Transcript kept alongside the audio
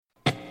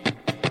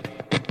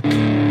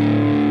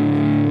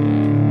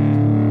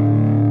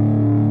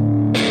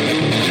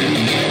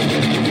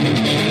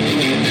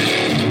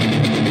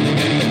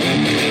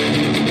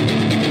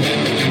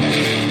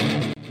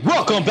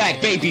Welcome back,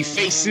 baby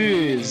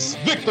faces.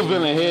 Victor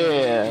Villain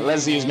here.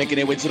 Leslie is making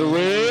their way to the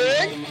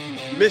ring.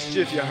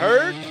 Mischief, you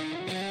heard?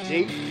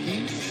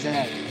 JP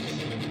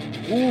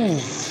Savage.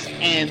 Oof.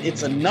 And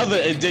it's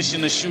another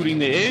edition of Shooting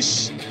the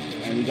Ish.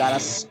 And we got a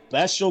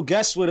special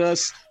guest with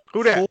us.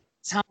 Who that?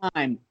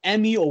 Full-time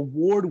Emmy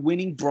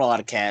award-winning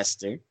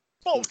broadcaster.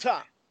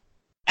 Full-time.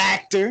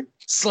 Actor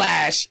 /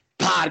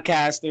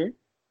 podcaster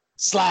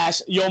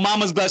 / your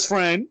mama's best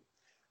friend.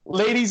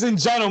 Ladies and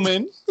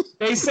gentlemen,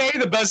 they say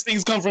the best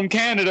things come from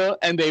Canada,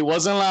 and they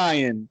wasn't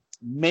lying.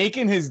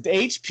 Making his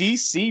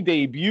HPC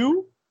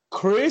debut,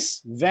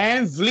 Chris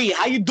Van Vliet.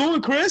 How you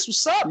doing, Chris?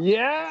 What's up?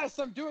 Yes,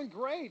 I'm doing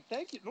great.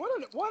 Thank you.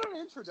 What an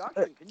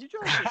introduction. Can you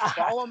just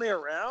follow me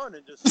around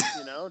and just,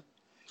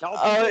 tell people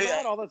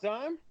that all the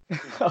time?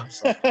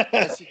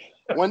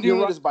 When do you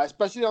need us by?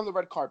 Especially on the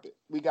red carpet.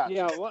 We got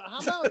Yeah, well, how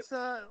about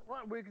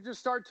we could just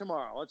start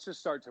tomorrow. Let's just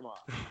start tomorrow.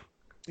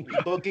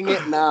 booking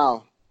it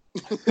now.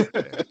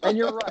 And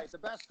you're right. The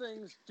best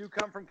things do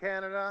come from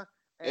Canada.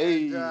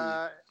 And,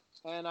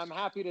 and I'm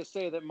happy to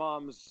say that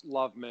moms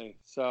love me.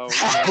 So,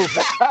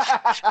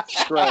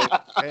 great.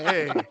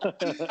 Hey.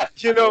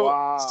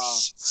 Wow.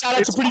 Shout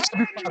out to pretty.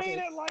 I didn't mean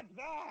it like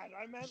that.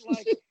 I meant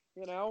like,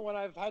 when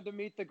I've had to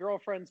meet the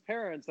girlfriend's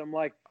parents, I'm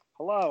like,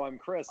 hello, I'm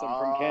Chris. I'm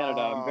from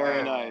Canada. I'm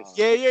very nice.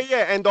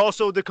 Yeah. And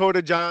also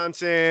Dakota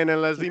Johnson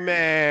and Leslie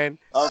Mann.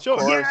 Of Sure.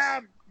 course.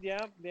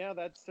 Yeah.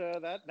 That's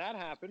that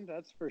happened.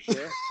 That's for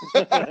sure.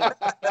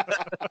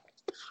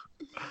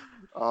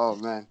 Oh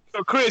man.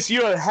 So, Chris,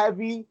 you're a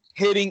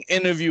heavy-hitting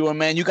interviewer,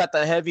 man. You got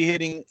the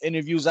heavy-hitting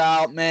interviews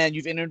out, man.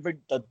 You've interviewed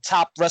the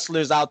top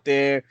wrestlers out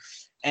there,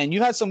 and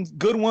you had some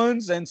good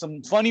ones and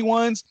some funny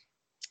ones.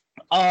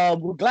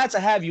 We're glad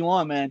to have you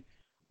on, man.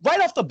 Right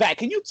off the bat,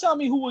 can you tell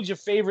me who was your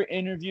favorite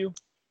interview?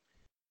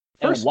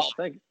 First of all,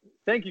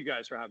 thank you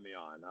guys for having me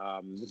on.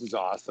 This is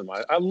awesome.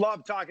 I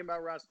love talking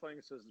about wrestling,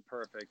 so this is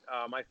perfect.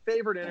 My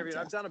favorite interview,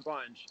 and I've done a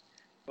bunch,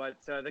 but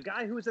the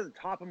guy who was at the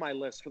top of my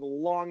list for the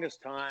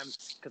longest time,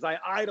 because I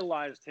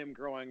idolized him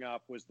growing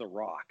up, was The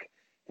Rock.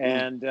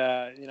 And,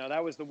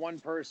 that was the one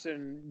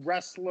person,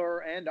 wrestler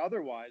and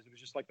otherwise, it was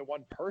just like the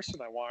one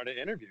person I wanted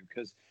to interview.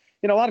 Because,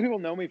 a lot of people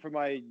know me from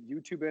my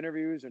YouTube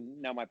interviews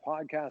and now my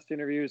podcast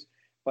interviews.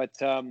 But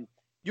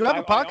You have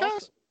a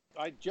podcast?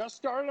 I just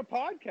started a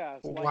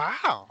podcast.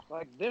 Wow.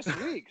 Like this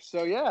week.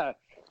 So, yeah.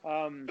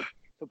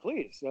 So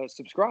please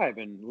subscribe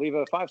and leave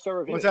a 5-star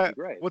review. What's that?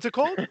 Great. What's it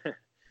called?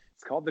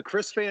 It's called the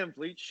Chris Van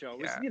Vliet Show.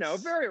 It's, Yes.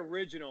 a very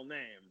original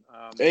name.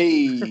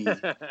 Hey.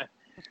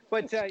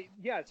 But, so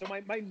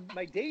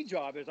my day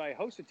job is I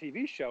host a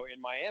TV show in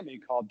Miami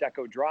called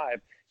Deco Drive.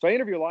 So I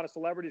interview a lot of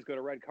celebrities, go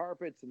to red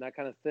carpets and that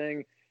kind of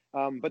thing.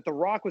 But The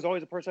Rock was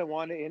always a person I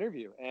wanted to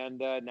interview. And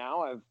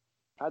now I've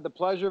had the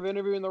pleasure of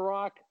interviewing The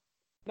Rock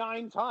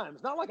 9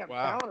 times. Not like I'm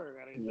countering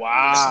anything.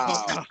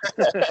 Wow.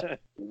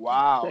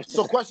 Wow.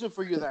 So question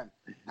for you then.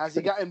 Has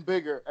he gotten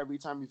bigger every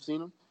time you've seen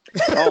him?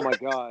 Oh, my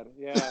God.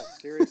 Yeah,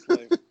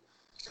 seriously.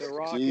 The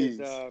Rock Jeez.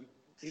 is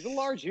he's a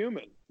large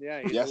human.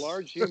 Yeah, he's Yes. a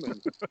large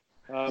human.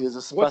 He is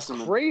a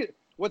specimen.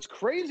 What's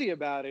crazy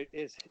about it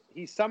is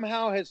he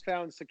somehow has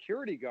found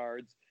security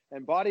guards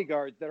and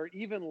bodyguards that are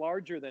even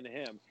larger than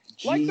him.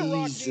 Like The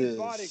Rock needs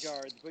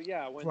bodyguards, but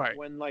yeah,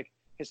 when like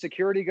his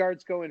security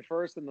guards go in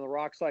first and The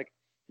Rock's like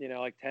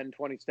 10,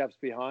 20 steps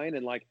behind,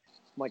 and I'm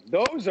like,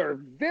 those are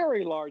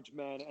very large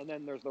men. And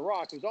then there's The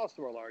Rock, who's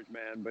also a large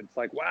man, but it's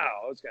like,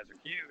 wow, those guys are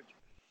huge.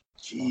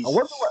 Jesus.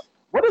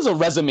 What does a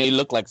resume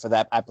look like for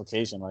that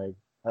application? Like,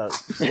 I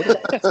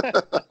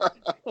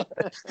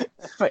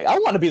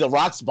want to be The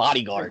Rock's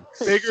bodyguard.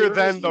 Bigger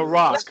than The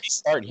Rock. Let me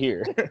start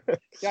here.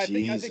 Yeah, I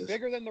think Jesus.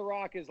 bigger than The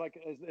Rock is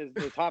is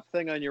the top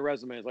thing on your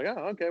resume. It's like,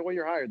 oh, okay, well,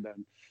 you're hired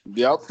then.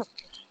 Yep.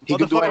 He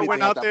could do Motherfucker anything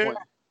went at out that there. point.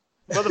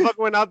 Motherfucker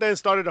went out there and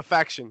started a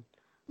faction.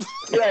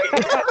 Seriously,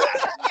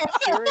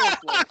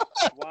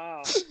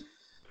 wow.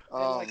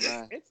 Oh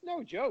man. It's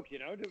no joke,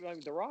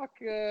 The Rock,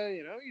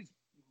 he's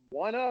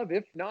one of,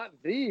 if not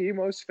the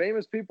most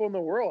famous people in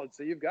the world.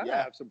 So you've got to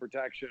have some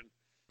protection.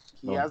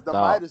 He has the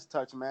Midas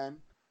touch, man.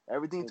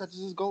 Everything touches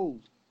is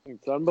gold.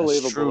 It's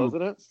unbelievable, true.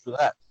 isn't it?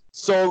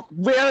 So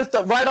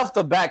right off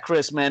the bat,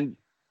 Chris, man,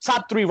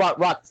 top 3 rock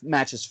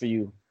matches for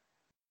you.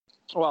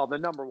 Well, the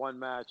number one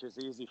match is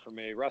easy for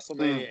me.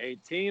 WrestleMania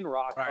 18,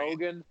 Rock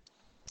Hogan.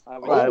 I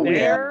was Right,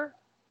 there.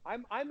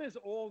 I'm as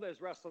old as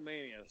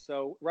WrestleMania.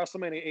 So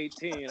WrestleMania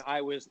 18,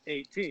 I was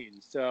 18.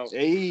 So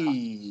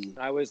Hey.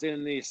 I was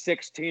in the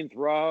 16th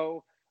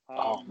row.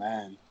 Oh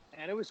man.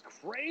 And it was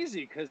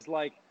crazy because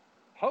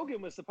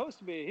Hogan was supposed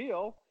to be a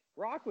heel,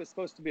 Rock was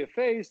supposed to be a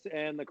face,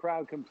 and the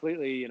crowd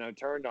completely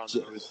turned on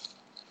them.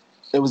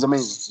 It was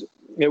amazing.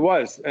 It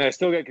was, and I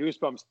still get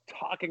goosebumps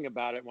talking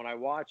about it when I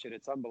watch it.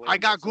 It's unbelievable. I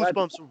got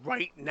goosebumps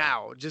right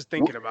now just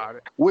thinking about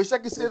it. Wish I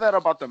could say that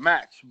about the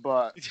match,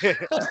 but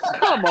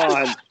Come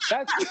on,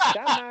 that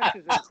match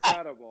is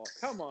incredible.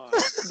 Come on,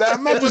 that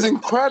match was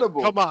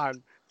incredible. Come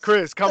on,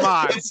 Chris. Come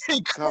on. It's Come on.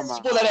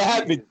 incredible that it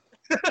happened.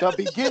 The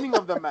beginning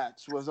of the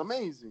match was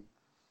amazing,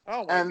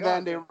 oh my and God.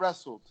 then they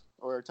wrestled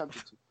or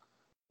attempted to.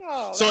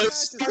 Oh, So that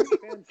it's match is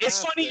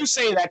it's funny you fantastic.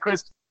 say that,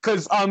 Chris,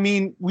 Because I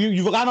mean,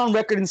 you've gone on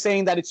record in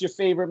saying that it's your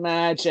favorite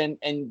match, and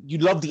you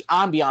love the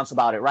ambiance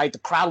about it, right? The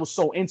crowd was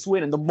so into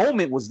it, and the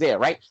moment was there,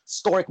 right?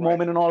 Historic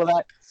moment and all of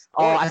that.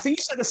 I think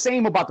you said the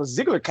same about the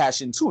Ziggler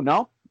cash-in too,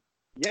 no?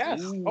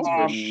 Yes,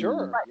 for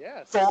sure.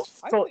 Yes. So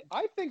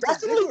I think the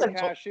Ziggler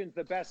cash-in is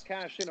the best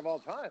cash-in of all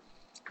time.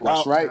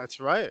 That's right. That's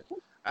right.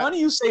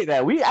 Funny you say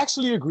that. We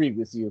actually agreed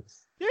with you.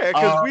 Yeah,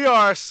 because we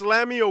are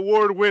Slammy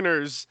Award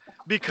winners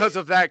because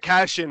of that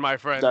cash-in, my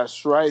friend.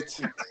 That's right.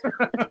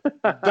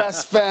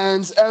 Best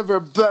fans ever,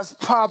 best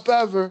pop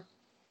ever.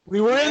 We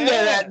were in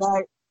there that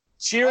night,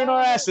 cheering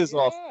our asses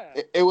off.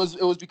 It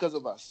was because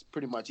of us,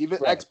 pretty much. Even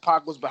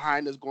X-Pac was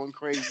behind us going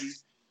crazy,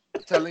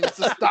 telling us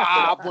to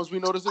stop once we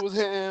noticed it was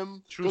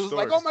him. True it was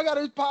story. like, oh my God,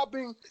 it's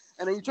popping.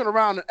 And then you turn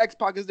around and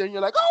X-Pac is there and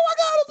you're like, oh my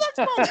God, it's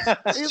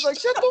X-Pac. And he's like,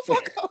 shut the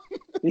fuck up.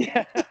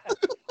 Yeah.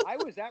 I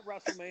was at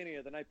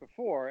WrestleMania the night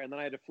before, and then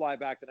I had to fly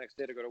back the next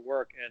day to go to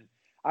work. And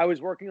I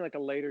was working like a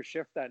later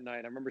shift that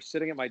night. I remember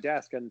sitting at my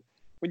desk, and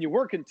when you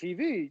work in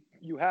TV,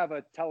 you have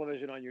a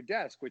television on your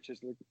desk, which is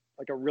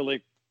like a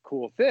really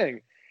cool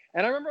thing.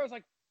 And I remember I was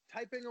like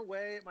typing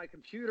away at my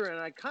computer, and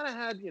I kind of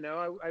had,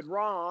 I'd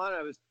Raw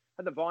on.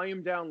 Had the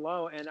volume down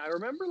low, and I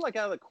remember like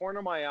out of the corner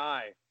of my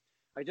eye,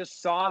 I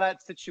just saw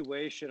that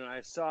situation, and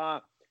I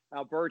saw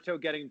Alberto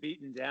getting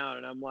beaten down,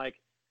 and I'm like,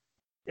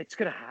 it's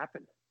gonna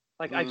happen.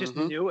 Like I just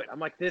knew it. I'm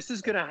like, this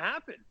is gonna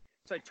happen.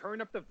 So I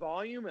turned up the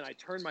volume and I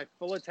turned my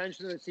full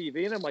attention to the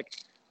TV, and I'm like,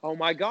 oh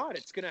my God,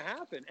 it's gonna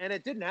happen. And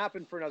it didn't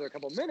happen for another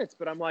couple of minutes,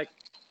 but I'm like,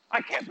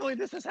 I can't believe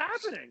this is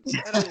happening.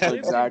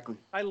 And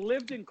I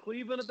lived in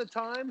Cleveland at the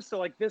time, so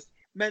like this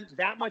meant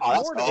that much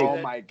more to me.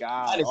 Oh my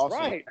God, that is awesome.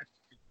 Right.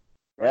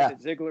 Yeah. Right.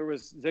 Ziggler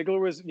was,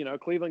 a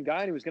Cleveland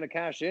guy, and he was going to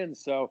cash in.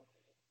 So,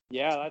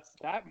 yeah, that's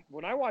that.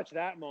 When I watch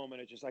that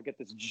moment, I get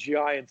this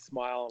giant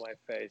smile on my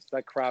face.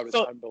 That crowd was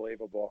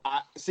unbelievable.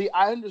 I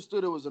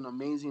understood it was an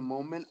amazing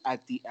moment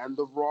at the end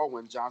of Raw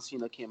when John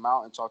Cena came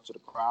out and talked to the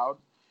crowd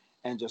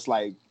and just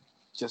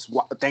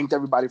thanked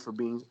everybody for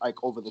being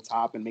like over the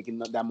top and making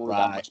that moment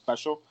that much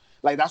special.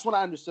 Like that's when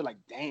I understood. Like,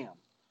 damn,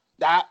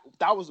 that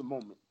was a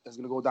moment that's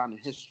gonna go down in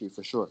history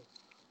for sure.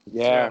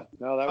 Yeah.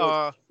 No, that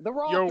was the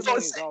Raw for me So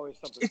is always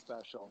something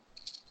special.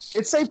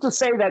 It's safe to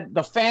say that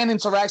the fan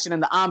interaction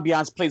and the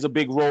ambiance plays a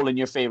big role in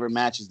your favorite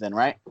matches then,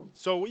 right?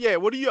 So, yeah,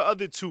 what are your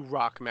other two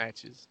Rock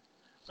matches?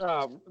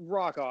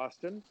 Rock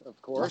Austin,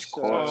 of course.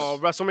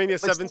 WrestleMania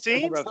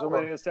 17?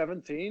 WrestleMania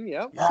 17,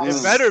 yep.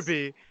 It better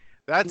be.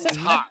 That's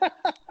hot.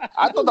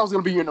 I thought that was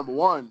going to be your number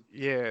one.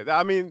 Yeah,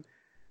 I mean,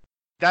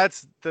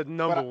 that's the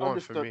number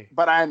one for me.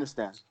 But I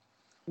understand.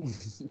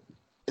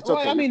 It's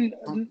okay. I mean,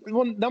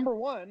 number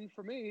one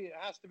for me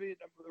has to be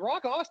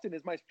Rock Austin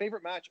is my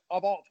favorite match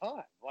of all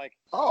time. Like,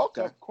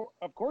 okay. So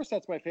of course,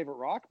 that's my favorite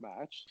Rock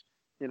match.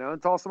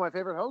 It's also my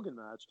favorite Hogan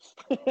match.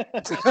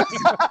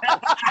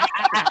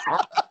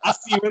 I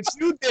see what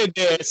you did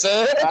there,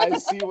 sir. I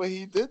see what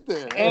he did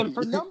there. And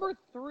for number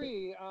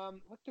three,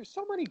 look, there's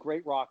so many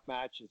great Rock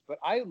matches, but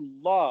I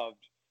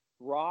loved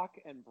Rock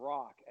and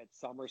Brock at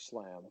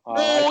SummerSlam.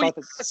 I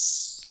thought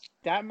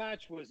that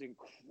match was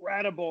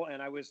incredible,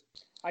 and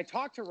I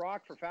talked to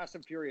Rock for Fast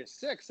and Furious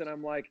 6, and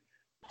I'm like,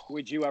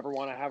 would you ever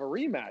want to have a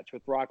rematch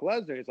with Brock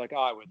Lesnar? He's like,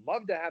 I would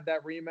love to have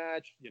that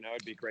rematch.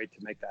 It'd be great to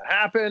make that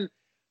happen.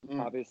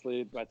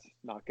 Obviously, that's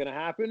not going to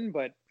happen,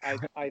 but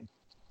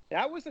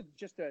that was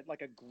just a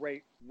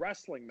great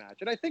wrestling match.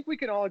 And I think we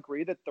can all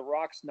agree that The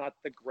Rock's not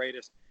the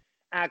greatest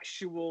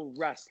actual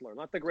wrestler,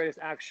 not the greatest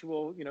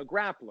actual,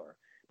 grappler,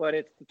 but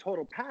it's the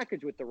total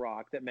package with The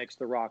Rock that makes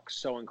The Rock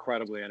so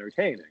incredibly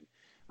entertaining.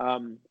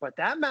 But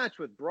that match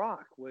with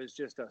Brock was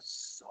just a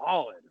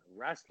solid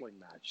wrestling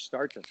match,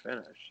 start to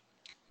finish.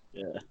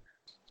 Yeah,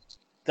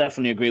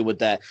 definitely agree with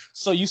that.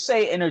 So you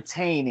say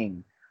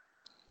entertaining.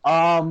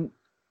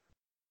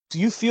 Do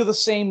you feel the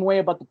same way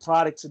about the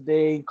product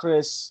today,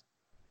 Chris?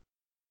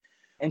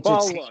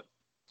 Well, look,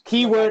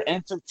 keyword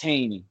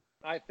entertaining.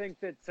 I think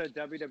that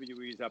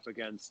WWE is up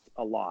against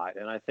a lot,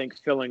 and I think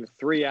filling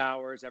 3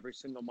 hours every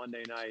single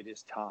Monday night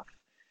is tough.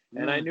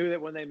 And I knew that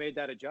when they made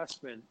that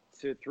adjustment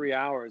to 3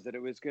 hours, that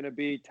it was going to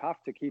be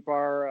tough to keep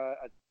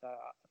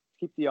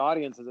keep the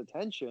audience's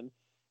attention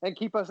and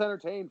keep us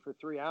entertained for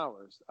 3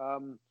 hours.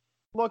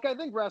 Look, I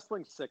think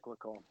wrestling's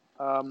cyclical.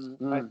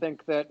 I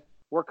think that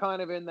we're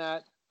kind of in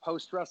that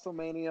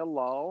post-WrestleMania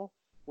lull,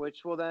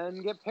 which will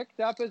then get picked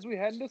up as we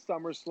head into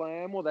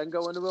SummerSlam. We'll then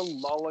go into a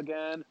lull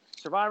again.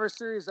 Survivor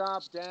Series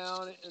up,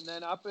 down, and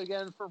then up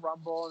again for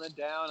Rumble, and then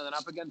down, and then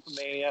up again for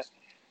Mania.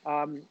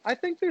 I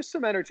think there's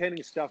some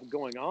entertaining stuff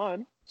going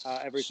on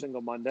every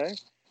single Monday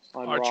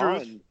on Raw.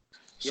 Truth. And,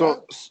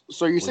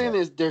 so you're saying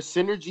there's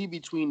synergy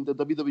between the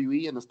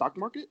WWE and the stock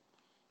market?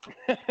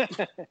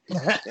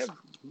 Yeah,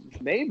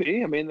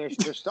 maybe. I mean, their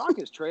stock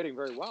is trading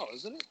very well,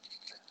 isn't it?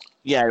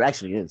 Yeah, it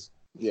actually is.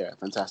 Yeah,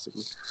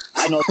 fantastically.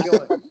 I know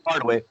the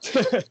hard way.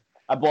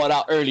 I bought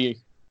out earlier.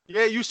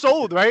 Yeah, you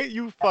sold, right?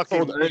 You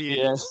fucking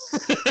idiot.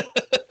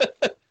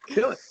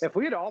 If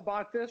we had all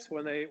bought this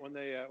when the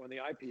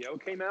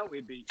IPO came out,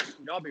 we'd be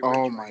rich.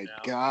 Oh my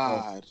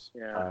God.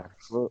 Yeah.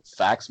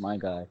 Facts, my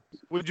guy.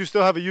 Would you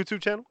still have a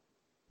YouTube channel?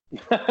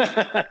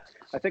 I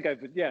think I'd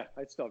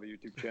still have a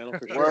YouTube channel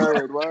for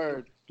sure.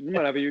 Word. You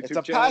might have a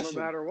YouTube channel passion.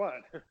 no matter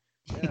what.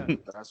 Yeah,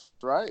 that's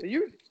right.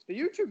 The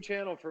YouTube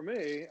channel for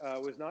me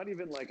was not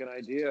even like an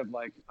idea of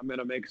like I'm going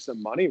to make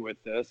some money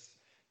with this,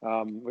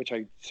 which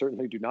I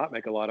certainly do not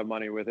make a lot of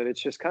money with it.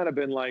 It's just kind of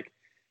been like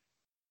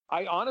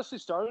I honestly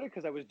started it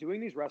because I was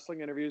doing these wrestling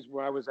interviews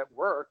when I was at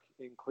work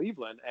in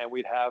Cleveland, and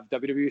we'd have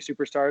WWE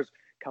superstars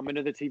come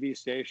into the TV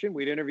station.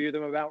 We'd interview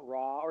them about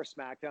Raw or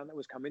SmackDown that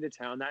was coming to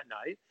town that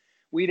night.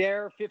 We'd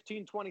air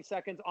 15, 20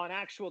 seconds on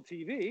actual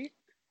TV.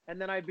 And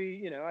then I'd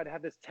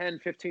have this 10,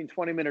 15,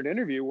 20-minute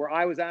interview where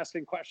I was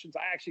asking questions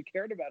I actually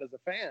cared about as a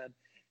fan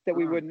that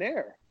we wouldn't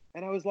air.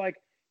 And I was like,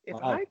 if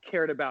I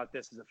cared about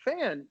this as a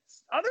fan,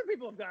 other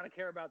people have got to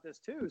care about this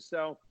too.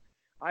 So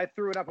I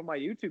threw it up on my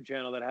YouTube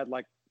channel that had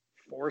like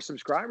 4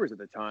 subscribers at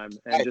the time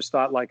and just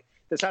thought like,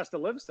 this has to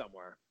live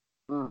somewhere.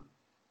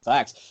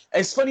 Facts.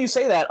 It's funny you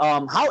say that.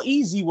 How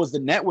easy was the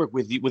network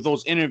with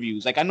those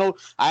interviews? Like, I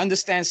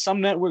understand some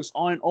networks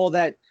aren't all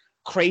that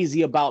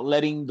crazy about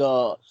letting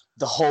the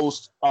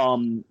host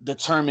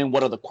determine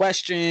what are the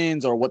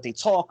questions or what they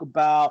talk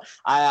about.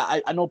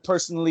 I know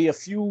personally a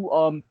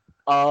few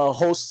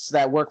hosts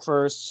that work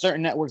for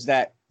certain networks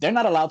that they're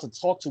not allowed to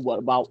talk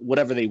about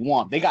whatever they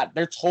want.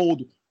 They're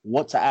told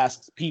what to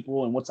ask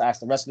people and what to ask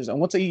the wrestlers and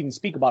what to even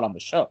speak about on the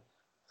show.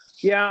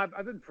 Yeah,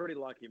 I've been pretty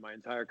lucky my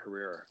entire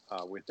career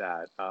with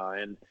that.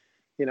 And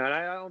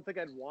I don't think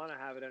I'd want to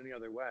have it any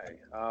other way.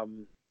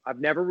 I've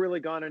never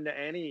really gone into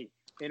any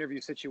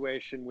interview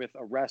situation with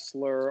a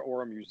wrestler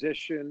or a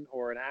musician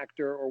or an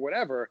actor or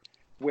whatever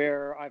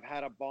where I've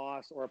had a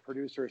boss or a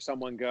producer or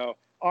someone go,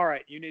 all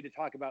right, you need to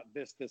talk about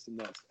this, this, and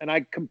this. And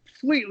I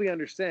completely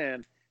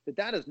understand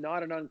that is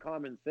not an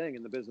uncommon thing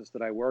in the business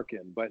that I work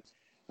in. But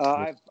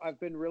I've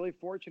been really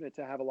fortunate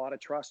to have a lot of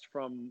trust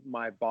from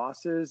my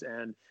bosses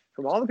and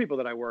from all the people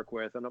that I work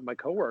with and my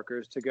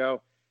coworkers to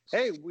go,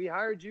 hey, we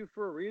hired you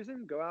for a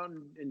reason. Go out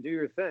and do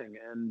your thing.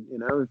 And,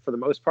 for the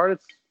most part,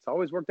 it's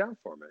always worked out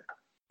for me.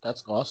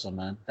 That's awesome,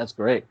 man. That's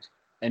great.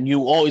 And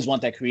you always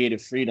want that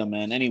creative freedom,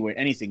 man, anywhere,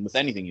 anything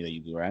that you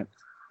do, right?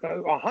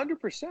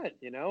 100%,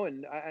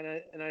 and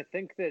I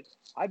think that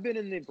I've been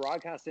in the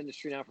broadcast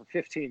industry now for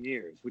 15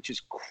 years, which is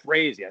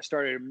crazy. I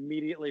started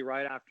immediately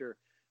right after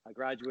I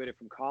graduated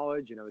from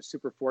college, and I was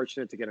super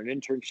fortunate to get an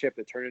internship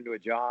that turned into a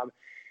job.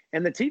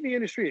 And the TV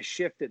industry has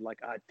shifted like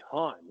a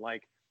ton.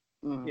 Like,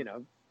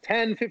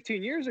 10,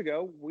 15 years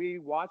ago, we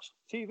watched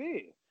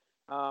TV.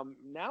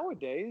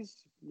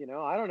 Nowadays,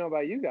 I don't know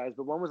about you guys,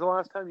 but when was the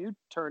last time you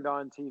turned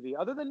on TV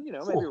other than,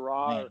 maybe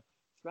Raw or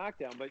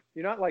SmackDown, but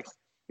you're not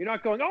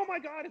going, oh my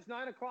God, it's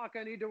 9 o'clock.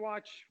 I need to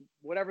watch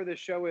whatever this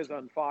show is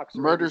on Fox.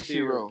 Or Murder ABC She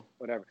Wrote.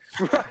 Whatever.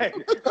 Right.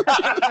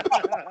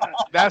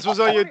 That's what's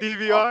on your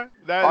DVR?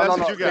 That's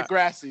what you got.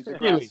 Degrassi.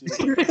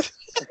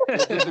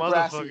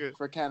 Degrassi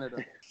for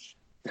Canada.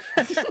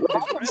 I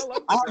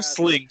have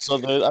Sling, so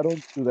I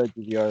don't do that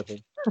DVR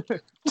thing.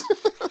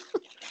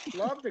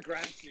 Love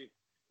Degrassi.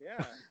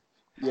 Yeah.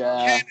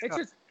 Yeah. It's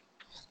just,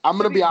 I'm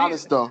going to be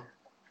honest, though.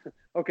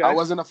 Okay. I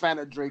wasn't a fan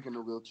of Drake in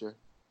the wheelchair.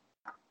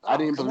 I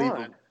didn't believe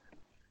him.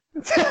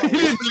 You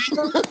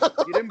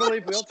didn't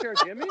believe Wheelchair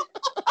Jimmy?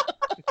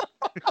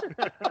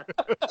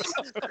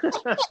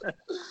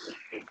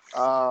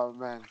 Oh,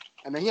 man.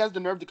 And then he has the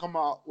nerve to come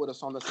out with a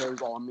song that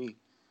says all me.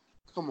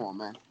 Come on,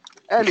 man.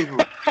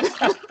 Anywho.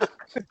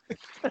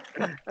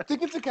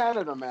 Take it to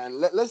Canada, man.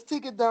 Let's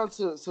take it down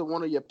to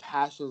one of your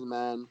passions,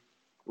 man.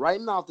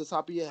 Right now, off the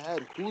top of your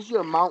head, who's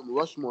your Mount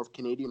Rushmore of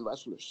Canadian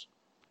wrestlers?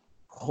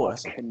 Oh,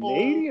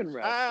 Canadian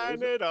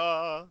wrestlers.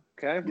 Canada.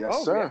 Okay.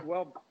 Yes, sir. Yeah.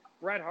 Well,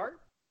 Bret Hart.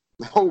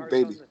 Oh,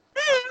 baby.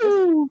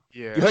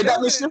 Yeah. You heard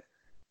that, mister?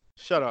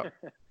 Shut up.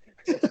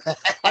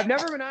 I've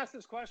never been asked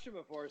this question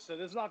before, so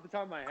this is off the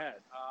top of my head.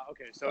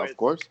 Okay, so of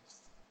course.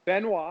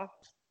 Benoit.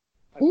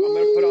 I'm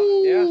gonna put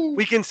on. Yeah.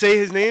 We can say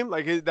his name.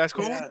 That's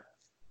cool.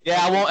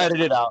 Yeah, I won't edit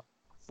it out.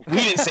 We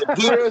didn't say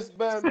Chris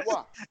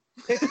Benoit.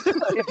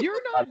 If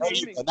you're not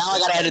naming, now I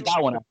gotta edit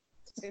that one out.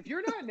 If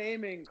you're not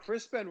naming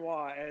Chris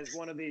Benoit as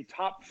one of the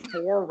top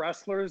 4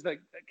 wrestlers that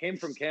came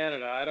from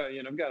Canada, I've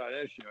got an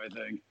issue. I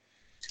think.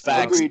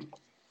 Facts. Agreed.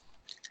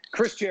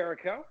 Chris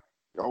Jericho.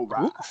 Oh,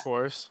 right. Of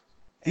course.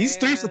 He's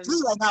 3 for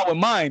 3 right now with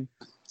mine.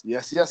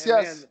 Yes. Man,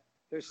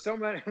 there's so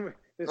many.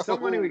 There's so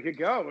many we could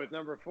go with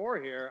number 4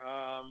 here.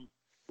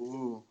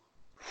 Ooh.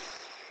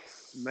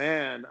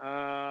 Man,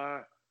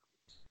 I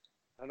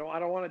don't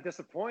want to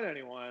disappoint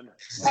anyone.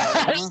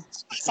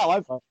 That's how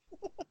I felt.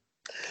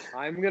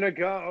 I'm gonna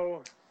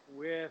go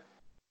with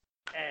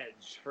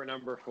Edge for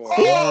number 4.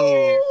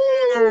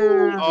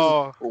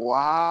 Oh,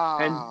 wow.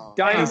 And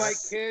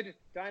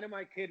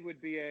Dynamite Kid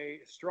would be a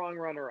strong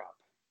runner-up.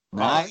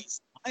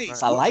 Nice.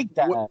 I like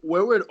that.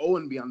 Where would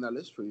Owen be on that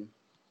list for you?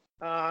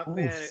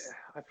 Man,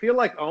 I feel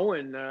like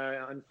Owen,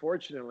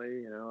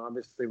 unfortunately,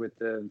 obviously with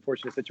the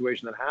unfortunate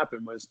situation that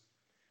happened, was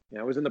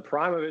in the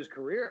prime of his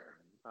career.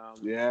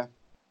 Yeah,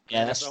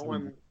 that's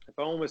true. If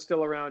Owen was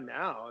still around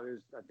now,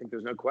 I think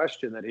there's no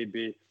question that he'd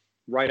be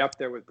right up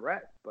there with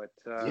Brett. But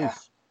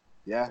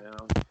yeah,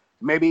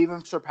 maybe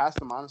even surpass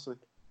him, honestly.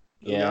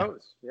 Who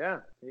knows? Yeah.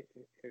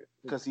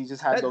 Because he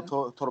just had no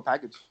total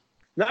package.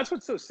 That's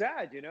what's so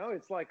sad, you know.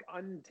 It's like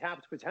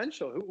untapped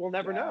potential. We'll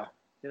never know.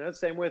 You know,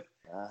 same with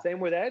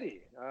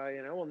Eddie.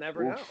 You know, we'll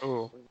never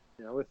know.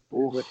 You know,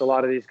 with a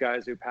lot of these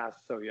guys who pass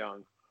so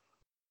young.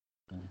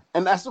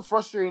 And that's the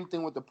frustrating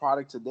thing with the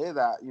product today,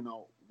 that, you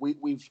know,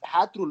 we've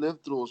had to live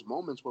through those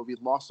moments where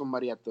we've lost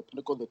somebody at the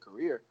pinnacle of their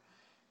career,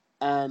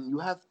 and you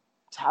have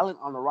talent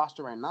on the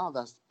roster right now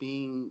that's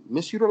being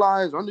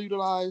misutilized,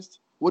 underutilized.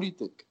 What do you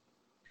think?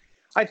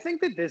 I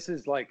think that this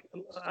is like,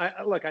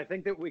 I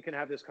think that we can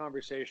have this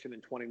conversation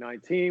in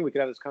 2019. We could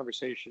have this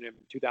conversation in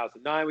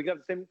 2009. We could have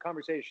the same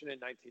conversation in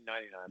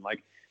 1999.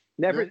 Like,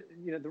 never,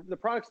 you know, the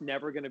product's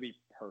never going to be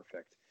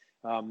perfect.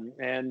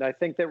 And I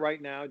think that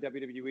right now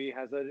WWE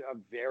has a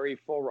very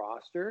full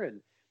roster and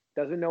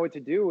doesn't know what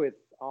to do with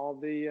all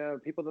the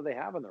people that they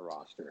have on the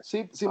roster.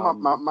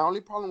 My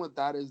only problem with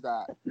that is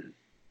that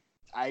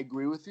I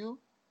agree with you,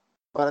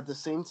 but at the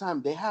same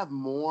time, they have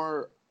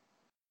more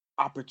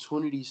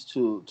opportunities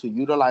to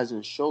utilize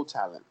and show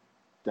talent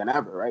than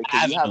ever, right?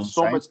 Because you have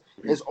so much.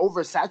 It's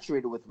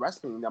oversaturated with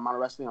wrestling, the amount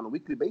of wrestling on a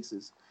weekly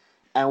basis,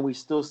 and we're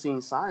still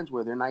seeing signs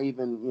where they're not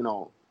even, you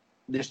know,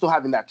 they're still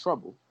having that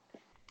trouble.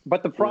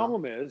 But the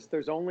problem is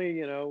there's only,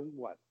 you know,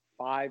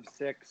 5,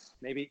 6,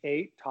 maybe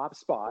 8 top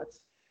spots,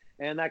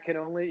 and that can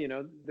only, you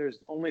know, there's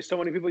only so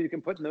many people you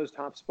can put in those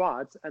top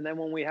spots, and then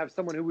when we have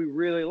someone who we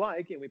really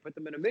like and we put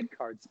them in a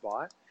mid-card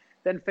spot,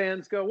 then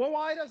fans go, well,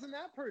 why doesn't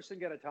that person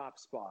get a top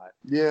spot?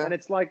 Yeah. And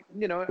it's like,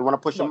 you know, they want to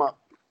push them up.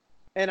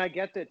 And I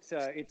get that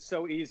it's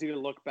so easy to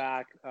look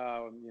back,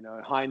 you know,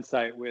 in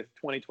hindsight with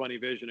 2020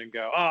 vision and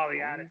go, oh,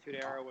 the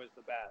Attitude Era was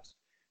the best.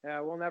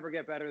 We'll never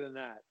get better than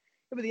that.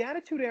 Yeah, but the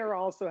Attitude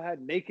Era also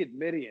had Naked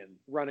Midian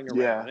running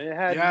around. And it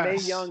had Mae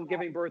Young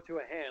giving birth to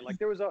a hand. Like,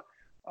 there was a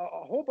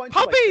whole bunch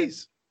of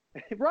puppies.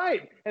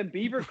 Right. And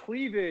Beaver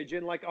Cleavage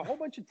and like a whole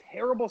bunch of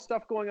terrible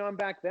stuff going on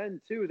back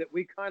then, too, that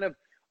we kind of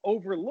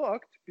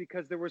overlooked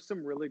because there was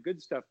some really good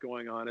stuff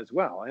going on as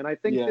well. And I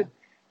think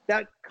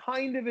that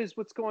kind of is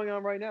what's going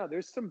on right now.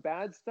 There's some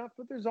bad stuff,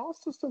 but there's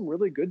also some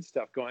really good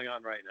stuff going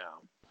on right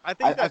now. I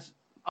think that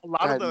a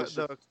lot of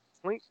the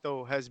point,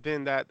 though, has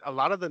been that a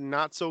lot of the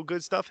not so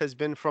good stuff has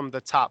been from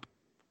the top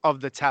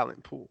of the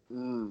talent pool.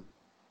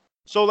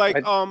 So like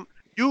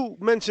you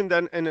mentioned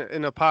that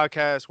in a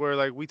podcast where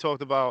like we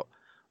talked about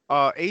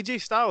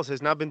AJ Styles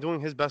has not been doing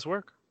his best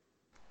work.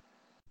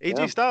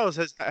 AJ Styles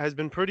has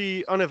been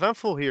pretty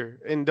uneventful here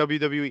in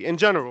WWE in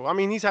general. I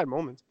mean, he's had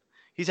moments.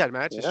 He's had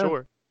matches,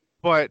 sure.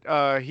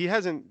 But he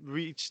hasn't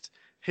reached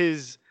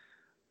his,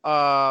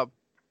 I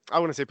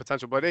wouldn't say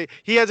potential, but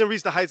he hasn't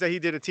reached the heights that he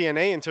did at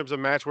TNA in terms of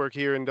match work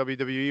here in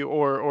WWE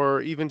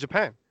or even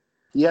Japan.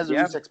 He hasn't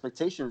reached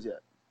expectations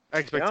yet.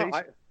 Expectations.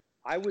 No,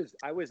 I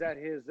was at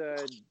his,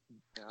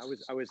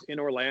 I was in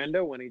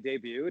Orlando when he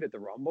debuted at the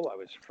Rumble. I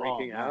was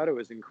freaking out. It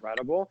was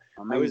incredible.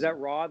 Amazing. I was at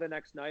Raw the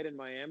next night in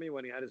Miami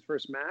when he had his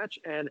first match.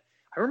 And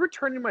I remember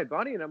turning to my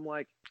buddy and I'm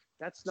like,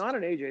 that's not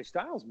an AJ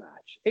Styles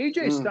match.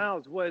 AJ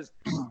Styles was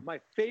my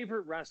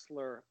favorite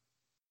wrestler,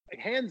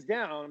 hands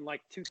down,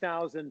 like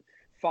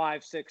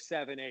 2005, 6,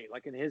 7, 8.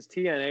 Like in his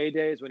TNA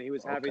days when he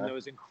was having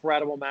those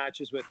incredible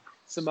matches with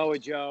Samoa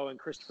Joe and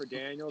Christopher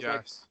Daniels.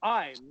 Like,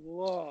 I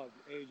loved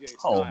AJ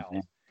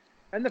Styles.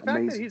 And the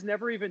fact that he's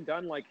never even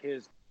done like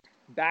his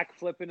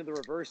backflip into the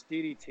reverse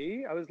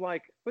DDT, I was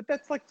like, but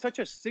that's like such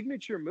a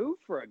signature move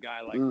for a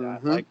guy like that.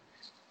 Like,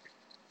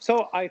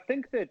 so I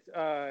think that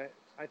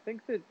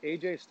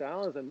AJ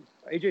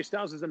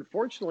Styles is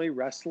unfortunately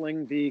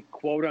wrestling the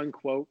quote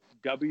unquote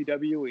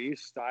WWE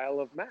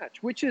style of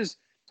match, which is,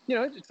 you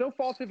know, it's no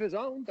fault of his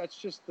own. That's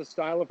just the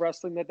style of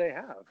wrestling that they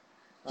have.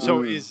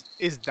 So is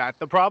that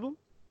the problem?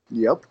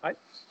 Yep.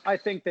 I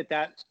think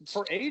that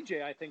for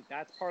AJ, I think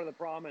that's part of the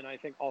problem. And I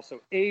think also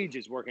age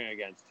is working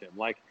against him.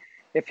 Like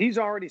if he's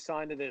already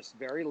signed to this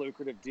very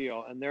lucrative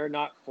deal and they're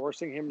not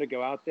forcing him to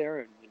go out there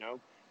and, you know,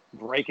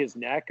 break his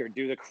neck or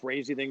do the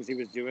crazy things he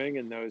was doing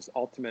in those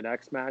Ultimate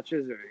X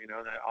matches or, you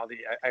know, all the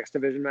X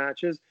Division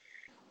matches,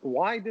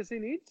 why does he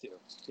need to,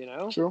 you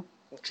know?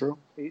 True.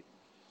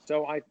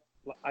 So I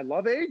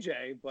love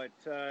AJ, but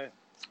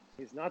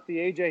he's not the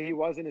AJ he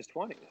was in his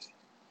 20s.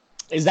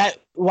 Is that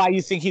why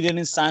you think he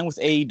didn't sign with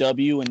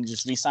AEW and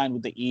just re-signed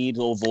with the E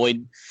to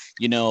avoid,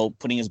 you know,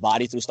 putting his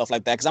body through stuff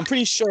like that? Because I'm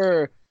pretty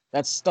sure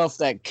that's stuff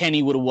that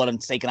Kenny would have wanted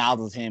taken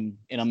out of him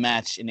in a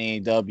match in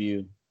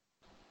AEW.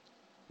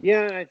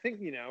 Yeah, and I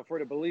think, you know, if we're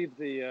to believe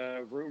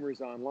the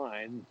rumors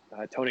online,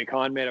 Tony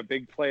Khan made a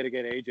big play to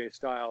get AJ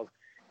Styles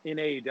in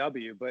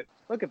AEW. But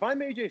look, if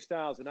I'm AJ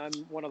Styles and I'm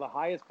one of the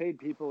highest paid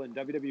people in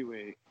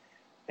WWE,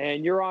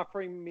 and you're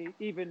offering me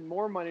even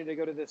more money to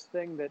go to this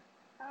thing that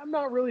I'm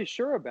not really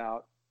sure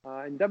about,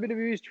 and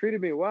WWE's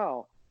treated me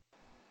well,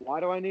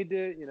 why do I need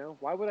to, you know,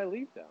 why would I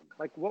leave them?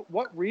 Like,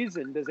 what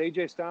reason does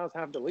AJ Styles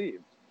have to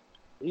leave?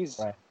 He's,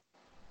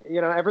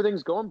 you know,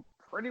 everything's going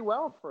pretty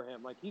well for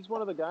him. Like, he's one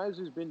of the guys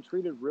who's been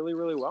treated really,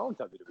 really well in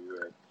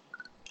WWE.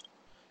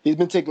 He's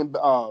been taking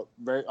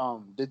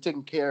they're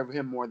taking care of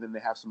him more than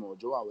they have Samoa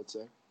Joe, I would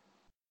say.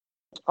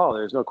 Oh,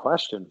 there's no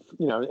question.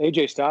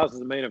 AJ Styles is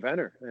the main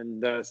eventer,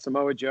 and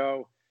Samoa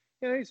Joe,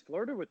 he's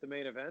flirted with the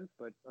main event,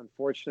 but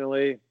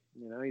unfortunately,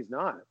 he's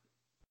not.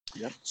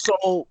 Yep.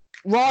 So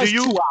Raw is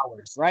 2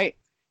 hours, right?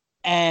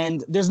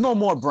 And there's no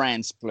more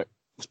brand split,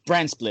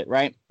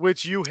 right?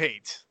 Which you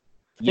hate.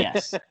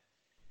 Yes.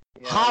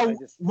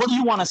 What do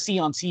you want to see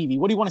on TV?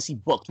 What do you want to see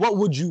booked? What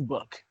would you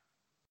book?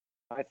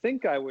 I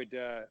think I would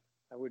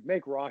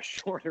make Raw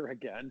shorter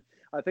again.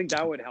 I think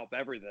that would help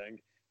everything.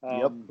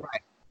 Yep.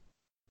 Right.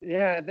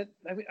 Yeah,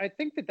 I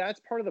think that's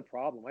part of the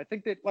problem. I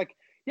think that, like,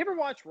 you ever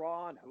watch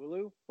Raw on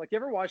Hulu? Like, you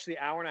ever watch the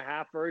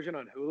hour-and-a-half version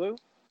on Hulu? And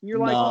you're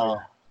like, no.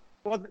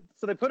 Well,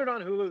 so they put it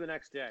on Hulu the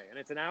next day, and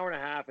it's an hour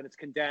and a half, and it's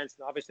condensed,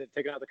 and obviously they've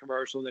taken out the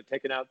commercial, and they've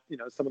taken out,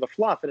 some of the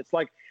fluff, and it's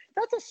like,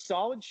 that's a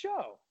solid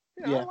show.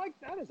 I like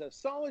that is a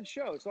solid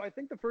show. So I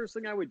think the first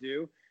thing I would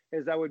do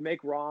is I would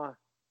make Raw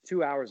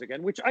 2 hours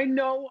again, which I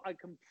know I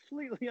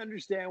completely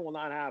understand will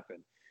not happen.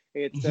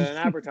 It's an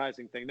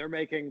advertising thing. They're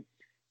making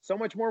so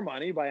much more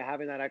money by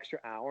having that extra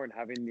hour and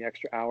having the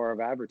extra hour of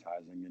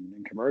advertising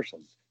and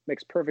commercials.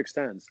 Makes perfect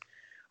sense.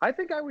 I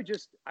think I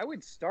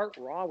would start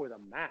Raw with a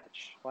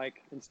match,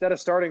 like, instead of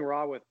starting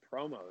Raw with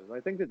promos. I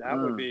think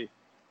that'd be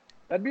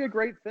a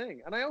great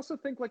thing. And I also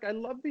think, like, I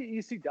love the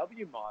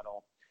ECW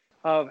model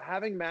of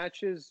having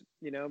matches,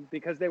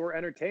 because they were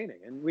entertaining.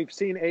 And we've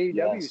seen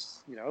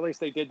AEW, at least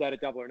they did that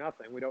at Double or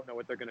Nothing. We don't know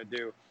what they're going to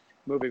do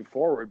moving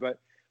forward, but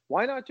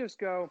why not just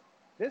go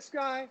this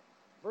guy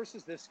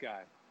versus this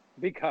guy?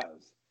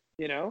 Because,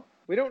 we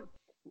don't,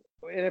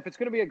 and if it's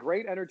going to be a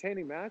great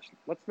entertaining match,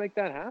 let's make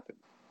that happen.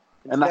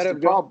 And that's the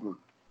problem.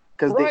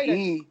 Because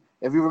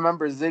if you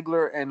remember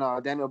Ziggler and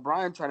Daniel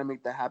Bryan trying to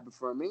make that happen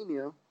for a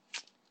Mania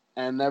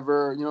and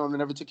never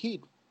took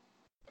heed.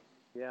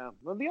 Yeah.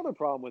 Well, the other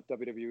problem with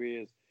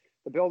WWE is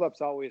the build-up's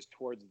always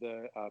towards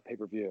the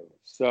pay-per-view.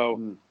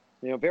 So,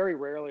 very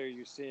rarely are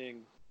you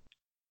seeing,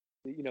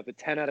 the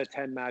 10 out of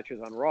 10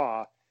 matches on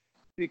Raw,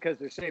 because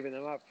they're saving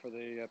them up for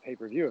the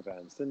pay-per-view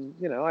events. And,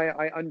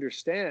 I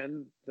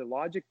understand the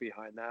logic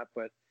behind that,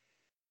 but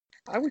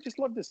I would just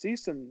love to see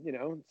some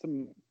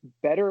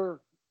better,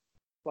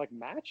 like,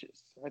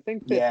 matches. I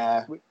think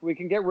that we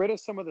can get rid of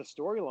some of the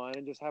storyline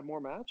and just have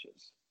more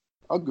matches.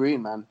 Agreed,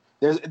 man.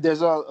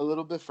 There's a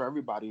little bit for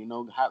everybody,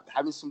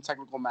 having some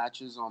technical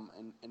matches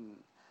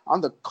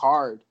on the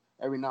card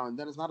every now and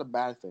then is not a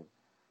bad thing.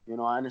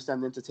 I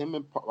understand the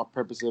entertainment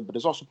purpose of it, but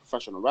it's also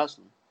professional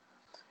wrestling.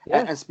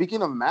 Yeah. And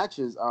speaking of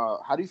matches,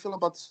 how do you feel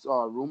about this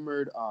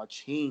rumored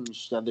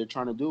change that they're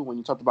trying to do when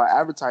you talked about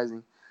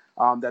advertising?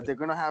 That they're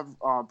going to have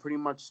pretty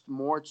much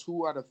more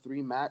 2 out of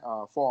 3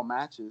 fall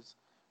matches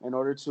in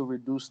order to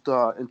reduce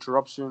the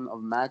interruption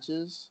of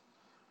matches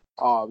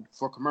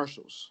for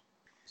commercials.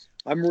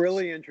 I'm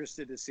really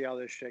interested to see how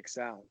this shakes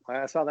out.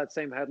 I saw that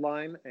same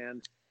headline,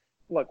 and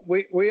look,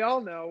 we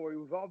all know,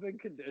 we've all been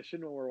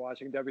conditioned when we're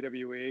watching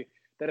WWE,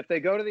 that if they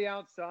go to the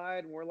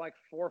outside and we're like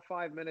 4 or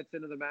 5 minutes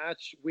into the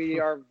match, we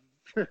know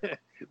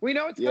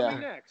it's coming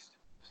next.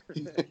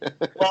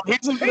 Well,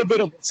 here's a little bit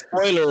of a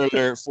spoiler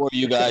alert for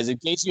you guys. In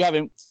case you're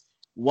not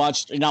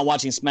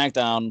watching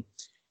SmackDown,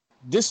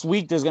 this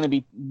week there's going to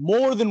be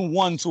more than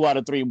 1 2 out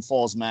of 3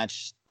 falls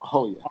match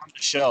on the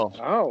show.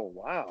 Oh,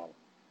 wow.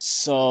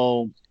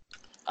 So,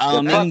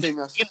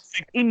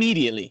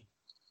 immediately.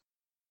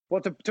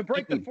 Well, to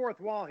break the fourth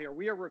wall here,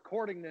 we are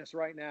recording this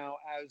right now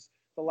as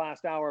the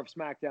last hour of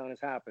SmackDown is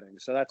happening.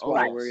 So that's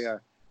why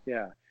we're,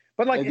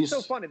 But, like, it's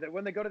so funny that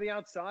when they go to the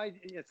outside,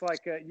 it's like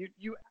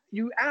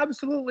you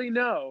absolutely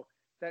know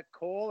that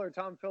Cole or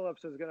Tom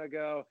Phillips is going to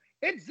go,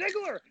 it's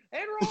Ziggler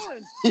and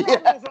Rollins.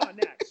 Rollins on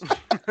next.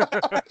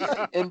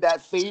 And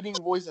that fading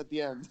voice at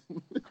the end.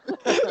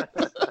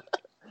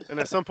 And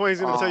at some point,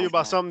 he's going to tell you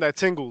about something that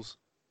tingles.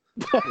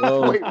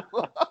 Wait, man.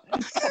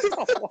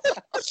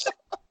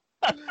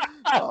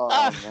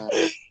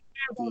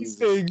 These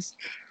things.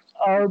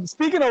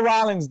 Speaking of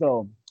Rollins,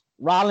 though,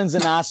 Rollins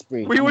and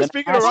Ospreay. We were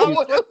speaking of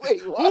Rollins. Wait,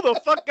 who the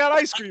fuck got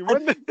ice cream? I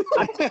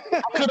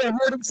could have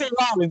heard him say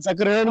Rollins. I'm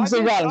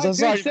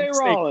sorry. Say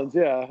Rollins,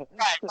 yeah.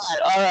 Right.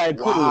 All right,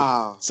 cool.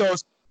 Wow. So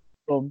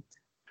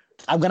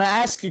I'm going to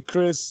ask you,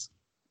 Chris,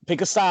 pick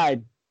a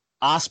side,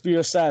 Ospreay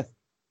or Seth.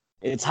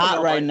 It's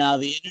hot right now.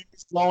 The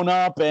internet's blown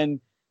up, and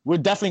we're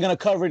definitely going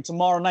to cover it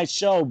tomorrow night's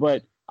show,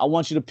 but I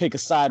want you to pick a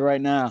side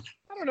right now.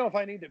 I don't know if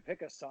I need to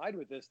pick a side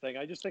with this thing.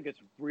 I just think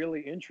it's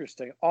really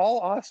interesting.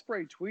 All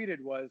Ospreay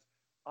tweeted was,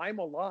 I'm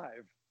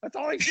alive. That's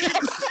all he did.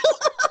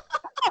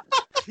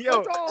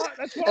 Yo,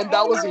 and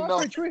that was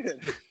enough.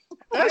 Tweeted.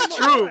 That's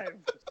true.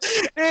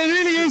 It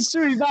really is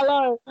true. He's not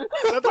lying.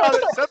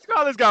 Seth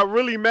Rollins got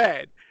really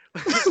mad.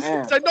 He's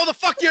like, no, the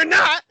fuck you're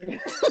not.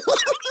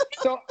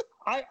 So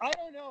I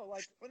don't know.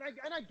 Like,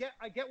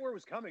 I get where it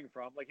was coming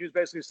from. Like, he was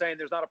basically saying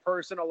there's not a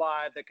person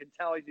alive that can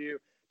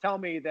tell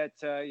me that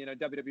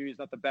WWE is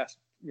not the best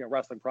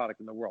wrestling product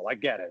in the world. I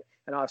get it.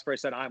 And Ospreay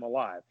said, I'm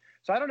alive.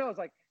 So I don't know. It's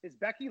like, is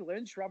Becky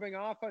Lynch rubbing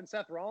off on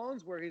Seth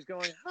Rollins where he's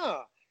going,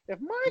 if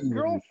my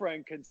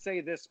girlfriend can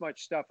say this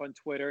much stuff on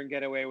Twitter and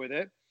get away with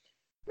it,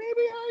 maybe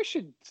I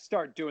should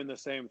start doing the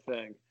same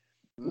thing.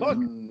 Look,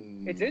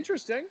 it's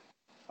interesting.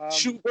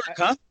 Shoot work,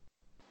 huh?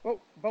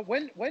 But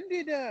when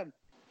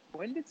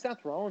did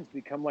Seth Rollins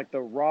become like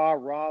the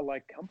raw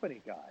like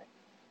company guy?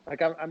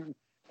 Like I'm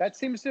that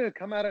seems to have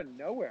come out of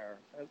nowhere.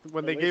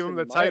 When they gave him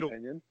the title.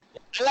 Opinion.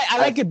 I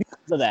like it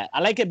because of that. I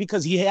like it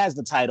because he has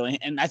the title,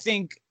 and I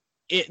think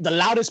the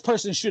loudest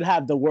person should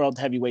have the world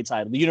heavyweight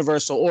title, the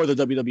Universal or the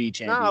WWE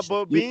Championship. Nah,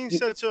 but being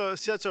such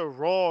a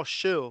Raw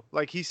shill,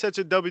 like he's such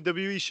a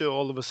WWE shill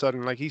all of a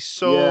sudden, like he's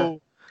so. Yeah.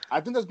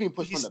 I think that's being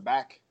pushed from the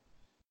back.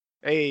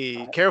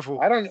 Hey,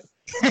 careful! I don't.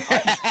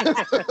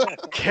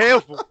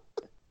 Careful.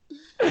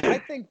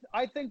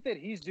 I think that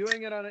he's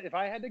doing it on. If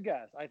I had to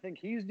guess, I think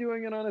he's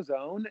doing it on his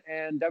own,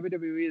 and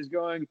WWE is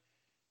going,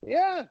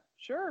 yeah,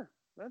 sure,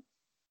 that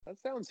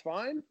sounds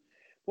fine.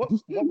 What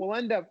will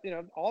end up,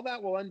 all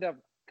that will end up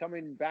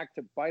coming back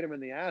to bite him in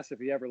the ass if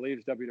he ever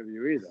leaves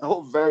WWE. Though.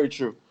 Oh, very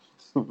true,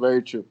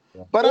 very true.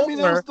 But I mean,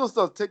 there still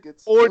sell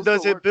tickets. Or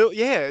does it build?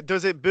 Yeah,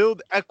 does it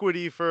build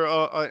equity for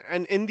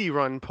an indie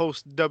run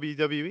post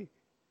WWE?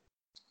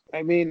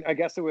 I mean, I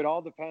guess it would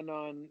all depend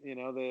on,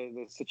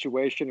 the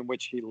situation in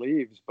which he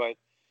leaves. But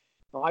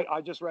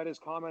I just read his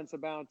comments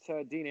about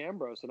Dean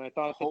Ambrose, and I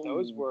thought that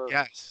those were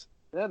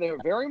they were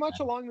very much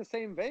along the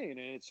same vein. And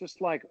it's just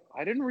like,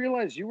 I didn't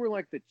realize you were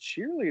like the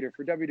cheerleader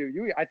for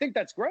WWE. I think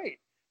that's great.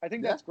 I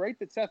think that's great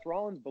that Seth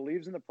Rollins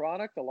believes in the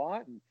product a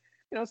lot. And,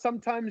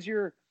 sometimes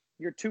you're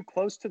too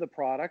close to the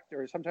product,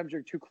 or sometimes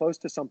you're too close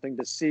to something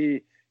to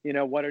see,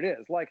 what it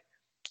is. Like,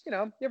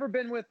 you ever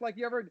been with, like,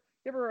 you ever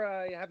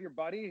have your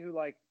buddy who,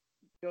 like,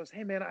 goes,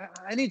 hey man,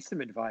 I need some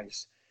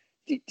advice.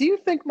 Do you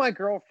think my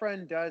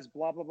girlfriend does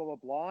blah blah blah blah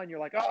blah? And you're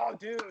like, oh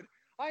dude,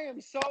 I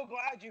am so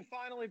glad you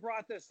finally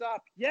brought this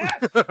up. Yes,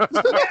 yes, of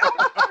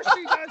course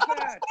she does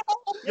that.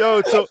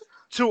 Yo,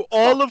 to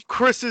all of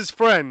Chris's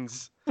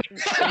friends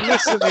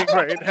listening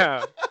right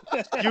now,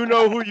 you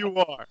know who you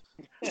are.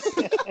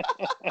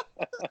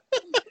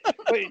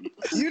 Wait,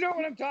 you know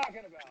what I'm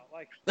talking about?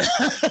 Like,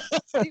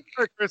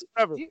 Chris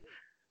Trevor.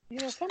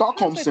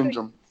 Stockholm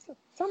syndrome.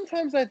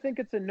 Sometimes I think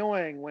it's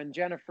annoying when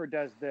Jennifer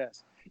does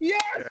this.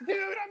 Yes, dude,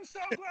 I'm so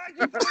glad you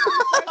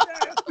said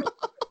that.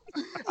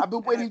 I've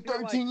been waiting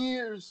 13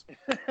 years.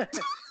 I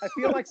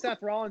feel like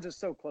Seth Rollins is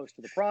so close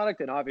to the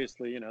product, and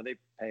obviously, they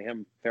pay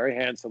him very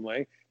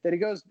handsomely, that he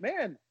goes,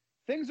 man,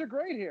 things are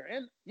great here.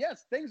 And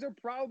yes, things are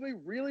probably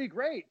really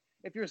great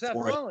if you're Seth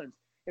Rollins.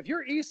 If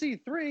you're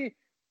EC3,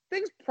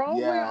 things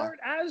probably aren't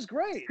as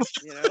great,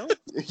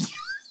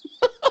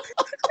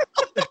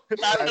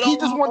 He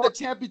just won the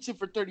championship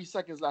for 30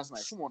 seconds last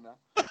night. Come on now.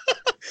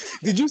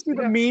 Did you see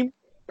the meme,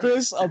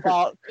 Chris,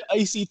 about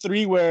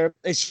AC3 where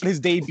it showed his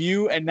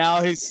debut and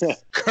now his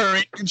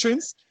current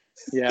entrance?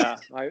 Yeah,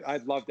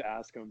 I'd love to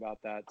ask him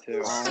about that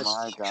too. Oh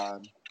my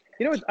God.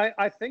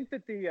 I think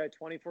that the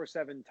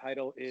 24/7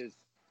 title is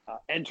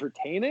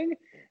entertaining.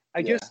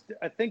 I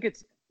think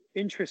it's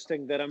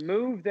interesting that a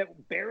move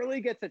that barely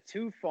gets a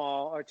 2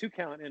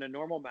 count in a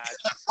normal match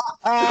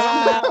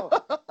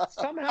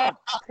somehow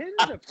pins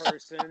a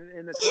person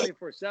in the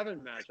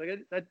 24/7 match. Like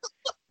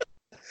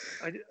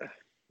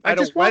at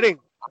a wedding.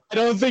 I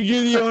don't think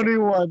you're the only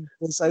one.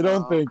 Yes, I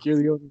don't think you're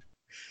the only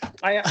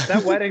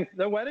one.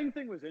 The wedding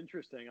thing was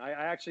interesting. I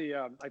actually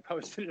I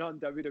posted it on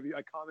WWE.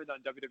 I commented on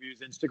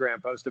WWE's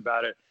Instagram post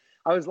about it.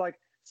 I was like,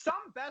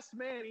 some best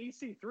man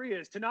EC3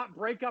 is to not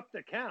break up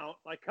the count.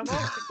 Like, come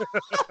on.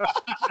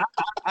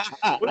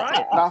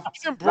 Right?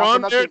 Isn't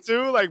Braun there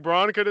too? Like,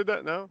 Braun could have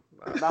done. No,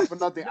 not for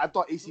nothing. I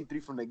thought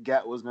EC3 from the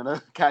get was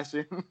gonna cash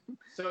in.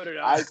 So did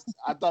I.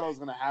 I thought it was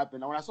gonna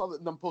happen. And when I saw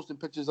them posting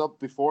pictures up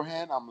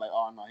beforehand, I'm like,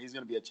 oh no, he's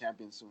gonna be a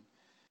champion soon.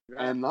 Yeah.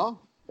 And no,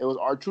 it was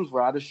R-Truth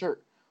without a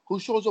shirt. Who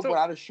shows up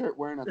without a shirt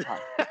wearing a tie?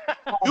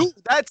 Dude,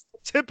 that's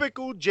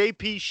typical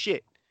JP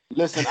shit.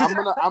 Listen,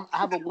 I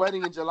have a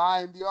wedding in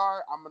July in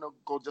DR. I'm gonna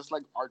go just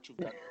like R-Truth.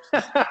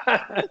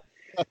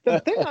 The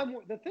thing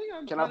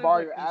I'm Can I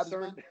borrow your abs,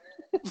 man?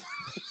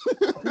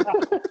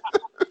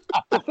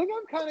 The thing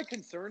I'm kind of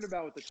concerned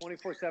about with the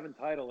 24/7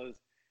 title is,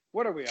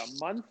 what are we, a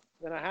month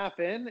and a half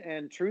in,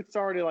 and Truth's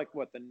already like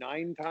what, the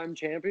 9-time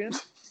champion?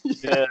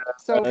 Yeah.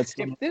 So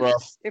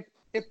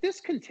if this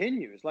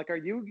continues, like, are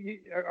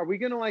we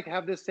gonna like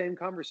have this same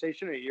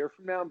conversation a year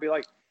from now and be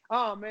like,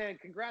 oh man,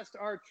 congrats to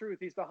R-Truth,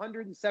 he's the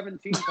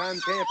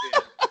 117-time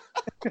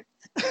champion.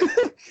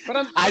 But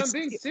I'm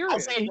being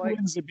serious. I'd say he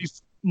wins it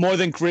more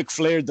than Ric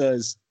Flair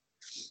does.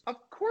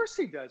 Of course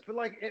he does, but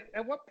like,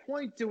 at what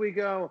point do we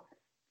go,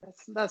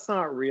 that's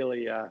not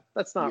really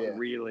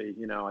really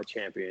a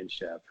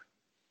championship?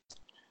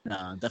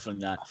 No,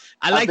 definitely not.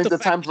 I think the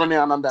time's running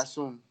out on that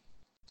soon.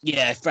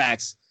 Yeah,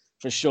 facts.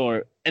 For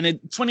sure. And in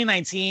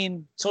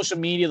 2019, social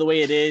media the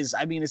way it is,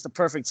 I mean, it's the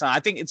perfect time. I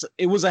think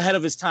it was ahead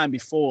of its time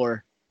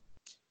before.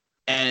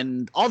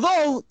 And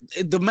although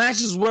the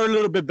matches were a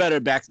little bit better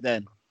back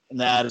then in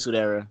the Attitude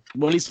Era,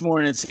 well, at least more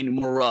entertaining,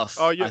 more rough.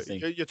 Oh, I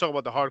think. You're talking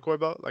about the hardcore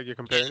belt? Like you're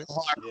comparing it?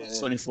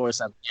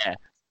 24/7, yeah.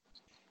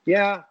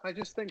 Yeah, I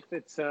just think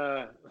that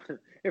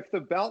if the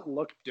belt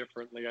looked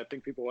differently, I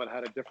think people would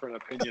have had a different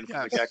opinion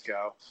from the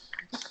get-go.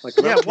 Like,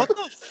 yeah, what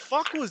the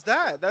fuck was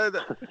that?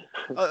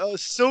 A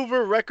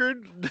silver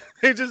record?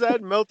 They just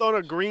had melt on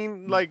a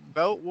green like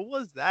belt. What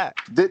was that?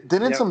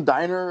 Didn't some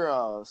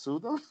diner sue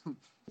them?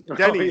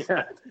 Denny's. Oh,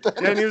 yeah.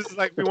 Denny's was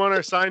like, we want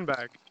our sign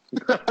back.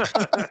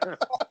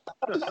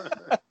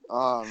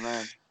 Oh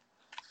man.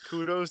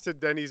 Kudos to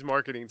Denny's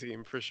marketing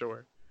team for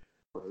sure.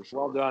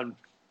 Well done.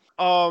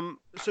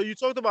 So you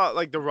talked about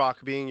like The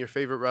Rock being your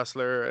favorite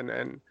wrestler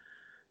and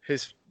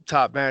his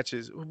top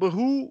matches, but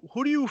who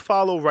do you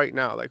follow right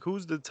now? Like,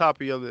 who's the top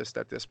of your list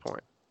at this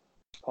point?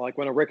 Like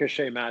when a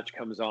Ricochet match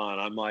comes on,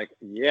 I'm like,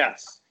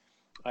 yes,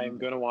 I am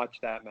going to watch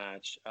that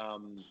match.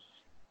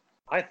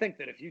 I think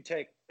that if you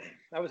take,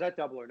 I was at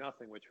Double or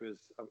Nothing, which was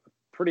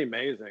pretty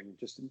amazing.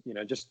 Just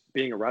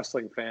being a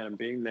wrestling fan and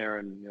being there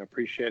and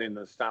appreciating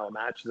the style of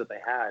matches that they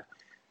had.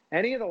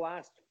 Any of the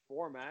last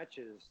 4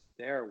 matches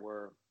there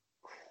were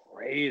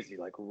crazy,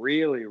 like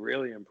really,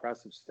 really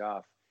impressive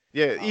stuff.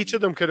 Yeah, each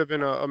of them could have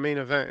been a main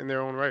event in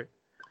their own right.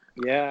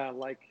 Yeah,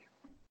 like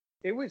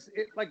it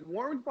like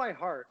warmed my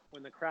heart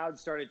when the crowd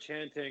started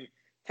chanting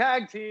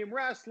 "Tag Team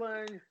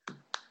Wrestling"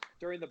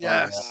 during the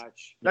bar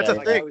match. That's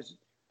a thing.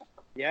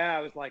 I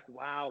was like,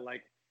 wow,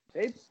 like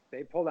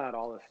they pulled out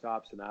all the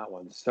stops in that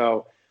one.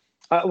 So,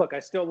 look, I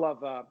still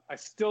love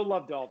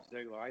Dolph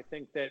Ziggler. I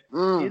think that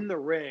in the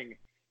ring,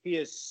 he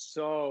is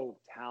so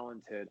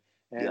talented,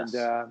 and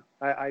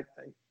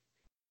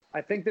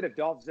I think that if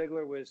Dolph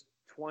Ziggler was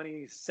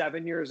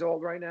 27 years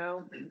old right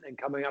now and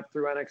coming up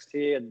through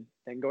NXT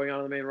and going on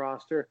to the main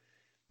roster,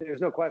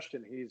 there's no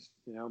question he's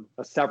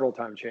a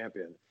several-time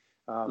champion.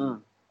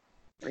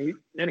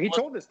 He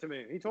told this to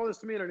me. He told this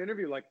to me in an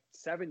interview like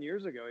 7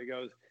 years ago. He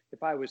goes,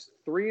 "If I was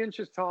 3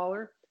 inches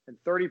taller and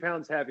 30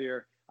 pounds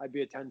heavier, I'd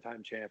be a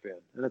 10-time champion."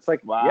 And it's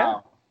like,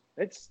 wow,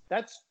 that's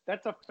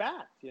a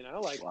fact,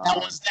 Like, wow. Now,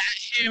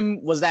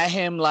 was that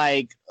him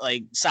like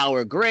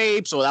sour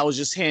grapes, or that was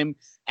just him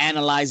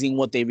analyzing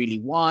what they really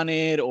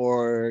wanted,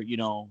 or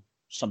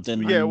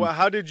something? Yeah. Well,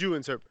 how did you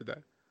interpret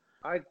that?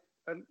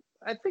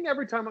 I think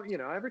every time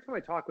I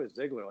talk with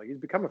Ziggler, like he's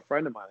become a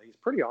friend of mine. He's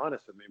pretty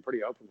honest with me and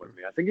pretty open with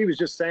me. I think he was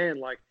just saying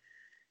like,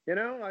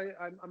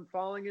 I'm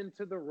falling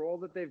into the role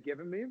that they've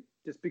given me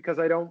just because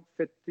I don't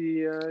fit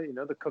the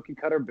the cookie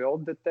cutter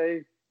build that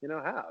they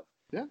have.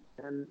 Yeah.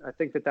 And I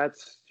think that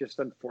that's just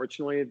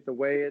unfortunately the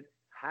way it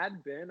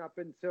had been up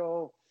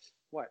until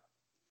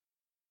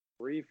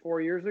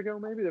 3-4 years ago,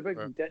 maybe the big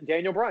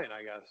Daniel Bryan,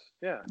 I guess.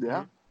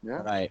 Yeah.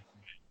 Right.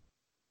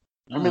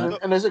 I mean,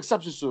 and there's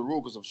exceptions to the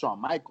rule because of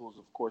Shawn Michaels,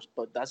 of course,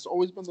 but that's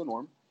always been the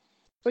norm.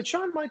 But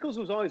Shawn Michaels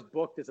was always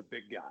booked as a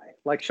big guy.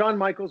 Like Shawn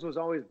Michaels was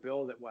always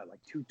billed at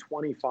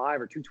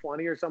 225 or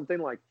 220 or something.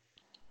 Like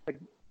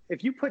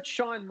if you put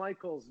Shawn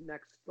Michaels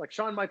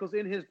Shawn Michaels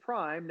in his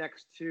prime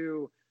next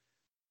to,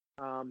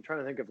 I'm trying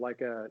to think of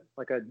like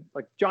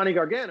Johnny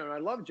Gargano, and I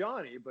love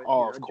Johnny, but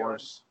of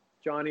course,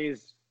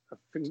 Johnny's a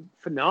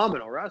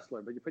phenomenal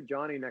wrestler. But you put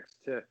Johnny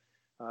next to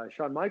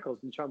Shawn Michaels,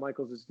 and Shawn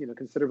Michaels is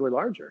considerably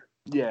larger.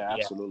 Yeah,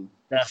 absolutely,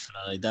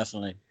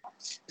 definitely.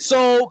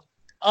 So,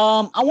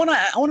 I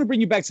wanna bring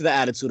you back to the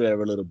Attitude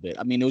Era a little bit.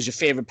 I mean, it was your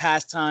favorite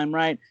pastime,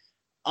 right?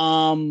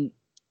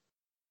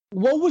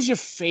 What was your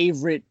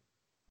favorite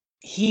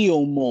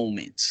heel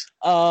moment?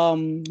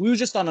 We were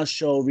just on a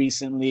show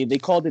recently. They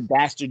called it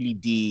Dastardly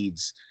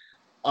Deeds.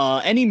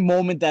 Any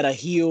moment that a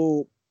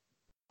heel,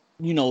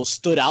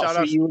 stood out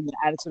for you in the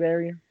Attitude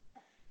Era?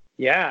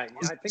 Yeah,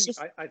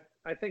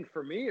 I think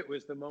for me it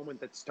was the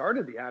moment that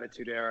started the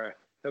Attitude Era.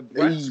 The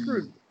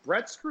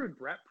Brett screwed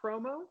Brett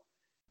promo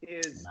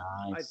is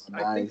nice.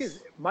 I think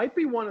might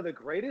be one of the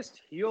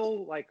greatest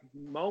heel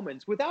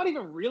moments without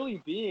even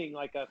really being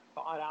like a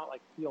thought out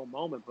heel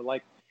moment,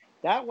 but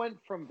that went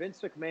from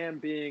Vince McMahon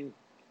being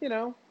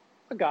a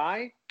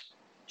guy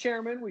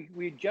chairman.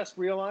 We just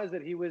realized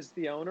that he was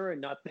the owner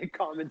and not the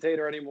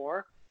commentator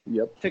anymore.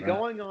 Yep. To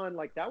going on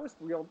that was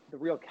the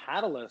real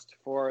catalyst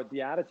for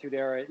the Attitude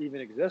Era even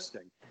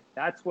existing.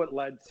 That's what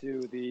led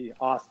to the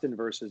Austin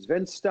versus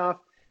Vince stuff,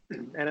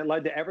 and it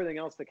led to everything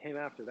else that came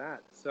after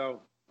that. So,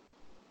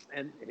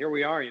 and here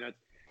we are.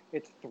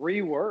 It's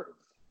 3 words.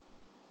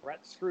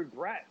 Brett screwed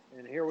Brett,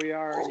 and here we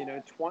are.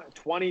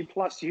 20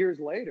 plus years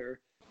later,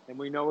 and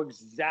we know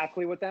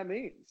exactly what that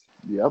means.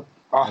 Yep.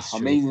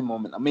 Amazing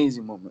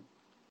moment.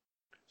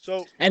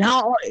 So, and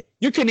how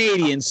you're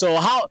Canadian, so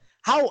how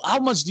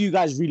much do you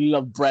guys really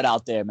love Brett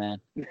out there,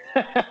 man?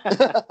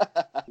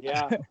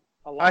 Yeah,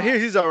 a lot. I hear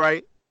he's all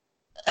right.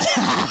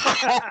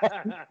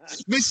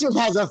 Bishop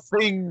has a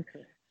thing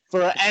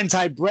for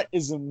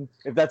anti-Brettism,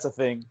 if that's a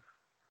thing,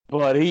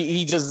 but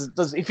he just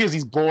does. He feels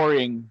he's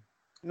boring.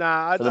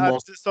 Nah, I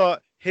just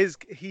thought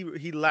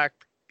he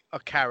lacked a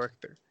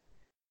character.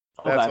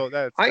 That's all.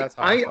 That's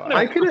how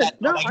I could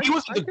he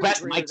was the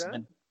best mic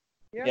man.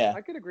 Yeah,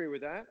 I could agree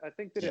with that. I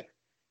think that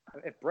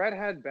if Brett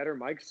had better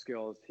mic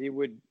skills, he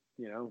would.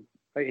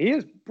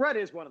 Brett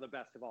is one of the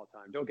best of all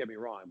time. Don't get me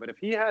wrong, but if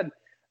he had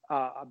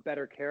a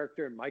better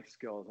character and mic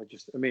skills,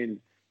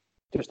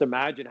 just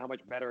imagine how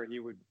much better he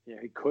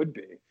could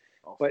be.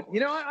 But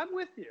I'm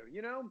with you.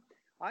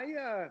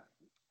 I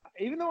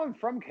even though I'm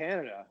from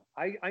Canada,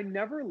 I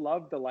never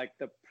loved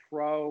the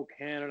pro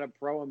Canada,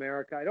 pro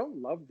America. I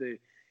don't love the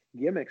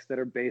gimmicks that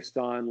are based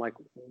on like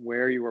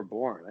where you were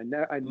born.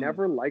 I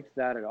never liked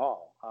that at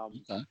all.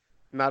 Okay.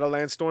 Not a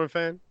Lance Storm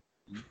fan?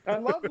 I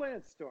love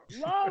Lance Storm.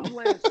 Love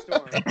Lance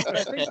Storm.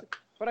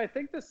 But I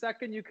think the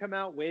second you come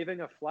out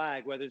waving a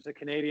flag, whether it's a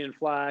Canadian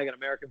flag, an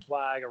American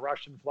flag, a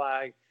Russian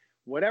flag,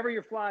 whatever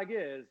your flag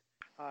is,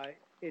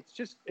 it's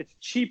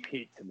cheap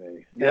heat to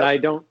me. Yep. And I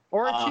don't,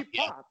 or a cheap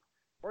pop.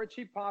 Or a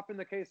cheap pop in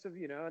the case of,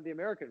 the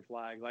American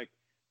flag, like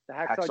the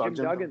Hacksaw Jim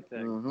Duggan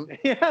thing. Mm-hmm.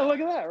 Yeah, look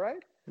at that,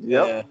 right?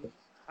 Yep.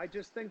 I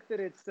just think that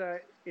it's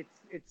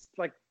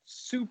like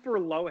super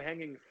low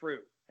hanging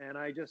fruit, and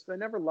I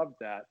never loved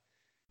that.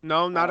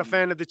 No, not a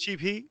fan of the cheap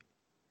heat.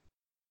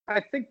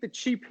 I think the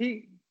cheap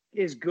heat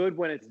is good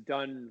when it's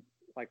done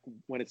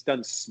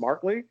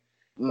smartly.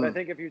 But I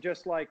think if you're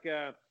just like,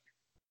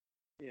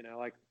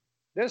 like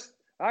this,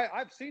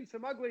 I've seen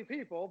some ugly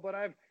people, but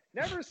I've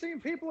never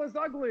seen people as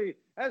ugly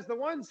as the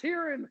ones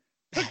here in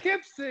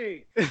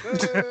Poughkeepsie. Shout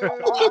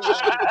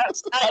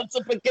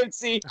to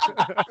Poughkeepsie.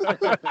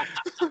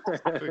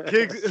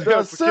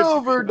 The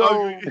Silver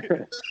Dome.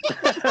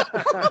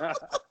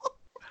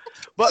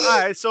 But all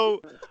right,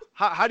 so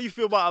how do you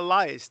feel about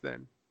Elias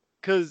then?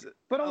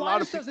 But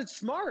Elias does it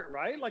smart,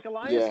 right? Like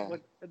Elias,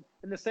 like,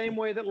 in the same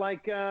way that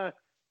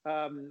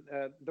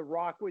The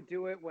Rock would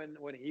do it when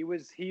he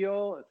was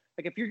heel.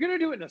 Like if you're gonna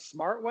do it in a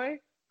smart way,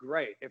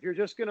 great. If you're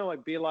just gonna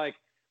be like,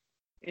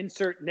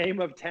 insert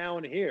name of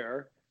town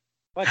here.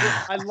 Like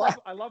I love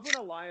when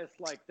Elias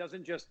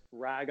doesn't just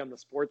rag on the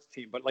sports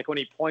team, but when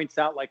he points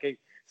out a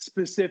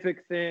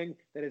specific thing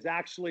that has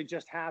actually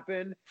just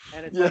happened,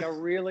 and it's a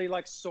really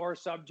sore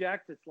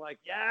subject. It's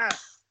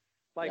yes,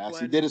 yes,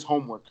 he did his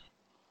homework.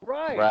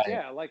 Right.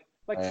 Yeah.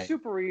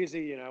 Super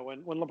easy.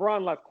 When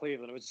LeBron left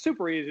Cleveland, it was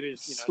super easy to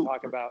just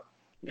talk about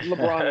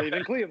LeBron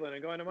leaving Cleveland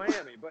and going to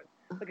Miami. But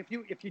if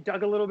you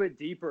dug a little bit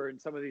deeper in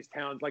some of these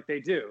towns, like they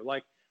do,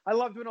 I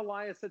loved when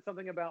Elias said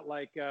something about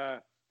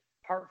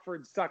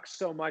Hartford sucks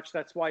so much,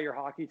 that's why your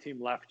hockey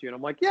team left you. And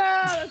I'm like,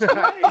 yeah, that's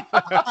right.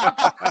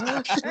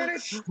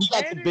 He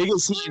got the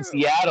biggest heat in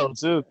Seattle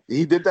too.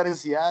 He did that in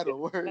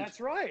Seattle.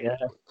 That's right. Yeah.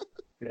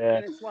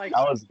 And it's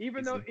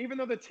even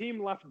though the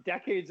team left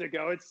decades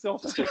ago, it's still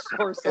such a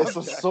sore subject.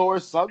 It's a sore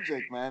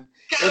subject, man.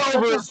 It's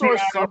such a sore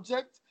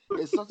subject.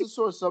 It's such a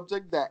sore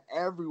subject that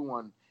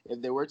everyone,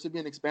 if there were to be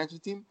an expansion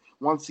team,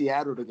 wants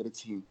Seattle to get a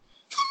team.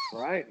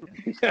 Right.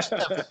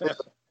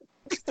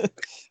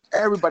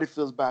 Everybody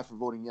feels bad for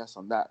voting yes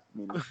on that.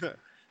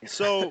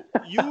 So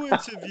you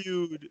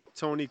interviewed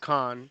Tony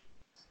Khan.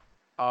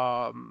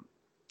 How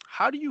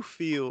do you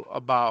feel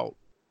about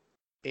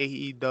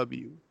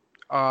AEW?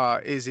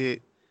 Is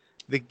it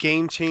the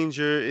game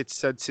changer it's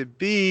said to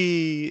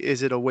be?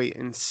 Is it a wait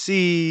and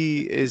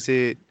see? Is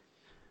it,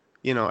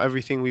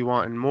 everything we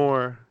want and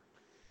more?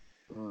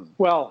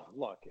 Well,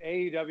 look,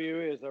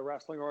 AEW is a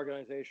wrestling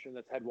organization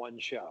that's had one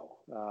show.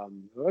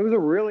 It was a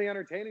really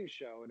entertaining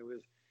show, and it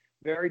was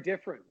very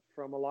different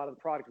from a lot of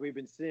the product we've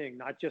been seeing,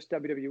 not just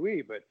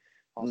WWE, but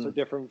also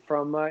different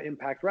from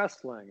Impact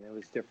Wrestling. It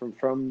was different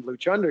from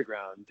Lucha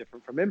Underground,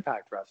 different from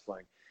Impact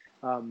Wrestling.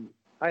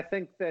 I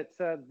think that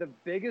the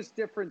biggest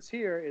difference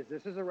here is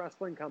this is a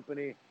wrestling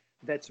company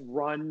that's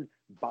run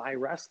by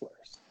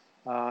wrestlers.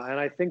 And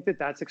I think that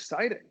that's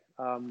exciting.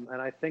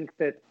 And I think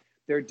that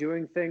they're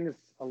doing things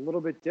a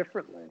little bit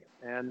differently.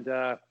 And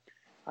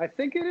I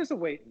think it is a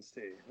wait and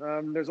see.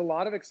 There's a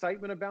lot of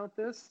excitement about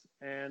this,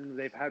 and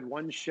they've had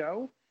one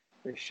show.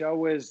 The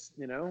show is,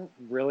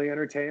 really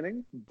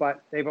entertaining,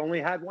 but they've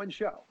only had one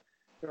show.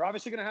 They're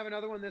obviously going to have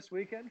another one this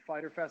weekend.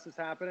 Fighter Fest is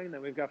happening.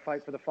 Then we've got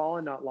Fight for the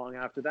Fallen not long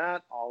after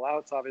that. All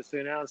Out's obviously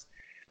announced.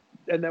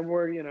 And then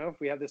we're, if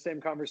we have the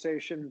same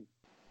conversation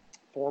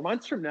 4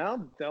 months from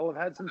now, they'll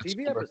have had some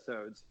TV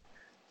episodes.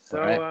 So,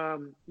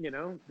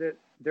 that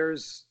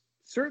there's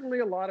certainly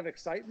a lot of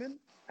excitement.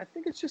 I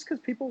think it's just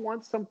because people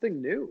want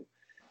something new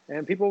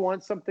and people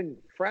want something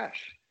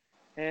fresh.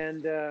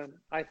 And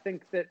I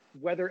think that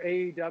whether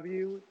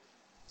AEW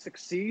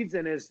succeeds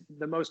and is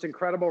the most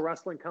incredible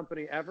wrestling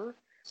company ever,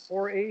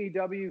 or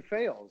AEW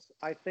fails,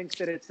 I think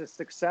that it's a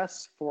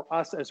success for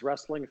us as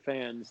wrestling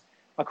fans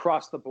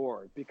across the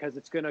board, because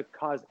it's going to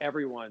cause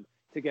everyone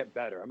to get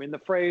better. I mean, the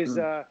phrase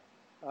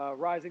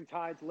rising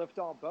tides lift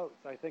all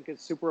boats, I think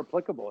is super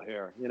applicable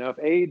here. If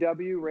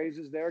AEW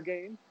raises their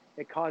game,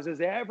 it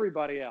causes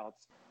everybody else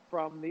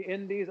from the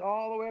indies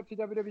all the way up to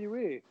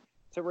WWE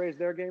to raise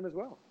their game as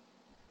well.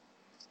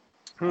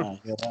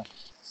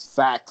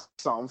 Facts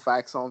on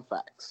facts on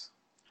facts.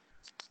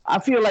 I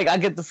feel like I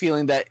get the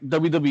feeling that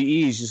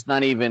WWE is just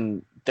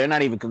they're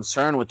not even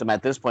concerned with them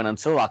at this point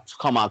until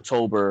come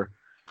October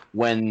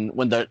when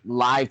the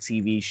live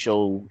TV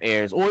show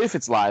airs, or if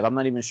it's live. I'm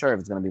not even sure if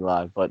it's going to be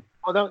live, but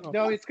no,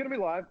 it's going to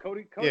be live.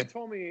 Cody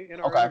told me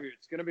in our interview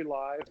it's going to be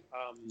live.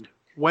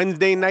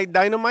 Wednesday Night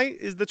Dynamite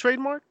is the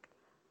trademark,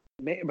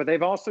 but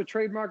they've also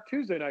trademarked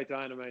Tuesday Night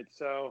Dynamite.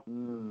 So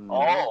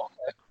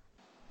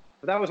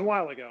But that was a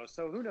while ago,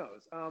 so who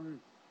knows?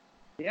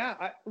 Yeah,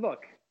 I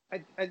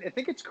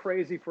think it's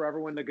crazy for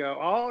everyone to go,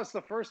 oh, it's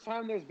the first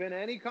time there's been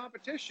any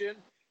competition,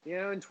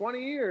 in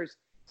 20 years.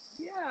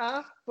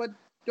 Yeah, but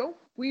don't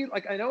we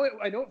I know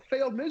it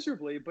failed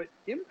miserably, but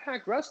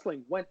Impact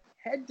Wrestling went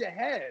head to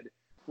head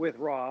with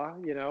Raw.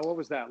 What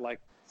was that, like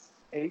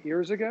 8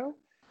 years ago?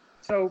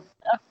 So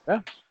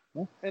yeah.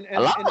 And a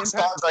lot and of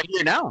stars are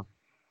here now.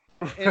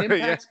 And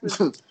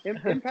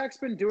Impact's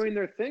been doing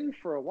their thing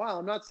for a while.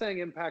 I'm not saying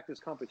Impact is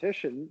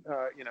competition,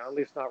 at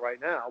least not right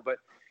now. But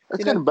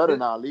it's getting better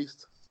now, at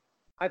least.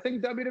 I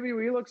think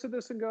WWE looks at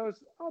this and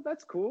goes, "Oh,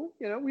 that's cool.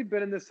 We've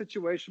been in this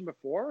situation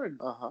before, and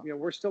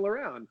we're still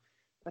around."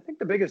 I think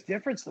the biggest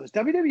difference, though, is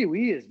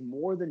WWE is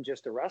more than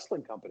just a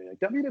wrestling company. Like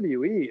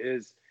WWE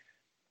is.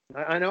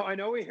 I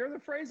know we hear the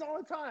phrase all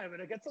the time,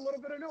 and it gets a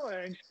little bit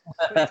annoying.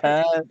 But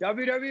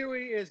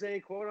WWE is a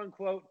quote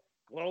unquote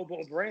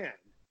global brand.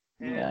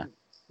 And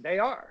they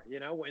are,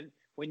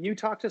 when you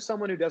talk to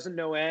someone who doesn't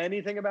know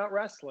anything about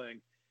wrestling,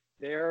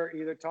 they're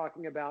either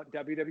talking about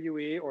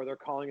WWE or they're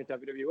calling it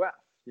WWF.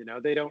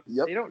 They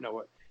don't know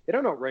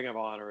what Ring of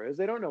Honor is.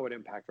 They don't know what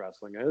Impact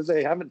Wrestling is.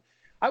 They haven't.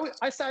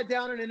 I sat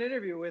down in an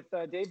interview with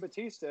Dave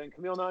Bautista and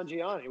Camille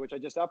Nanjiani, which I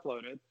just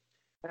uploaded,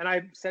 and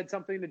I said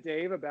something to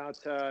Dave about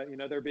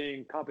there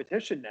being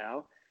competition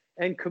now.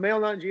 And Camille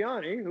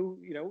Nanjiani, who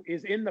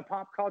is in the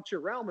pop culture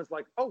realm, is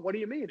like, "Oh, what do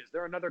you mean? Is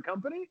there another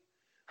company?"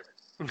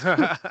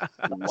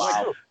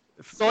 Wow.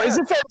 So is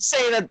it fair to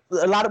say that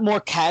a lot more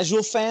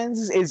casual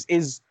fans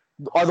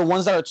are the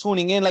ones that are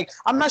tuning in? Like,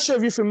 I'm not sure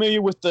if you're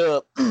familiar with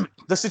the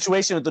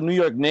situation with the New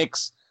York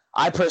Knicks.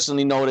 I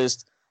personally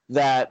noticed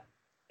that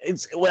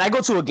it's when I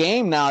go to a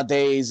game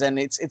nowadays, and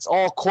it's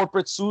all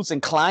corporate suits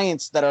and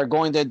clients that are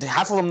going there.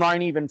 Half of them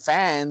aren't even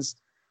fans,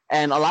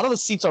 and a lot of the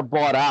seats are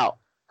bought out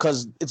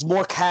because it's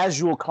more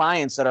casual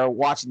clients that are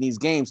watching these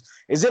games.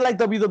 Is it like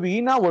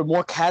WWE now, where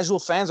more casual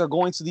fans are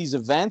going to these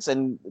events,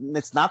 and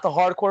it's not the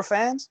hardcore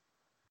fans?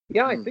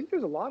 Yeah, I think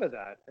there's a lot of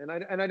that, and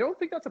I don't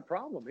think that's a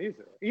problem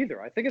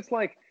either. I think it's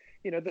like,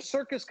 the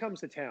circus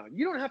comes to town.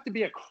 You don't have to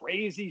be a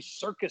crazy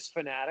circus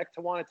fanatic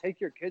to want to take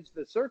your kids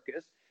to the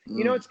circus.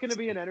 It's going to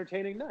be an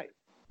entertaining night.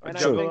 And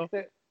I think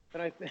that.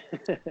 And I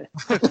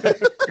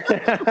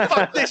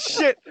fuck this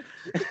shit.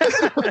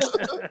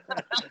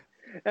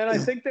 And I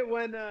think that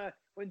when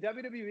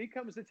WWE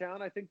comes to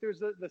town, I think there's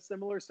the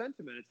similar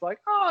sentiment. It's like,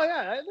 oh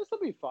yeah, this will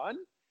be fun.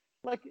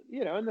 Like,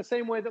 in the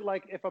same way that,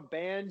 like, if a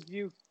band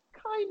you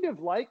kind of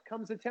like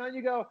comes to town,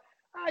 you go,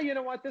 you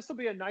know what, this will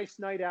be a nice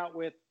night out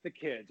with the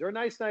kids, or a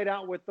nice night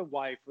out with the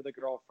wife or the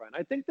girlfriend.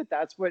 I think that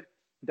that's what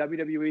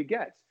WWE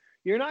gets.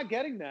 You're not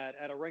getting that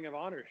at a Ring of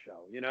Honor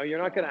show. You're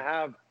not going to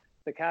have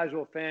the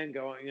casual fan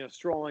going,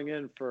 strolling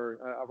in for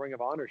a Ring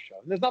of Honor show.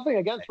 And there's nothing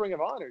against Ring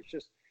of Honor. It's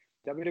just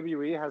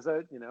WWE has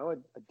a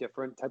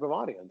different type of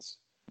audience.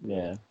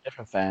 Yeah,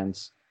 different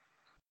fans,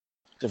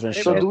 different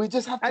shows. So do we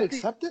just have to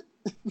accept it?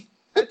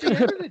 At the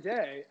end of the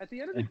day,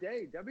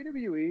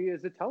 WWE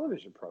is a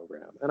television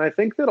program, and I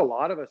think that a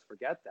lot of us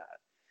forget that.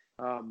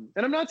 And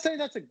I'm not saying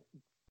that's a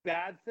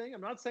bad thing.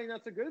 I'm not saying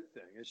that's a good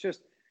thing. It's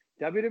just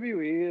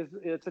WWE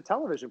it's a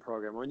television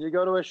program. When you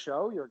go to a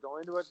show, you're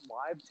going to a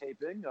live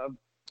taping of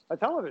a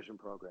television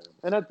program,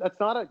 and that's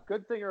not a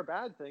good thing or a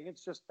bad thing.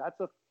 It's just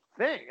that's a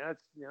thing.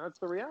 That's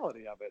the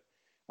reality of it.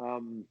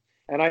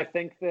 And I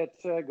think that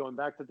going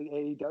back to the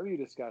AEW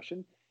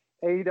discussion,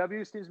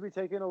 AEW seems to be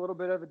taking a little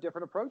bit of a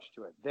different approach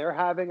to it. They're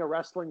having a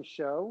wrestling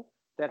show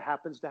that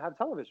happens to have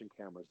television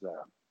cameras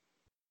there.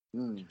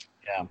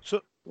 Yeah.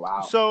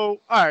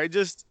 So all right,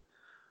 just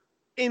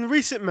in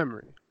recent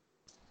memory,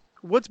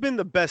 what's been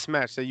the best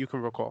match that you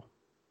can recall?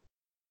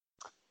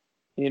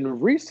 In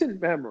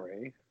recent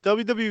memory,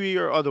 WWE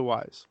or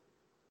otherwise?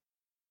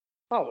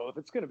 Oh, well, if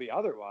it's going to be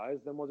otherwise,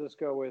 then we'll just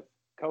go with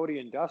Cody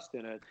and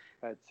Dustin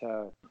at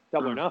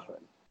Double or Nothing.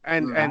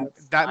 And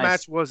that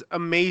match was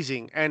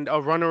amazing. And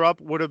a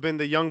runner-up would have been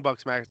the Young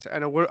Bucks match.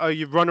 And a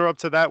runner-up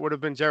to that would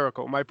have been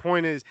Jericho. My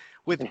point is,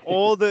 with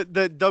all the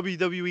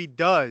WWE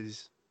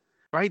does,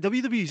 right?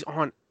 WWE's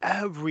on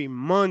every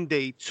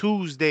Monday,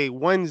 Tuesday,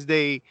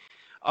 Wednesday,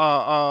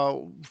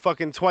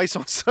 fucking twice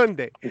on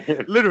Sunday.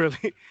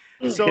 Literally.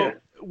 So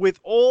with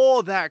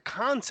all that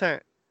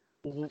content,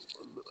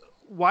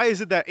 why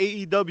is it that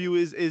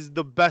AEW is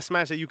the best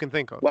match that you can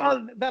think of?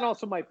 Well, that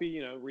also might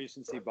be,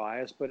 recency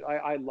bias, but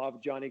I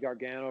love Johnny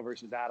Gargano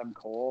versus Adam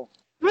Cole.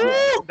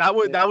 That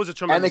was a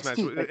tremendous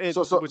NXT. match.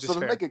 So to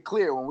make it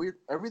clear, when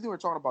everything we're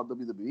talking about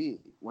WWE,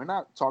 we're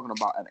not talking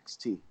about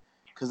NXT,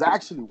 because that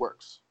actually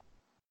works.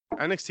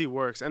 NXT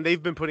works, and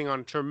they've been putting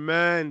on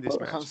tremendous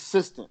matches.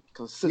 Consistent.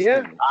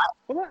 Yeah.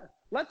 Well,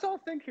 let's all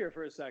think here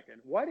for a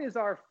second. What is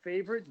our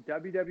favorite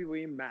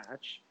WWE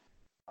match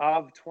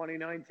of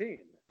 2019?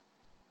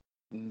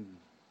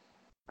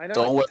 I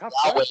know it's a tough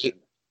question.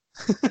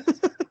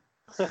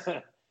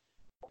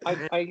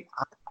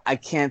 I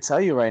can't tell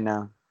you right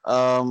now.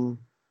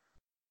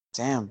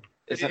 Damn.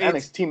 It's an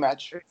NXT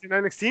match. It's an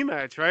NXT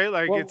match, right?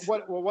 Like,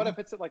 what if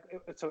it's like,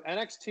 so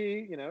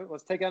NXT?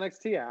 Let's take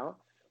NXT out.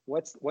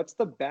 What's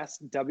the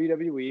best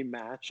WWE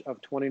match of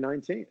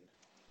 2019?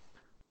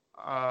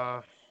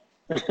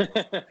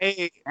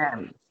 Hey,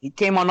 Man, he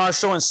came on our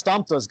show and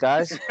stumped us,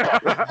 guys.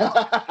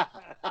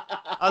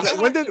 I was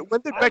like, when did I'm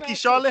Becky actually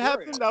Charlotte curious.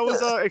 happen? That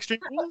was Extreme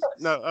Rules.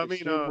 No, I mean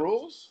Extreme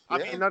Rules. I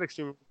mean not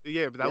Extreme.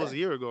 Yeah, but that was a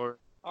year ago. All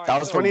right, That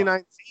was so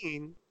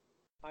 2019.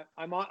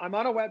 I'm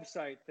on a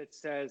website that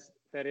says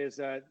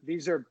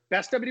these are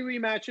best WWE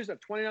matches of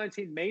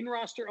 2019, main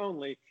roster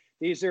only.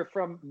 These are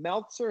from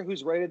Meltzer,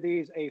 who's rated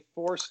these a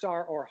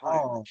 4-star or higher.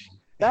 Oh,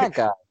 that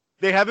guy.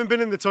 They haven't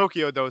been in the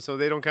Tokyo though, so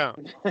they don't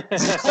count.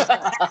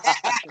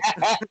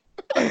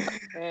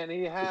 And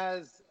he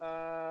has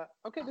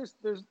okay.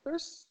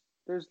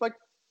 There's like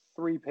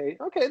 3 pages.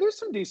 Okay, there's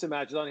some decent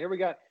matches on here. We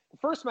got the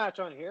first match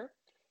on here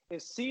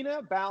is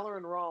Cena, Balor,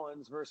 and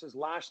Rollins versus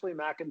Lashley,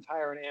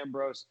 McIntyre, and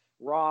Ambrose,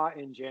 Raw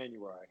in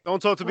January.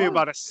 Don't talk to me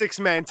about a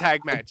 6-man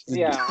tag match.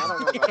 Yeah, I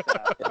don't know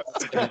about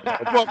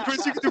that. Well,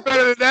 Chris, you can do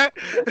better than that.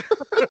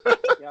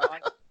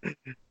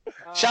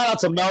 Shout out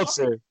to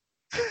Meltzer.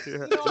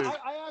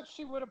 I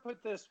actually would have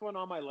put this one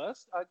on my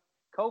list.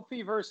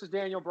 Kofi versus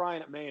Daniel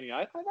Bryan at Mania.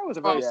 I thought that was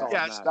a very solid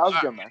match. That was a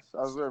good match.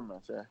 That was a good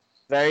match. Yeah.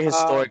 Very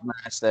historic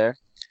match there.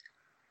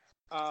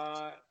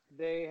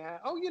 They had.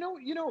 Oh, you know,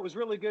 it was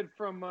really good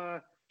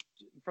from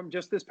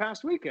just this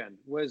past weekend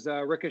was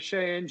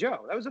Ricochet and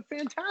Joe. That was a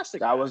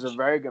fantastic. That was a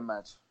very good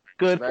match.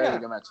 Good. Very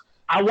good match.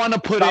 I want to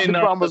put Stomping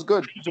in. Ground was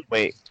good.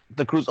 Wait,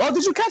 the cruise. Oh,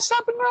 did you catch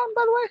Stomping Ground,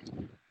 by the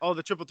way? Oh,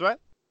 the triple threat?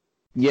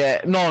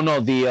 Yeah. No.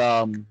 The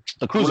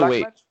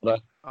cruiserweight.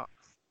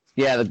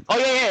 Yeah.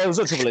 It was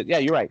a triple. Yeah,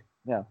 you're right.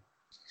 Yeah.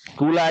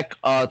 Gulak,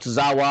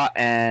 Tozawa,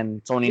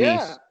 and Tony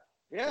Nese.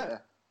 Yeah.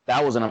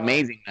 That was an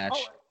amazing match.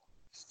 Oh,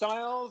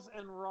 Styles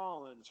and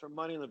Rollins from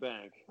Money in the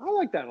Bank. I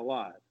like that a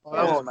lot.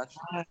 That was a match.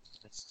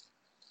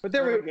 But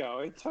there we go.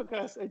 It took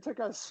us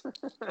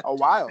A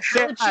while.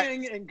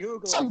 searching and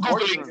Googling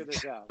to figure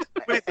this out.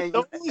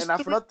 And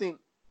not for nothing,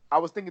 I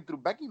was thinking through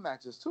Becky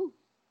matches too.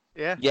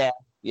 Yeah.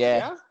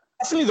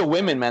 Especially the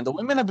women, man. The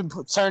women have been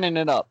turning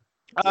it up.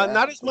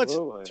 Not as much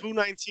absolutely.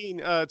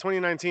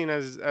 2019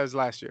 as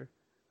last year.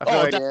 I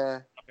feel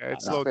like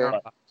it slowed fair.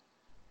 down.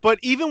 But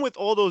even with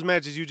all those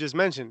matches you just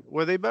mentioned,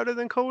 were they better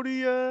than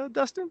Cody,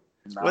 Dustin?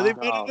 Were they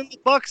better than the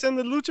Bucks and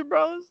the Lucha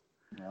Bros?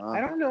 No. I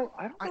don't know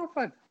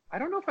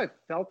if I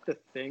felt the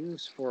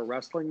things for a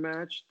wrestling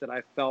match that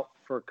I felt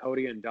for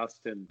Cody and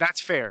Dustin. That's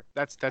fair.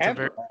 That's a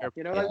very fair.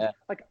 You know,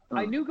 like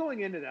I knew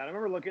going into that. I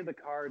remember looking at the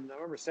card and I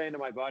remember saying to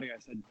my buddy, I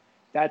said,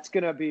 that's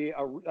gonna be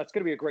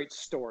a great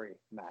story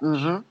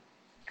match.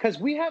 Because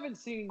we haven't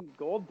seen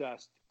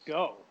Goldust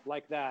go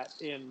like that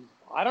in,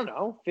 I don't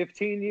know,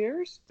 15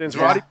 years? Since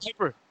Roddy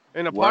Piper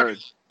in a park.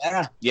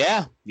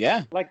 Yeah.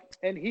 Like,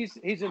 and he's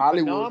in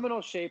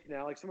phenomenal shape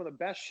now, like some of the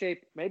best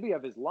shape maybe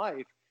of his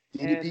life.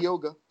 DDP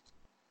yoga.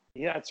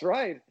 Yeah, that's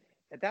right.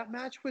 And that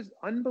match was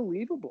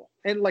unbelievable.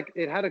 And like,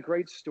 it had a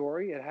great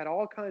story. It had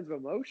all kinds of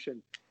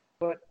emotion,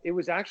 but it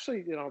was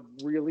actually, a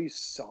really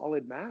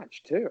solid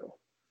match too.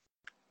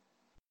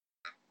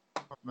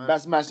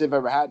 Best match they've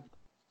ever had.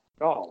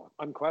 Oh,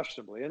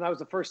 unquestionably. And that was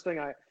the first thing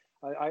I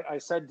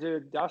said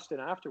to Dustin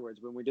afterwards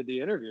when we did the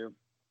interview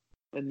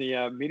in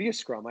the media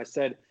scrum. I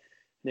said,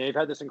 you've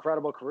had this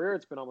incredible career.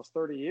 It's been almost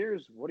 30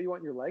 years. What do you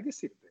want your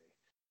legacy to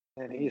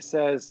be? And he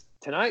says,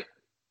 tonight.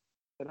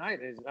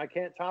 I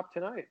can't top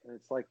tonight. And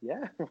it's like,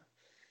 yeah,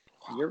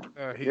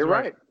 you're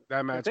right.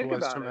 That match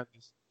was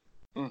tremendous.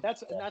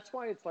 That's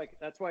why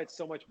it's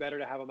so much better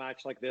to have a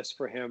match like this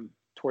for him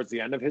towards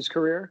the end of his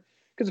career.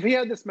 Because if he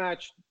had this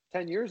match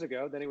 10 years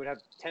ago, then he would have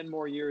 10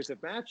 more years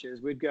of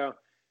matches. We'd go,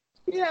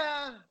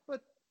 yeah,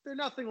 but they're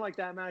nothing like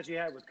that match he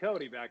had with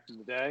Cody back in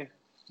the day.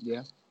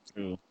 Yeah.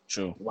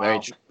 True. Wow. Very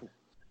true.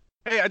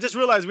 Hey, I just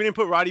realized we didn't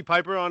put Roddy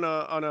Piper on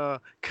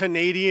a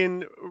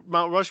Canadian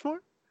Mount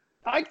Rushmore.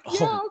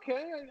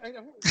 Okay. I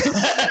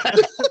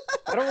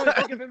don't really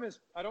think of him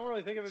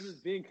as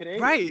being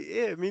Canadian. Right?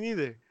 Yeah, me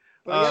neither.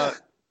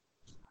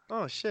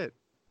 Oh shit.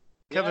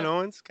 Kevin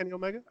Owens, Kenny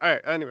Omega. All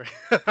right. Anyway.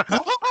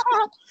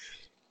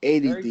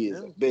 ADD is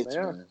a bitch,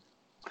 man.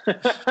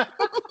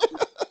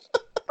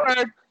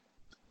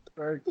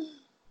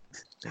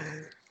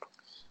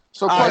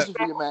 So, question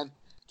for you, man.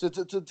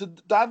 To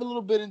dive a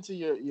little bit into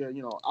your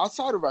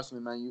outside of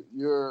wrestling, man,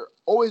 you're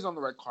always on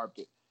the red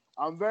carpet.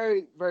 I'm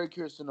very, very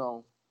curious to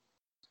know,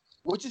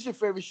 which is your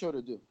favorite show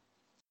to do?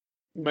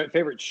 My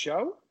favorite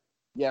show?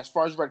 Yeah, as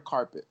far as red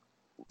carpet.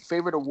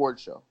 Favorite award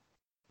show?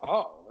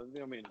 Oh,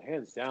 I mean,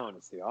 hands down,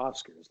 it's the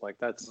Oscars. Like,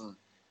 that's...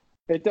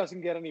 It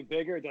doesn't get any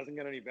bigger. It doesn't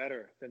get any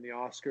better than the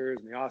Oscars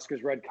and the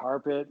Oscars red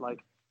carpet. Like,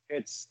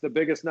 it's the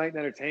biggest night in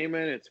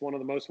entertainment. It's one of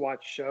the most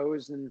watched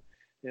shows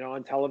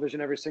on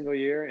television every single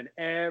year, and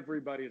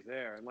everybody's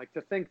there. And like,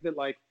 to think that,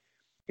 like,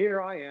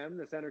 here I am,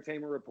 this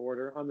entertainment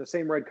reporter, on the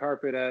same red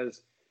carpet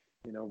as,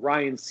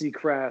 Ryan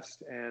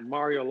Seacrest and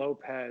Mario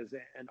Lopez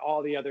and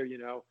all the other,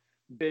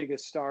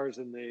 biggest stars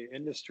in the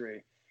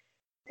industry.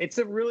 It's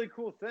a really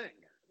cool thing.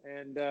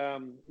 And,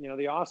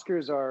 the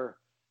Oscars are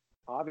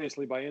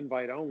obviously by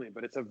invite only,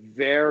 but it's a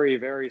very,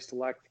 very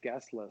select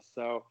guest list.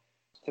 So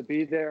to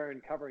be there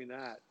and covering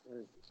that,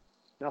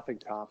 nothing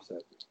tops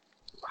it.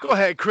 Go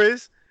ahead,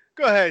 Chris.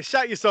 Go ahead.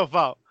 Shout yourself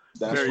out.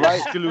 That's Very right.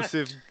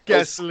 exclusive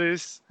guest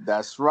list.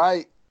 That's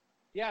right.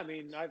 Yeah, I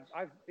mean,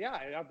 I've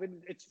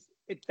been.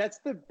 That's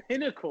the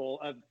pinnacle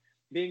of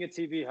being a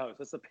TV host.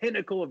 That's the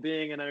pinnacle of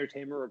being an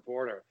entertainment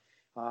reporter.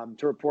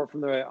 To report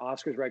from the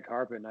Oscars red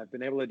carpet, and I've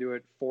been able to do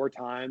it 4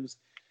 times.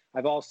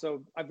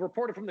 I've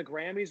reported from the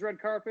Grammys red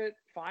carpet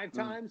 5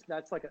 times.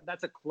 That's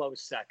a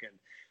close second.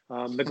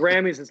 The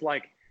Grammys is it's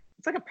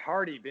like a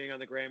party being on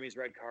the Grammys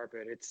red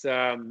carpet. It's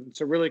a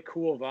really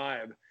cool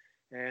vibe,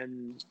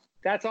 and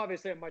that's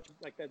obviously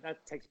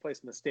that takes place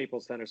in the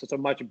Staples Center, so it's a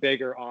much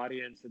bigger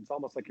audience. It's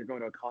almost like you're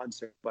going to a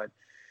concert. But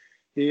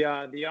the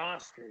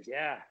Oscars,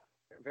 yeah,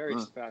 very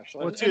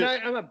special. And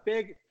I'm a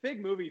big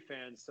movie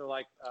fan, so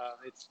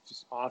it's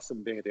just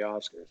awesome being at the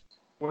Oscars.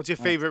 What's your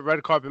favorite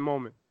red carpet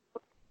moment?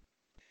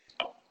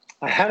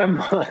 I had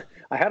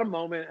a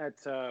moment at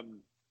the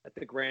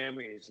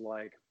Grammys,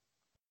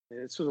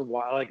 this was a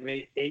while,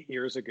 maybe 8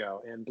 years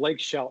ago, and Blake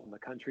Shelton, the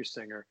country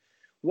singer,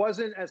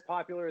 wasn't as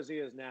popular as he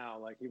is now.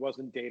 He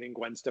wasn't dating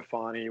Gwen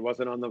Stefani, he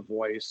wasn't on The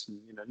Voice, and,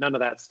 none of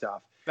that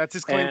stuff. That's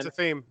his claim to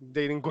fame,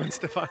 dating Gwen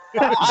Stefani.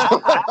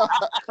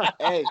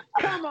 Hey,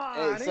 come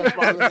on! Hey, Seth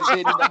Rollins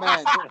dating the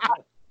man.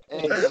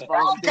 Hey, Seth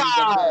Rollins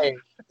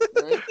dating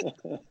the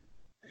man.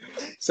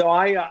 So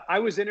I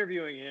was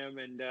interviewing him,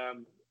 and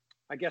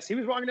I guess he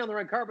was walking down the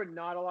red carpet.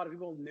 Not a lot of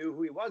people knew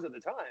who he was at the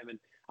time, and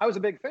I was a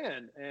big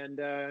fan and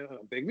a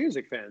big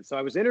music fan. So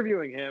I was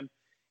interviewing him,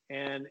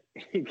 and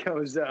he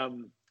goes,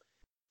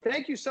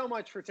 "Thank you so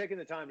much for taking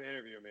the time to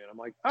interview me." And I'm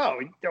like, "Oh,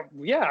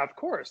 yeah, of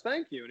course,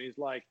 thank you." And he's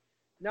like,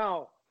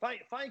 "No,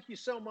 thank you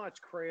so much,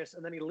 Chris."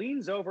 And then he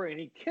leans over and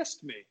he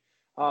kissed me.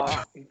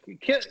 He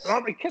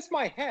kissed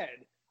my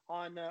head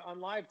on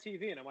live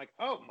TV, and I'm like,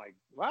 "Oh my,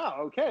 wow,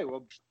 okay,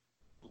 well,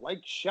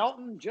 Blake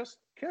Shelton just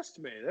kissed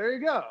me. There you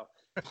go."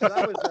 So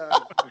that was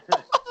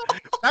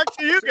back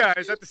to you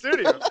guys at the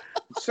studio.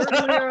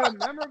 Certainly a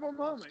memorable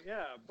moment,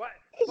 yeah. But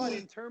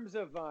in terms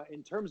of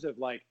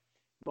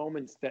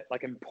moments that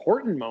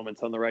important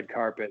moments on the red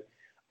carpet,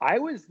 I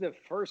was the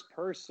first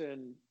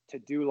person to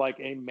do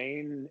a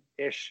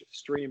main-ish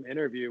stream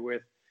interview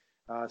with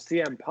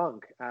CM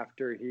Punk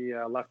after he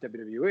left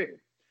WWE.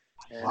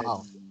 And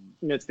Wow.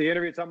 It's the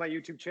interview. It's on my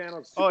YouTube channel.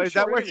 Is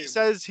that where he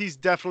says he's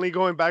definitely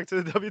going back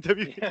to the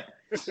WWE? Yeah.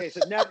 He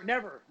said never,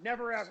 ever.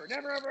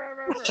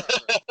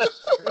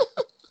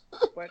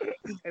 But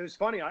it was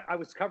funny. I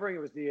was covering, it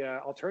was the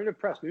Alternative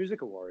Press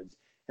Music Awards,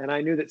 and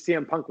I knew that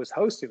CM Punk was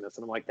hosting this,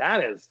 and I'm like,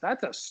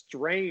 that's a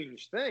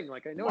strange thing. I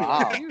know he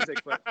likes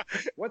music, but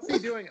what's he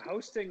doing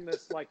hosting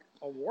this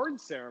award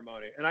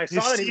ceremony? And I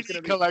saw that he was going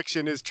to be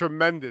collection is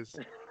tremendous.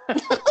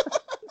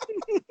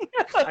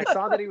 I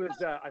saw that he was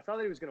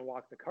going to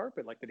walk the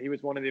carpet, that he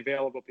was one of the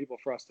available people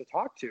for us to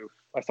talk to.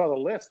 I saw the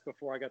list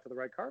before I got to the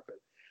red carpet,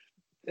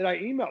 and I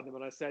emailed them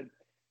and I said,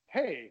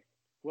 "Hey,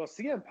 will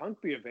CM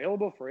Punk be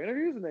available for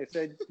interviews?" And they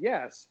said,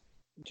 "Yes,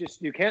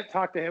 just you can't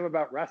talk to him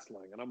about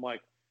wrestling." And I'm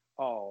like,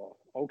 "Oh,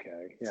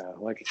 okay, yeah,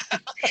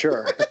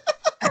 sure."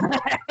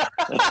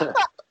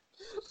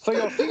 So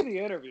you'll see the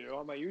interview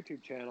on my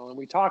YouTube channel, and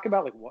we talk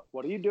about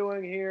what are you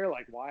doing here?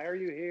 Why are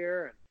you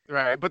here?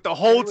 Right, but the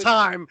whole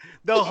time,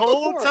 you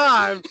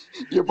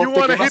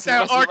want to hit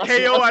that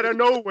RKO out of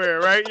nowhere,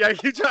 right? Yeah,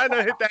 you're trying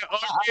to hit that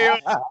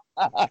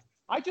RKO.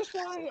 I just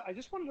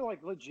wanted to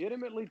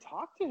legitimately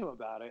talk to him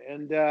about it,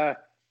 and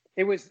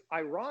it was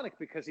ironic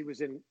because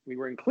we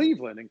were in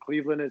Cleveland, and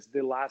Cleveland is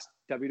the last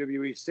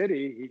WWE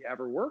city he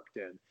ever worked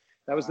in.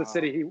 That was the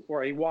city he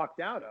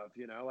walked out of.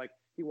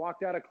 He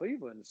walked out of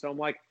Cleveland. So I'm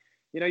like,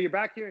 you're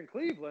back here in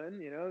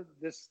Cleveland.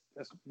 This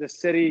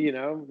city,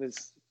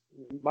 this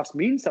must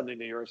mean something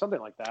to you or something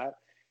like that.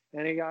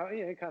 And he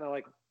kind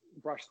of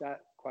brushed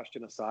that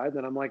question aside.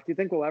 Then I'm like, "Do you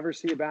think we'll ever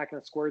see you back in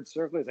a squared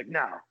circle?" He's like,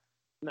 No,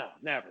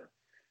 never,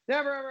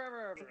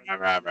 ever.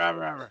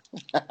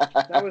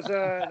 That was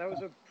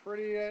a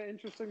pretty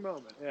interesting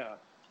moment. Yeah.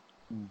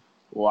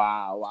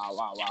 Wow.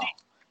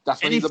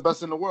 That's when he's the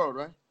best in the world,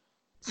 right?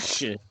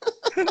 Shit.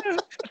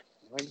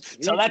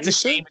 So that's a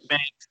shame, man.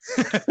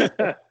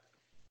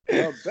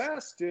 The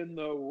best in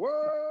the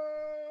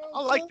world.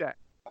 I like that.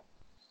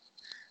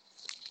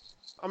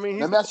 I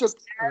mean,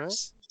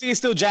 he's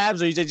still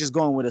jabs, or is he just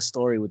going with a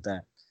story with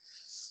that?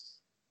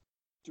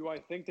 Do I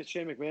think that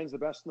Shane McMahon's the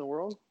best in the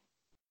world?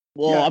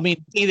 Well, yeah. I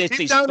mean,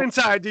 deep down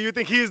inside, do you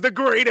think he is the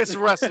greatest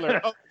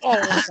wrestler of all?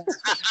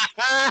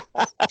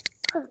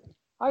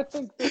 I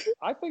think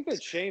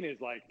that Shane is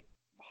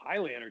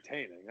highly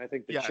entertaining. I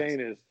think that Shane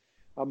is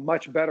a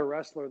much better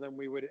wrestler than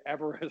we would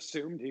ever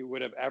assumed he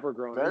would have ever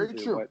grown into. Very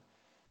true. But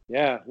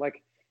yeah,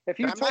 if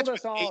you told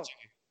us all.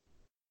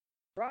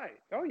 Right.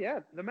 Oh yeah.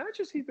 The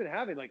matches he's been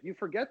having, you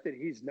forget that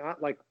he's not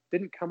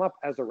didn't come up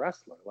as a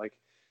wrestler.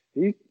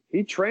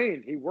 He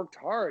trained, he worked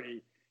hard,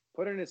 he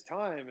put in his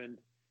time, and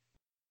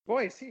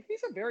boy,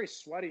 he's a very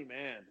sweaty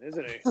man,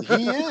 isn't he?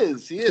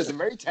 He is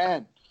very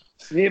tan.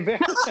 Very,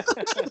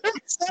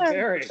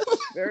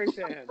 very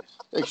tan.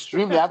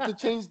 Extremely. I have to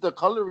change the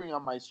coloring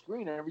on my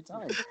screen every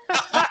time.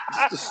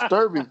 It's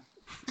disturbing.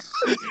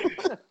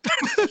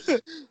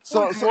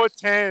 So more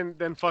tan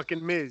than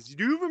fucking Miz.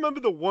 Do you remember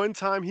the one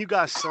time he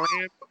got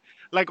slammed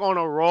like on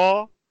a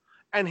Raw,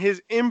 and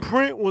his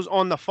imprint was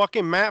on the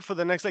fucking mat for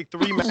the next like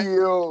 3 minutes.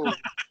 Yo,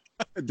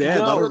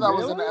 Damn, I'm sure that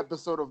really? was in an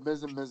episode of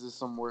Ms. and Mrs.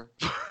 somewhere.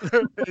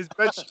 His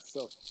bed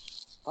So,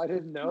 I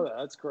didn't know that.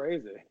 That's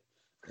crazy.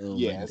 Oh,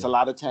 Yeah, it's a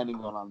lot of tanning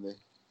going on there.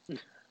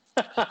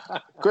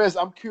 Chris,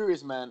 I'm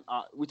curious, man.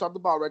 We talked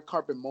about red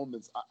carpet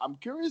moments. I'm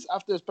curious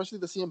after, especially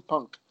the CM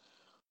Punk.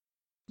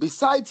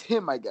 Besides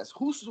him, I guess,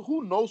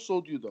 who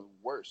no-sold you the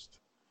worst?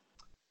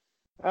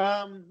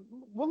 Well,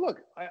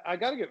 look, I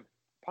got to give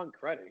Punk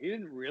credit. He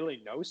didn't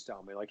really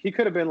no-sell me. Like, he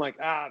could have been like,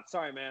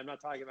 sorry, man, I'm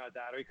not talking about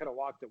that. Or he could have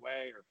walked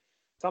away or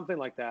something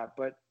like that.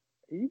 But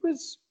he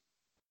was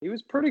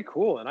pretty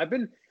cool. And I've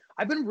been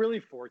really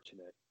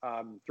fortunate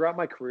throughout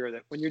my career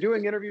that when you're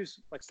doing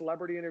interviews, like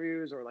celebrity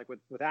interviews or like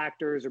with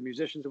actors or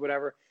musicians or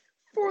whatever,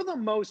 for the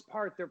most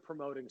part, they're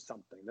promoting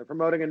something. They're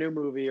promoting a new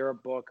movie or a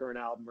book or an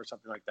album or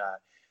something like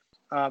that.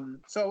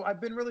 So I've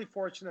been really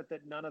fortunate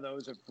that none of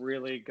those have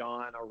really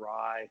gone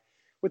awry.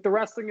 With the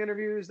wrestling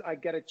interviews, I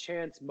get a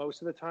chance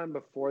most of the time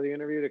before the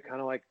interview to kind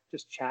of like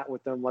just chat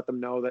with them, let them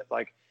know that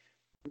like,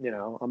 you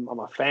know, I'm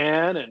a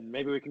fan and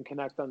maybe we can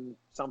connect on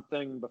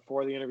something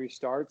before the interview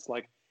starts.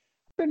 Like,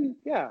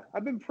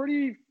 I've been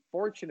pretty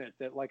fortunate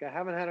that like I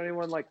haven't had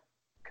anyone like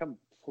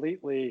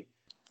completely,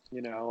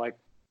 you know, like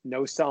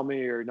no sell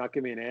me or not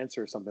give me an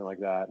answer or something like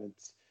that.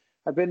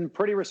 I've been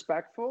pretty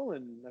respectful,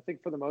 and I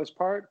think for the most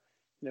part,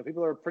 you know,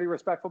 people are pretty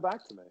respectful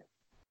back to me.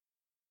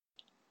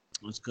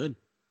 That's good.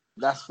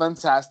 That's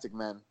fantastic,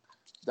 man.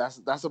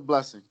 That's a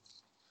blessing.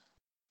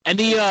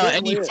 Any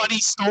funny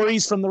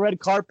stories from the red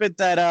carpet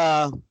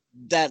that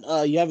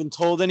you haven't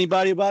told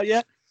anybody about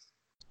yet?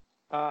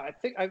 I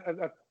think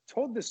I've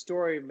told this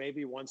story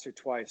maybe once or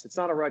twice. It's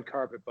not a red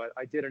carpet, but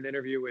I did an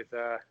interview with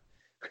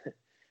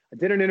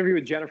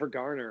Jennifer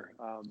Garner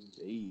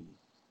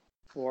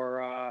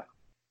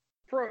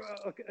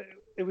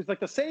it was like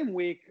the same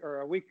week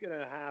or a week and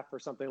a half or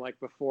something like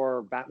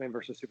before Batman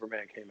versus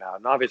Superman came out,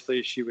 and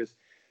obviously she was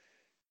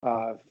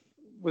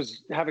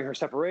having her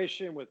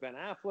separation with Ben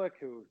Affleck,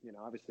 who, you know,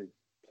 obviously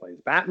plays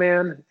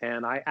Batman.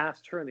 And I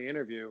asked her in the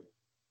interview,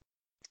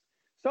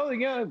 so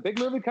yeah, big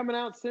movie coming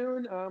out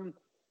soon.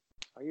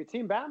 Are you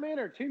Team Batman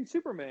or Team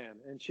Superman?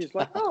 And she's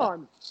like,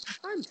 oh,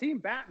 I'm Team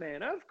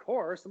Batman, of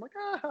course. I'm like,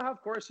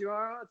 of course you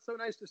are. Oh, it's so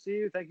nice to see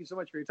you. Thank you so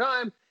much for your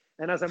time.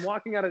 And as I'm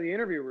walking out of the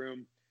interview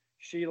room,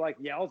 she like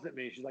yells at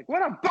me. She's like,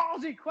 what a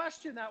ballsy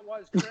question that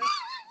was, Chris.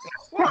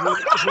 Wait,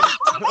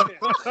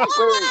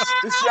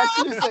 did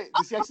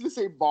she actually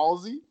say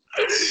ballsy?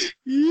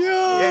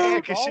 Yeah,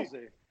 because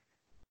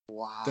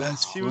Wow.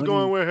 She was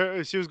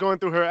going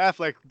through her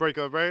Affleck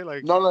breakup, right?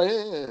 Like, no,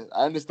 yeah.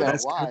 I understand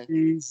why.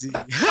 Crazy.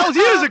 That was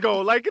years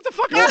ago. Like, get the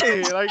fuck out of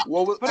here. Like,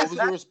 what was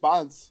your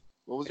response?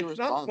 What was your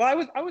response?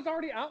 Well, I was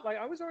already out. Like,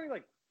 I was already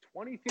like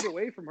 20 feet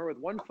away from her with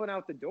 1 foot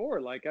out the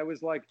door. Like, I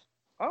was like,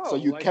 oh. So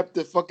you kept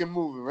it fucking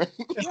moving, right?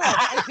 Yeah,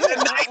 I did.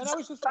 And I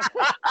was just like,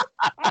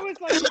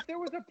 if there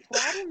was a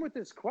problem with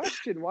this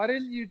question, why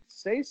didn't you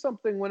say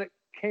something when it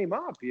came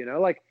up? You know,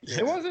 like,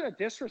 it wasn't a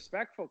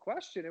disrespectful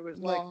question. It was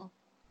like,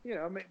 you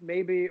know,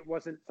 maybe it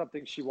wasn't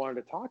something she wanted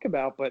to talk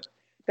about. But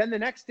then the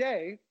next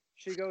day,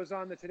 she goes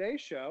on the Today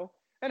Show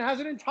and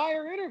has an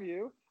entire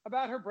interview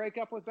about her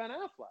breakup with Ben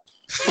Affleck.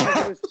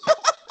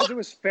 Because it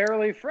was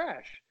fairly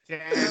fresh.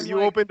 Damn,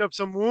 you opened up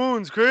some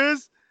wounds,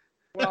 Chris.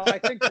 Well, I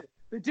think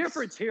the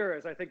difference here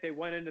is I think they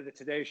went into the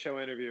Today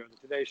Show interview, and the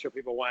Today Show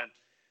people went,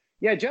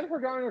 yeah, Jennifer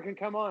Garner can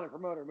come on and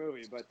promote her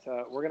movie, but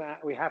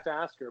we have to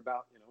ask her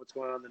about, you know, what's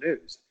going on in the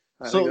news.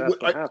 So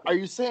are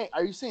you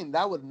saying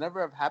that would never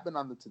have happened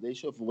on the Today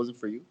Show if it wasn't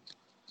for you?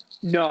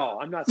 No,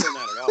 I'm not saying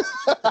that at all.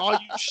 Oh,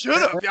 you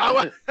should have.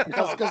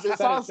 Because it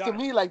sounds to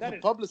me like the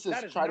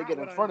publicists try to get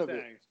in front of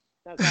it.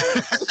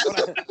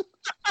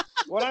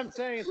 What I'm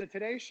saying is the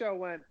Today Show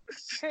went,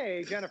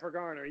 hey, Jennifer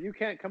Garner, you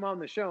can't come on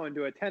the show and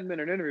do a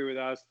 10-minute interview with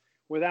us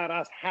without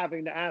us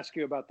having to ask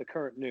you about the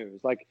current news.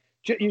 Like,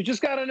 you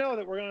just got to know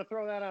that we're going to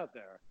throw that out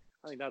there.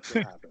 I think that's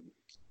what happened.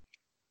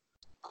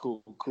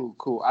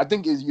 Cool. I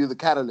think you're the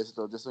catalyst,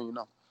 though, just so you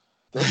know.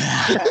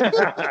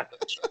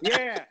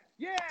 Yeah.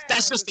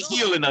 That's just the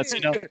heel in us, you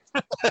know.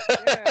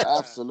 Yeah,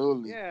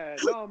 absolutely. Yeah,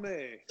 it's all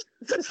me.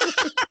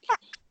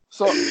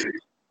 So,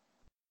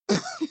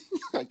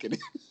 I'm kidding.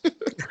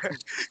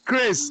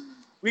 Chris,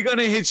 we're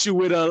gonna hit you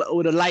with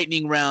a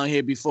lightning round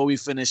here before we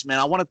finish, man.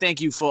 I want to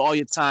thank you for all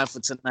your time for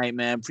tonight,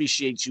 man.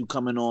 Appreciate you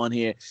coming on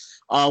here.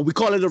 We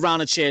call it a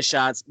round of chair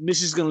shots.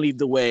 Mischief's gonna lead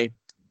the way.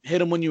 Hit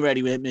them when you're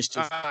ready with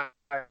Mischief.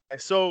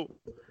 So,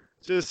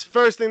 just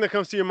first thing that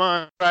comes to your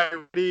mind,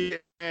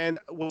 right? And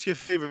what's your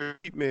favorite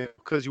cheat meal?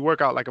 Because you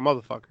work out like a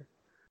motherfucker.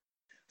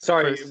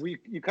 Sorry,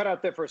 you cut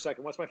out there for a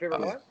second. What's my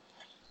favorite what?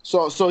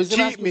 So he's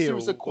gonna ask me a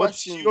series of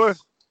questions.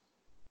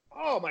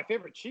 Oh, my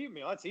favorite cheat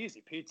meal. That's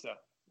easy. Pizza.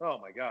 Oh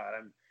my God.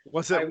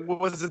 What's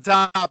the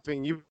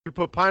topping? You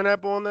put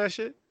pineapple on that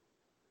shit?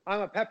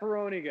 I'm a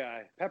pepperoni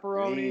guy.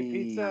 Pepperoni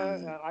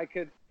pizza.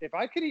 If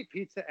I could eat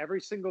pizza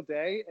every single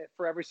day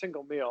for every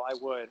single meal, I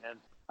would, and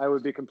I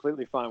would be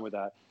completely fine with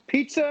that.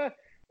 Pizza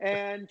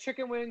and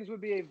chicken wings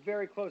would be a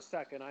very close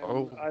second.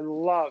 I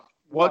love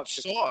what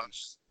chicken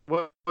sauce?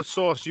 What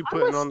sauce you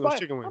putting on those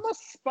chicken wings? I'm a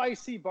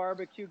spicy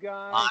barbecue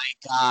guy. My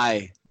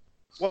guy.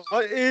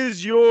 What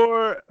is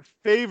your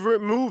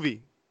favorite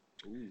movie?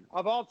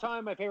 Of all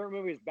time, my favorite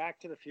movie is Back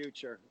to the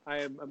Future.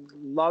 I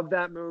love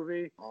that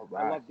movie.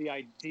 Right. I love the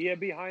idea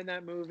behind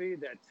that movie,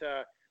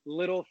 that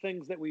little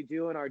things that we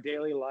do in our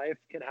daily life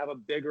can have a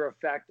bigger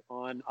effect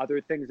on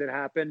other things that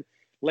happen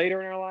later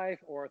in our life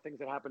or things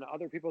that happen to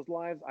other people's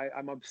lives.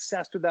 I'm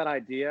obsessed with that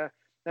idea.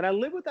 And I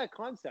live with that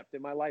concept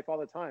in my life all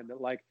the time, that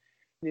like,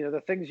 you know,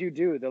 the things you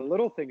do, the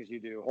little things you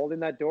do,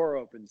 holding that door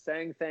open,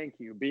 saying thank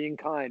you, being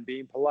kind,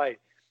 being polite,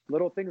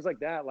 little things like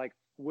that, like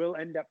will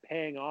end up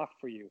paying off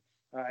for you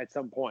at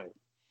some point.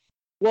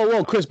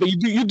 Whoa, Chris, but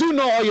you do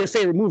know all your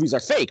favorite movies are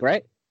fake,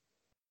 right?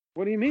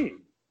 What do you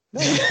mean?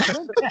 No,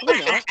 they're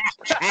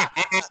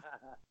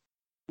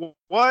not.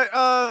 What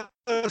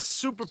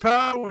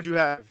superpower would you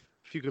have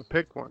if you could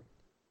pick one?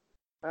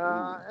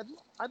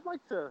 I'd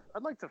like to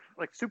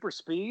like super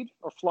speed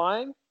or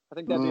flying. I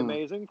think that'd be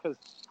amazing because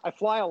I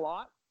fly a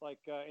lot. Like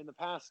in the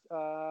past,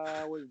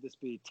 what would this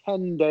be?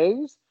 10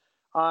 days.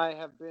 I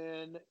have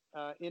been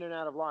in and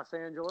out of Los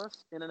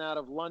Angeles, in and out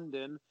of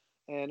London,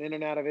 and in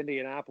and out of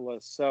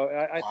Indianapolis. So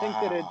I think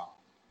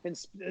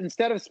that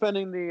instead of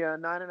spending the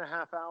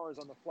 9.5 hours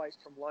on the flight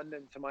from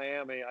London to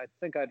Miami, I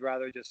think I'd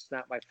rather just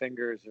snap my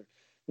fingers or,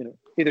 you know,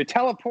 either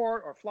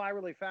teleport or fly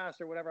really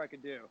fast or whatever I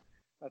could do.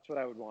 That's what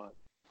I would want.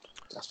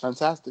 That's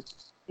fantastic.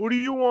 Who do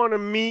you want to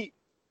meet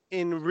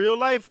in real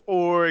life,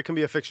 or it can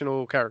be a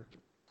fictional character?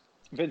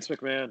 Vince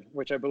McMahon,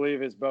 which I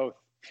believe is both.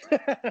 So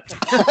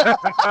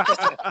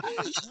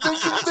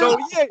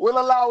yeah, we'll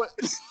allow it.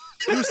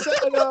 You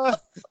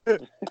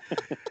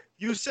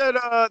said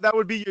that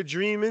would be your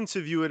dream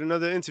interview at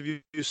another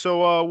interview.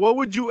 So what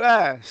would you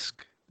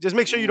ask? Just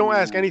make sure you don't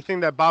ask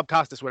anything that Bob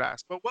Costas would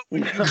ask. But what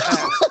would you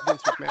ask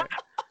Vince McMahon?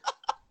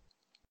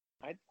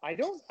 I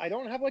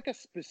don't have like a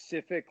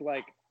specific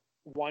like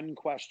one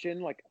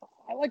question. Like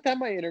I like to have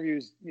my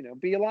interviews, you know,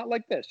 be a lot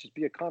like this, just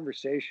be a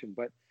conversation.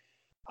 But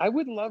I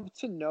would love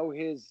to know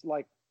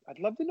I'd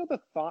love to know the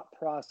thought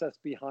process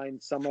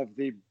behind some of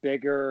the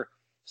bigger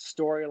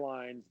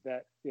storylines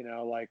that, you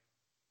know, like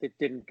it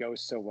didn't go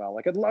so well.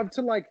 Like I'd love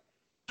to like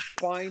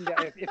find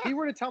out if he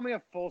were to tell me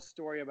a full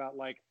story about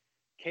like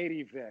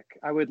Katie Vick,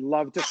 I would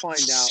love to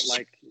find out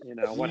like, you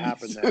know, what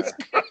happened there.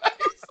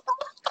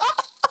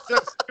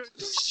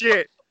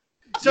 Shit.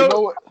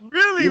 So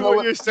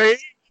what you're saying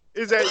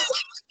is that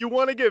you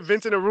want to get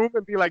Vince in a room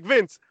and be like,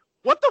 Vince,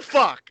 what the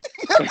fuck?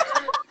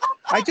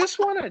 I just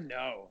want to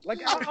know. Like,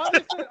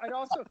 honestly, I'd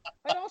also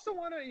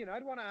want to, you know,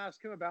 I'd want to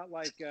ask him about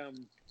like,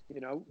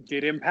 you know,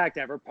 did Impact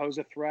ever pose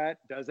a threat?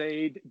 Do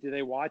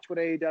they watch what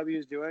AEW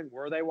is doing?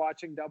 Were they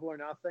watching Double or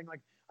Nothing?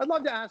 Like, I'd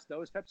love to ask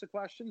those types of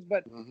questions,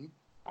 but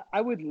I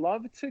would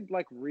love to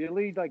like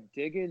really like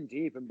dig in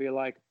deep and be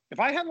like, if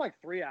I had like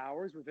 3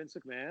 hours with Vince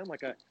McMahon,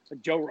 like a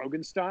Joe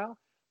Rogan style,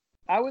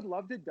 I would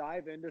love to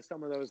dive into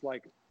some of those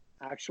like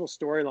actual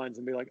storylines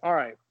and be like, all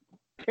right,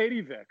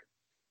 Katie Vick,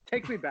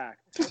 take me back.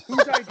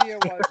 Whose idea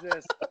was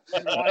this?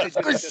 And why did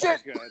you think this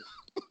was good?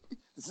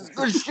 This is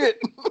good shit.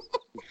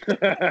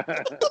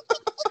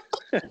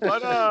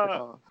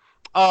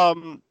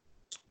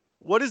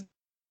 What is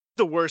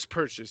the worst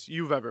purchase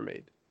you've ever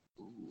made?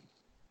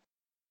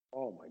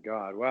 Oh my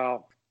God.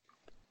 Well,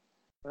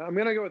 I'm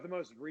going to go with the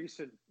most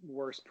recent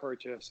worst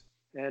purchase.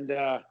 And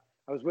I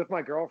was with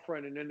my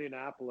girlfriend in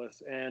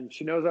Indianapolis, and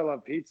she knows I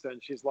love pizza.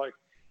 And she's like,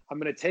 I'm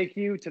going to take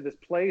you to this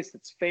place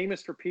that's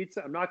famous for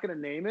pizza. I'm not going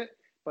to name it,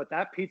 but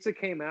that pizza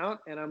came out.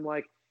 And I'm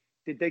like,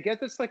 did they get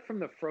this like from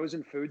the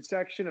frozen food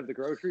section of the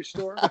grocery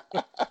store?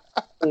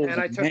 And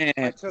I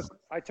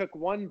took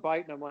one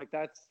bite, and I'm like,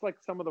 that's like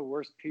some of the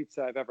worst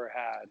pizza I've ever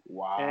had.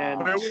 Wow.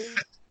 And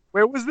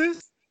where was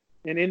this?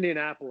 In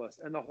Indianapolis.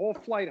 And the whole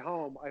flight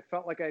home, I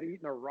felt like I'd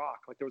eaten a rock.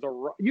 Like there was a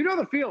rock. You know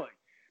the feeling.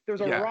 There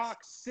was a rock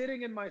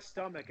sitting in my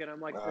stomach, and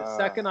I'm like, the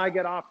second I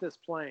get off this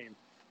plane,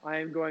 I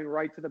am going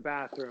right to the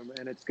bathroom,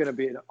 and it's going to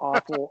be an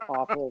awful,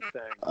 awful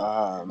thing.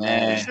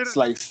 Man, it's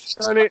like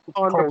turn it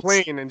on the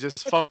plane and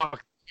just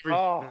fuck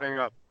everything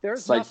up.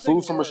 It's like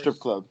food from a strip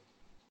club.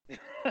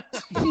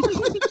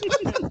 Who's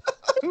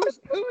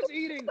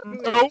eating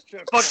food at a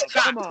strip club?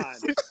 Come on.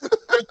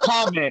 No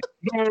comment.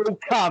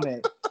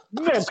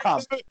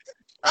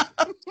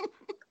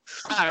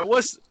 All right,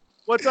 what's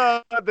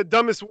the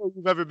dumbest way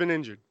you've ever been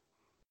injured?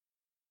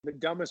 The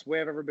dumbest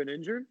way I've ever been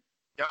injured?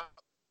 Yeah.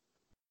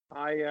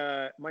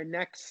 My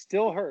neck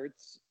still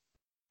hurts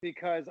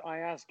because I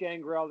asked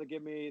Gangrel to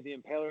give me the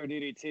Impaler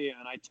DDT,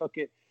 and I took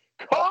it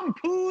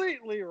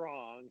completely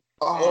wrong.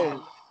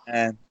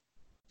 Man.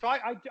 So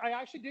I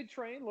actually did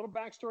train. A little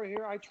backstory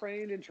here. I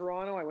trained in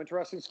Toronto. I went to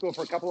wrestling school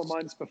for a couple of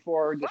months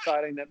before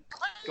deciding that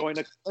going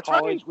to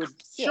college would.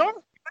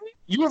 Sure.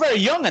 You were very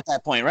young at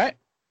that point, right?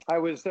 I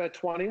was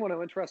 20 when I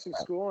went to wrestling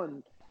school,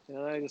 and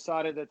I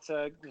decided that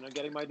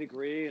getting my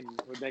degree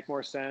and would make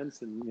more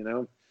sense,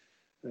 and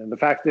and the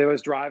fact that I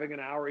was driving an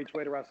hour each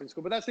way to wrestling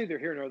school, but that's neither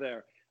here nor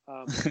there.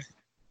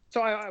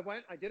 So I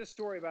went. I did a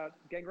story about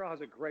Gangrel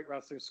has a great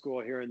wrestling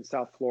school here in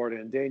South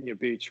Florida, in Dania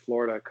Beach,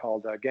 Florida,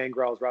 called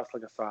Gangrel's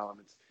Wrestling Asylum.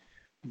 It's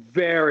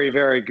very,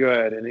 very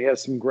good. And he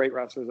has some great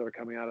wrestlers that are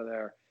coming out of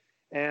there.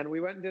 And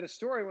we went and did a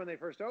story when they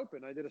first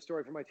opened. I did a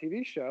story for my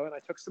TV show, and I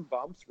took some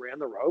bumps, ran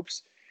the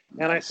ropes.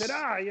 And I said,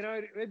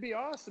 it'd be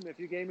awesome if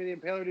you gave me the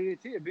Impaler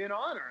DDT. It'd be an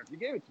honor if you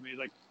gave it to me. He's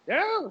like,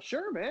 yeah,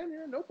 sure, man.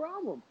 Yeah, no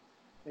problem.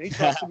 And he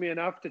trusted me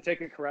enough to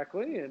take it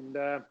correctly. And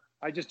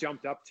I just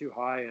jumped up too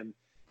high, and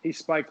he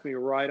spiked me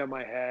right on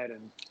my head.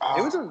 And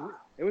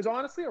it was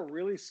honestly a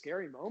really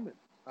scary moment.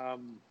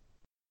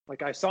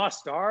 Like, I saw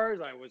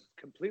stars. I was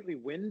completely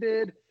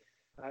winded.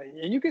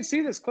 And you can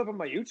see this clip on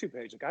my YouTube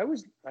page. Like,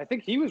 I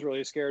think he was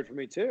really scared for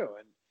me too.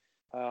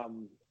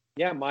 And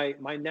yeah, my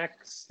neck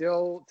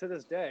still, to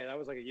this day, that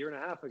was like a year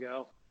and a half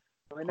ago,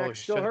 my neck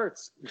still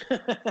hurts.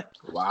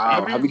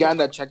 Wow. Have you gotten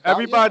that checked out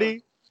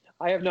Everybody,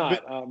 I have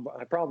not.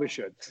 I probably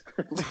should.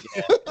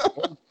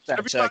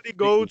 everybody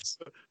go to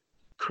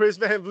Chris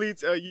Van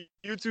Vliet's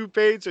YouTube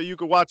page so you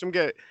can watch him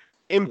get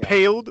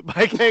impaled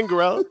by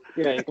Gangrel.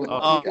 Yeah,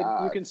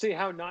 you can see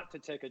how not to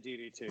take a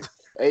DDT.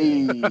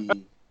 Hey.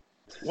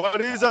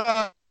 What is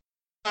a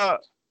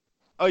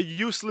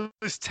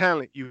useless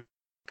talent you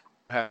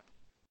have?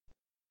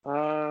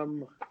 A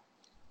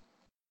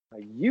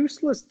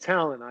useless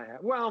talent I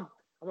have. Well,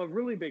 I'm a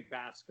really big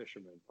bass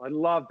fisherman. I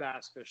love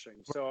bass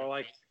fishing. So,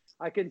 like,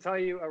 I can tell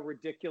you a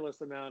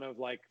ridiculous amount of,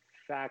 like,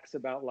 facts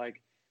about,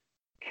 like,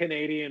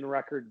 Canadian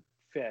record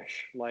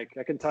fish. Like,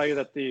 I can tell you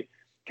that the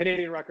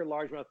Canadian record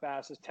largemouth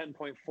bass is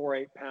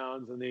 10.48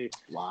 pounds, and the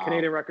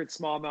Canadian record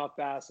smallmouth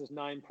bass is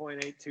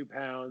 9.82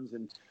 pounds,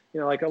 and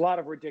like a lot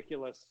of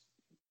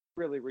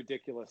really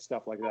ridiculous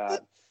stuff like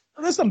that.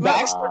 There's some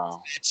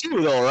backstory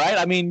too, though, right?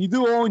 I mean, you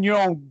do own your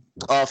own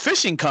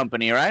fishing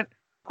company, right?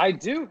 I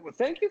do. Well,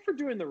 thank you for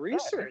doing the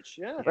research.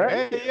 Yeah.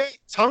 Hey,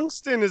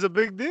 tungsten is a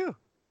big deal.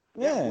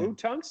 Yeah. Woo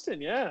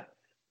Tungsten. Yeah.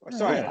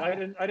 Sorry, I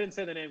didn't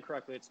say the name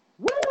correctly. It's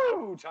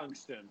Woo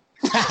Tungsten.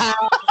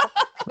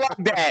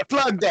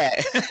 Plug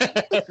that.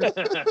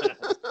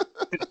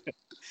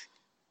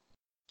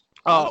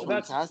 Oh,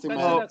 fantastic,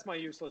 man. That's my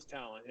useless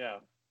talent. Yeah.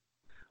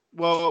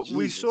 Well,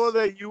 we saw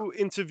that you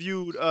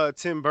interviewed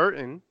Tim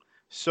Burton.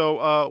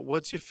 So,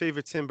 what's your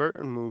favorite Tim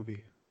Burton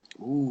movie?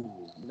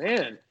 Ooh,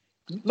 man,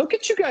 look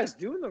at you guys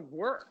doing the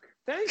work.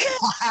 Thank you.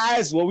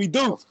 That's what we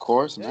do. Of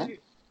course, man.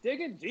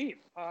 Digging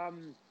deep.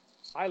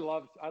 I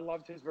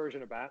loved his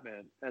version of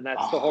Batman, and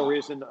that's the whole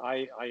reason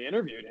I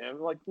interviewed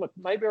him. Like, look,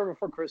 Nightmare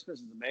Before Christmas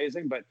is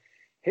amazing, but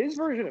his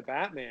version of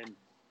Batman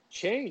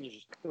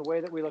changed the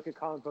way that we look at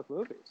comic book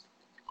movies.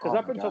 Because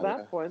up until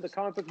that point, the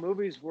comic book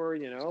movies were,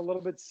 a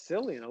little bit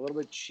silly and a little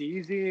bit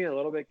cheesy, and a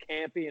little bit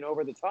campy and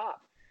over the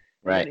top.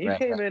 Right. And he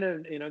came in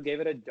and, gave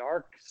it a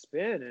dark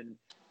spin. And,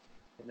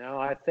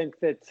 I think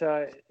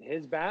that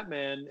his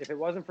Batman, if it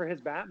wasn't for his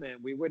Batman,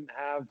 we wouldn't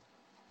have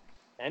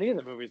any of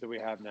the movies that we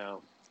have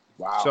now.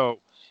 Wow. So,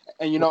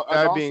 and that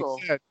also, being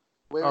said,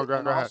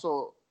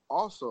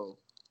 also,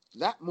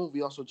 that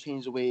movie also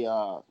changed the way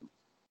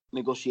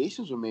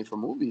negotiations were made for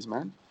movies,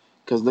 man.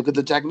 Because look at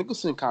the Jack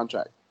Nicholson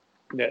contract.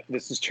 Yeah,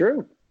 this is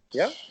true.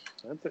 Yep,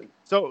 that's it.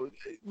 So,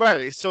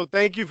 right. So,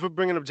 thank you for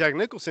bringing up Jack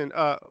Nicholson.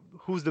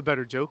 Who's the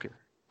better Joker?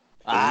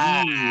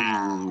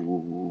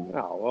 Oh,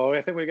 well,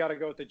 I think we got to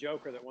go with the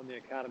Joker that won the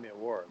Academy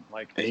Award.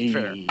 Like,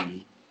 fair.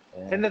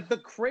 And the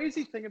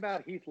crazy thing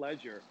about Heath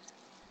Ledger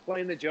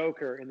playing the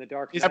Joker in The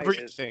Dark Knight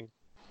everything.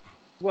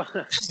 Well,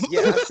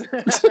 yes.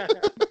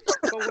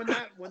 But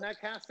when that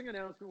casting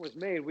announcement was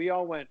made, we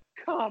all went,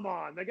 "Come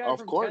on, the guy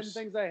from 10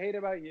 Things I Hate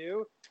About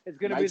You is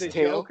going to be the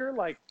Joker."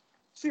 Like,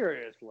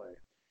 seriously.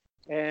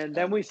 And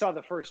then we saw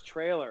the first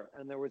trailer,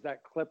 and there was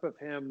that clip of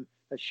him,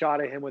 that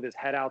shot of him with his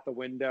head out the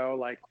window,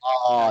 like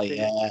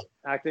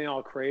acting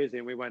all crazy.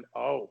 And we went,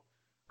 "Oh,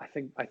 I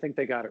think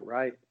they got it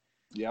right."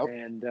 Yep.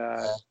 And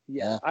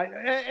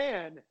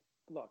and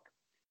look,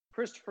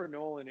 Christopher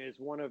Nolan is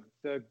one of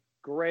the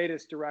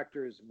greatest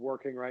directors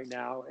working right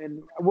now,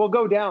 and will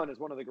go down as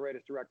one of the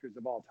greatest directors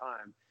of all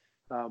time.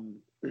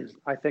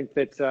 I think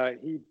that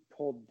he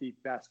pulled the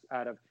best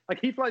out of, like,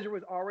 Heath Ledger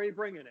was already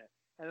bringing it,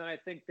 and then I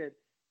think that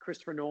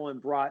Christopher Nolan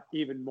brought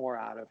even more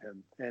out of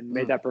him and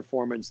made that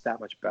performance that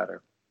much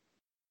better.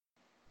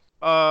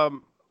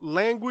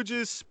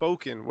 Languages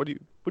spoken. What do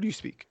you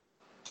speak?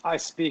 I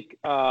speak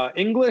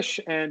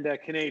English and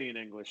Canadian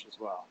English as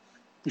well.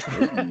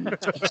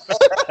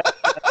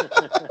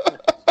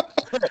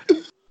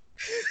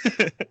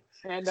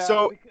 And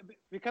so,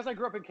 because I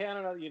grew up in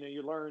Canada,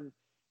 you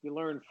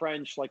learn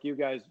French like you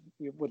guys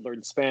would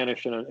learn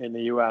Spanish in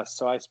the U.S.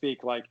 So I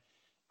speak like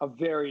a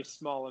very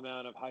small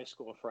amount of high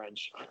school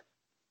French.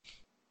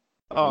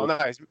 Oh,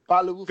 nice.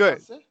 Parlez-vous Good.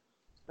 français?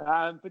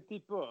 Un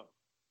petit peu.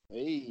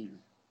 Hey.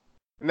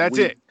 And that's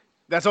it.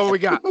 That's all we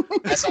got.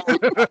 That's all.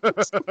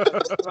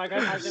 Like,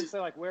 I can say,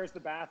 like, "Where's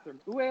the bathroom?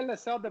 Où est la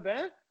salle de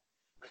bain?"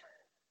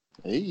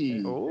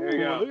 Hey. Oh, there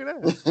you go. Look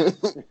at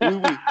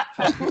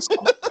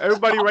that.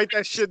 Everybody write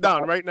that shit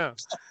down right now.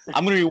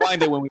 I'm going to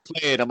rewind it when we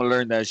play it. I'm going to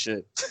learn that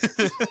shit.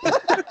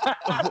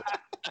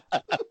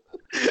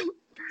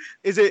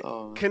 Is it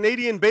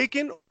Canadian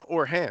bacon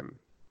or ham?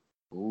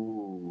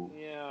 Ooh.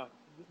 Yeah.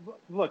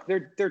 look,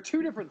 they're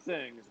two different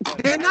things.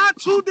 They're not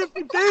two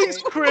different things,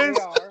 Chris.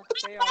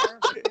 They are.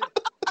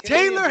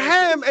 Taylor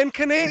ham and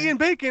Canadian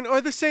bacon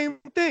are the same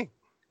thing.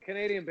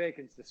 Canadian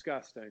bacon's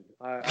disgusting,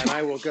 and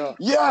I will go.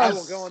 Yes! I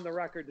will go on the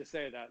record to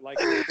say that. Like,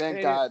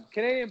 Thank God.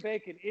 Canadian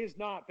bacon is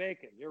not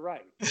bacon. You're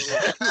right.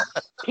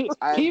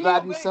 I'm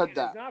glad you said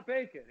that. It's not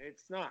bacon.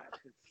 It's not.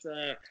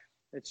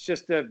 It's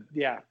just a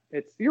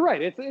you're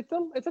right.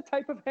 It's a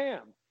type of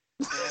ham,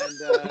 and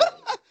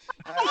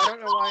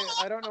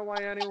I don't know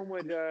why anyone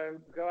would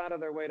go out of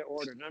their way to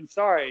order it. And I'm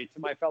sorry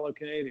to my fellow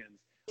Canadians.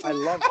 I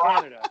love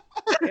Canada.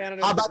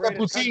 Canada's the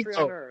greatest country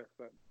on earth.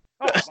 But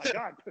oh my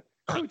God,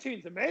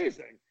 poutine's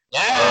amazing.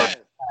 Yes.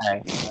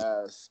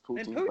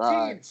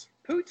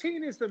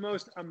 Poutine is the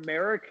most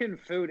American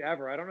food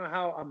ever. I don't know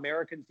how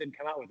Americans didn't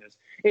come out with this.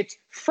 It's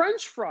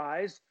French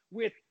fries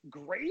with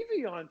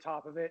gravy on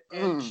top of it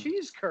and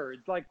cheese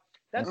curds. Like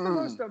that's the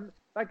most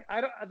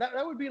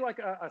that would be like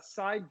a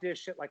side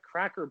dish at like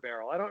Cracker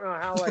Barrel. I don't know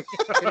how like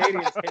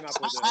Canadians came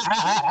up with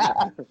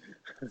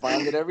it.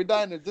 Find it every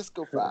diner.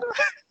 Disco fries.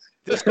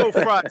 Disco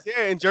fries.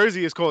 Yeah, in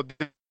Jersey it's called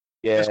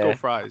disco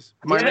fries.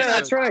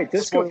 That's right.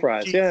 Disco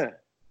fries. Cheese.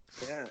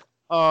 Yeah.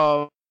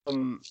 All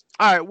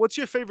right. What's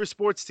your favorite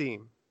sports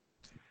team?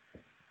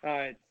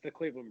 It's the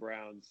Cleveland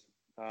Browns.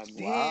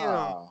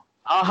 Wow.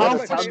 How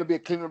it's time to be a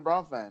Cleveland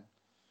Brown fan.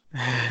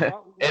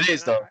 It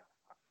is though.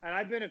 And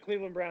I've been a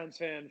Cleveland Browns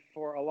fan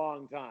for a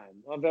long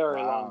time, a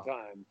very long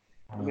time.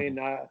 I mean,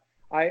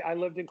 I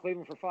lived in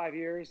Cleveland for 5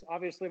 years.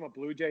 Obviously, I'm a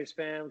Blue Jays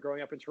fan.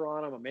 Growing up in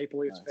Toronto, I'm a Maple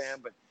Leafs fan,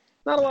 but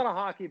not a lot of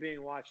hockey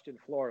being watched in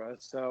Florida.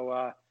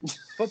 So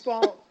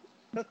football,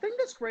 the thing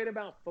that's great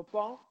about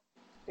football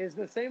is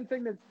the same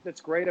thing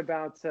that's great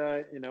about,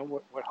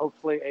 what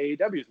hopefully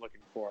AEW is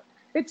looking for.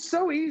 It's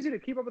so easy to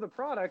keep up with a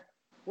product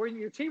where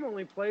your team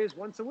only plays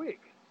once a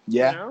week.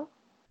 Yeah. You know?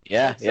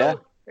 Yeah.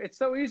 It's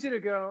so easy to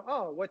go,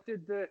 oh, what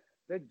did the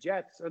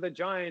Jets or the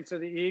Giants or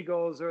the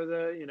Eagles or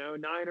the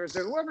Niners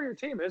or whoever your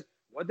team is,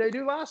 what'd they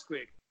do last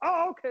week?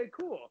 Oh, okay,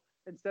 cool.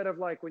 Instead of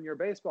like when you're a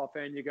baseball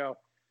fan, you go,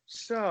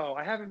 so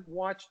I haven't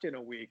watched in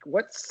a week.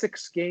 What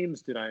 6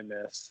 games did I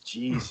miss?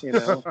 Jeez,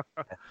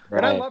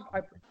 Right. And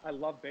I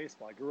love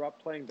baseball. I grew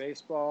up playing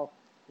baseball.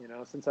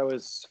 Since I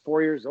was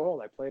 4 years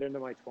old, I played into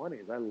my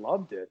 20s. I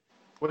loved it.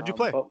 What did you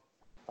play?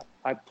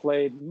 I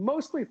played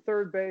mostly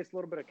third base, a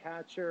little bit of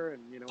catcher,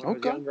 and when I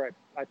was younger,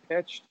 I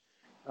pitched.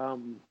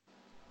 And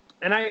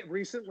I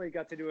recently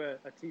got to do a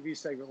TV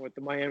segment with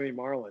the Miami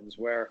Marlins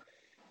where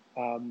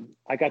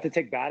I got to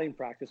take batting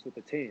practice with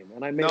the team,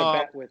 and I made a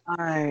bet with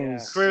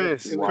Chris.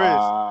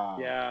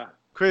 Yeah,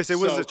 Chris, it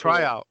was a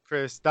tryout.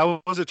 Chris,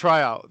 that was a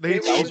tryout.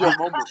 It was your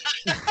moment.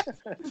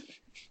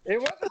 It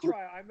was a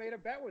tryout. I made a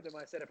bet with them.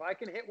 I said, if I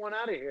can hit one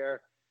out of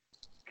here,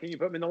 can you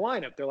put me in the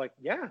lineup? They're like,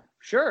 yeah,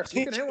 sure. If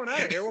you can hit one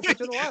out of here, we'll put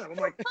you in the lineup. I'm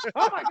like,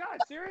 oh my God,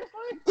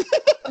 seriously?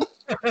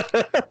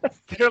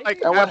 You're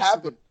like, and what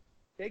happened?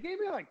 They gave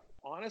me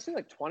honestly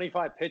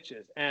 25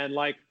 pitches. And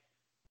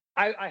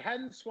I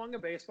hadn't swung a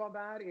baseball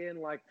bat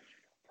in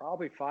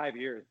probably 5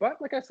 years.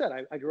 But like I said,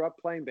 I grew up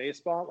playing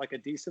baseball at a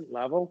decent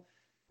level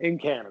in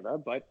Canada,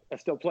 but I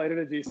still played at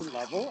a decent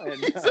level.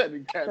 And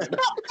in Canada.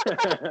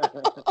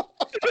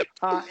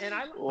 And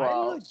I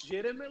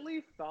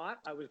legitimately thought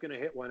I was going to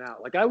hit one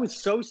out. I was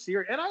so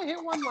serious. And I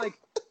hit one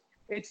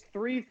it's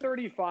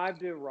 335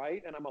 to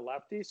right, and I'm a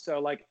lefty.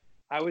 So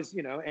I was,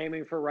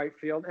 aiming for right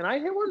field. And I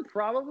hit one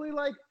probably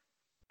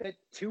that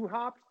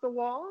 2-hopped the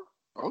wall.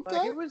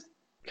 Okay. It was.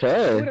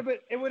 Okay.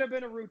 It would have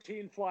been a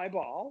routine fly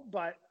ball,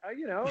 but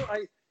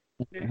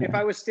if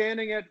I was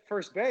standing at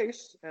first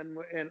base and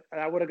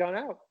I would have gone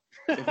out.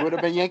 If it would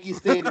have been Yankee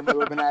Stadium, we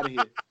would have been out of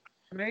here.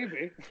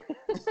 Maybe.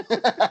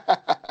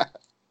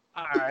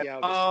 All right.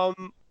 All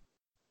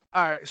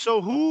right.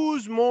 So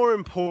who's more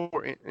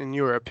important in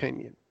your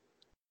opinion?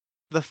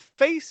 The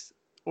face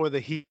or the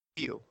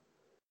heel?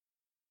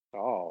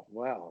 Oh,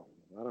 well,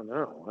 I don't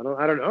know.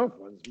 I don't know if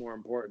one's more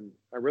important.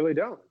 I really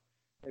don't.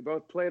 They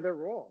both play their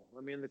role.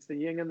 I mean, it's the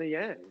yin and the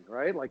yang,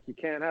 right? You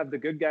can't have the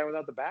good guy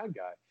without the bad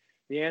guy,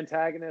 the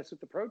antagonist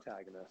with the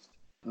protagonist.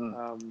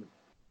 And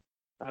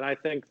I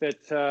think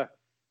that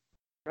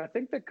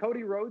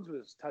Cody Rhodes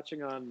was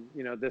touching on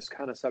this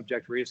kind of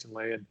subject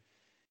recently, and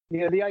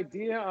the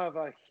idea of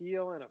a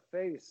heel and a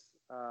face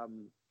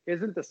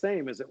isn't the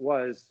same as it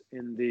was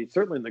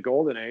certainly in the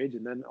golden age,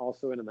 and then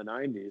also in the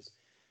 90s.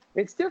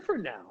 It's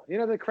different now.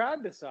 The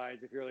crowd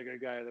decides if you're the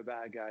good guy or the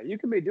bad guy. You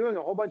can be doing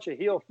a whole bunch of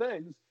heel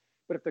things,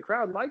 but if the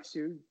crowd likes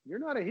you, you're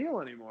not a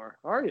heel anymore,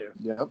 are you?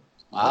 Yep.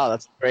 Wow,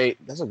 that's great.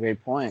 That's a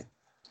great point.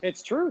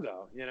 It's true,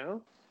 though.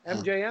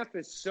 MJF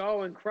is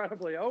so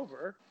incredibly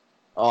over.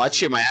 Oh, I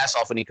cheer my ass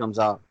off when he comes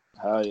out.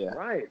 Hell yeah.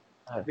 Right.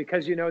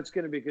 Because it's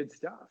going to be good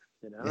stuff.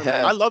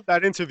 Yeah. I love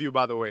that interview,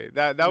 by the way.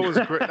 That was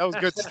great. That was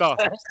good stuff.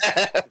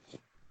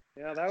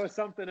 Yeah, that was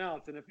something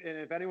else. And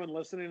if anyone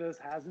listening to this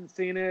hasn't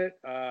seen it,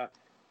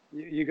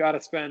 you got to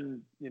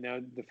spend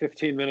the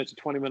 15 minutes or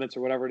 20 minutes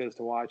or whatever it is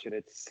to watch it.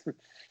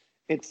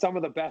 It's some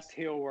of the best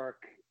heel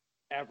work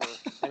ever,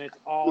 and it's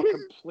all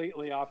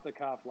completely off the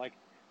cuff.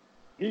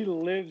 He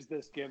lives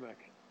this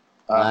gimmick.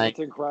 It's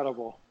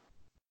incredible.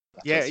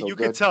 Yeah, you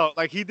could tell.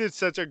 Like, he did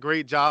such a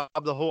great job.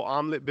 The whole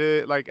omelet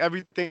bit, like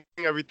everything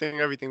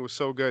was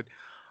so good.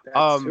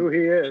 That's who he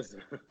is.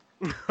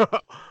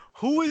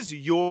 Who is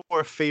your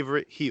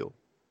favorite heel?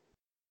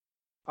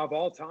 Of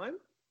all time?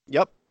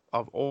 Yep,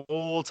 of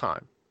all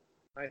time.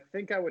 I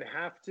think I would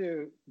have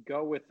to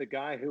go with the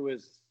guy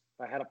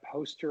I had a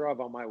poster of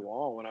on my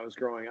wall when I was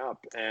growing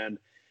up, and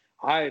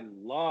I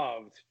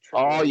loved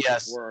Triple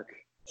H's work.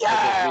 Yeah.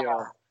 As a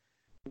heel.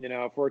 You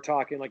know, if we're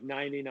talking like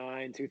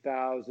 99,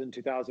 2000,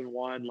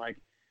 2001, like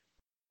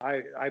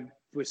I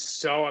was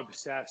so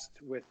obsessed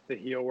with the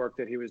heel work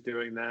that he was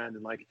doing then.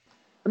 And like,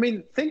 I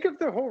mean, think of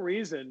the whole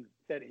reason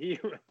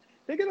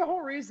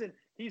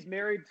he's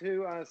married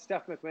to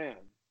Steph McMahon.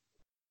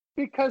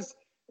 Because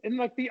in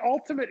like the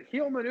ultimate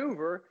heel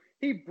maneuver,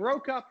 he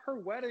broke up her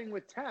wedding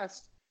with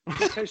Test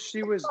because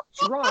she was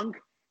drunk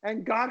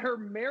and got her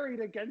married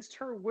against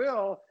her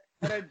will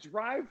at a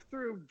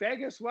drive-through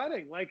Vegas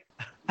wedding. Like,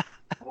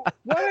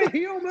 what a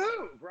heel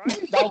move,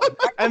 right?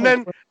 and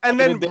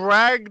then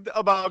bragged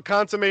about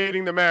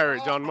consummating the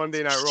marriage on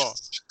Monday Night Raw.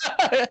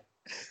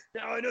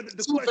 Now I know that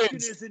the question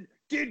isn't,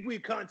 did we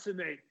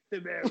consummate the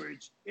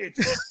marriage? It's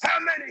how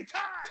many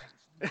times?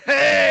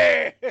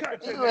 Hey!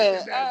 That's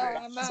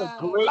a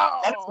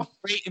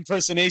great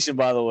impersonation,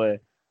 by the way.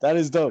 That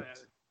is dope.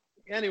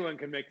 Anyone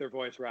can make their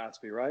voice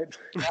raspy, right?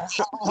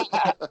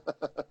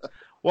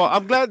 Well,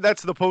 I'm glad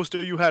that's the poster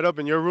you had up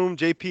in your room.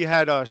 JP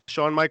had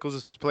Shawn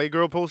Michaels'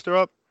 Playgirl poster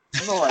up.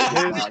 No, I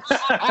did not.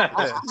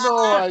 No,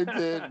 I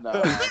did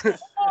not.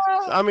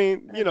 I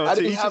mean, you know,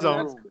 to each his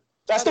own.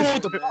 That's the one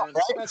with the belt,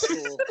 right? That's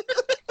cool.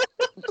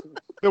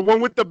 The one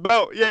with the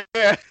belt, yeah.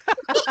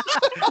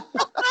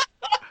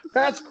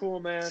 That's cool,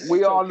 man.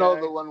 We all know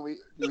the one.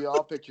 We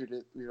all pictured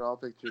it.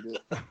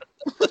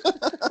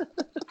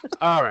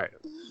 All right.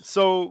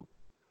 So,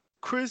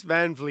 Chris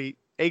Van Vliet,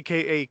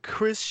 a.k.a.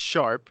 Chris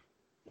Sharp.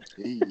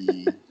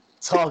 Hey.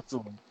 Talk to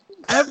him.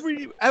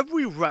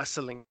 Every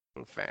wrestling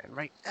fan,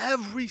 right?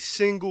 Every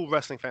single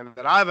wrestling fan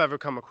that I've ever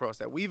come across,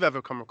 that we've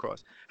ever come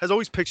across, has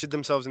always pictured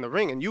themselves in the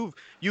ring. And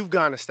you've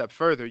gone a step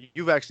further.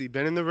 You've actually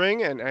been in the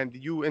ring, and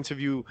you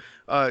interview,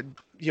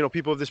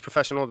 people of this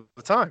profession all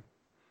the time.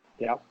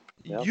 Yeah.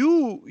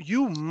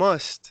 You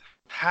must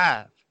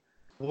have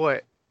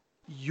what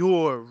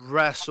your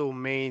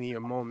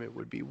WrestleMania moment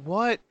would be.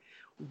 What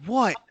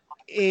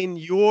in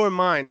your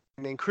mind,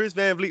 and Chris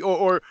Van Vliet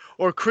or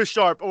Chris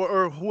Sharp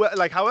or who,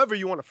 like however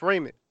you want to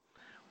frame it,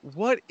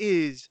 what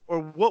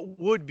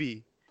would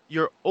be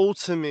your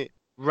ultimate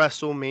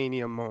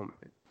WrestleMania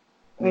moment?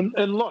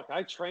 And look,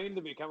 I trained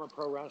to become a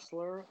pro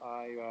wrestler.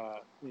 I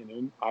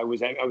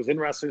was in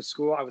wrestling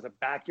school. I was a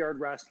backyard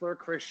wrestler.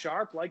 Chris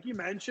Sharp, like you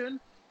mentioned,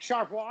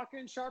 sharp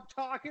walking, sharp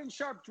talking,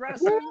 sharp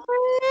dressing.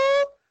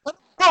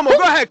 Come on,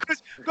 go ahead,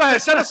 Chris. Go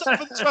ahead, set us up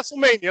for this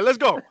WrestleMania. Let's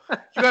go.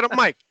 You got a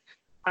mic.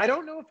 I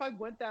don't know if I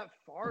went that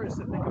far as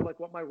to think of like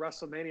what my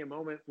WrestleMania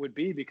moment would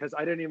be, because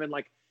I didn't even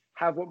like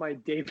have what my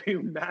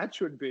debut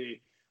match would be.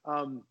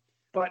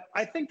 But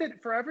I think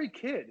that for every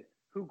kid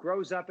who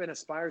grows up and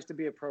aspires to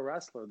be a pro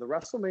wrestler, the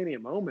WrestleMania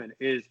moment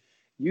is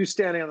you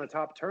standing on the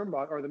top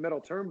turnbuckle or the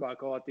middle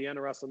turnbuckle at the end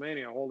of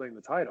WrestleMania holding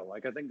the title.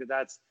 Like, I think that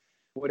that's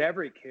what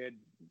every kid,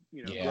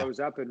 grows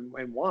up and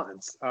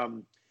wants.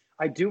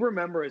 I do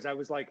remember as I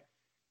was like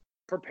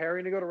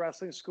preparing to go to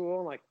wrestling school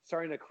and like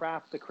starting to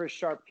craft the Chris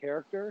Sharp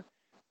character,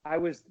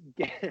 I'd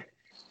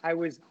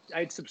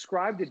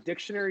subscribed to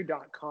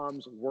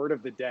dictionary.com's word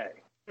of the day.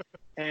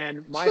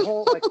 And my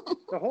whole,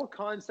 the whole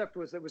concept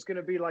was it was going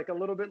to be like a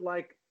little bit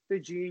like the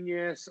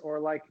Genius or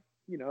like,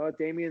 a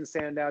Damien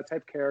Sandow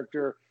type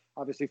character,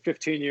 obviously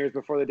 15 years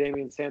before the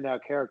Damien Sandow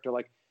character.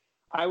 Like,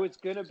 I was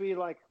going to be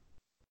like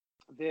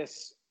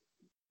this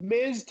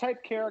Miz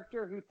type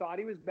character who thought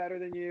he was better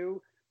than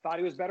you, thought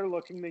he was better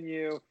looking than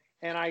you,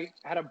 and I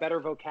had a better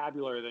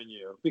vocabulary than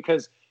you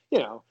because,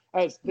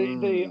 as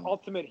the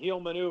ultimate heel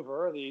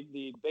maneuver,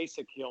 the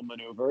basic heel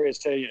maneuver is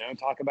to,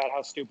 talk about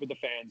how stupid the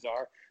fans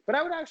are. But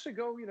I would actually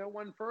go,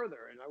 one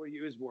further, and I would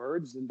use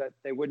words and that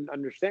they wouldn't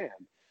understand.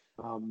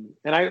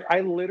 And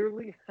I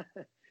literally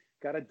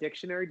got a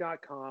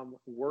dictionary.com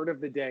word of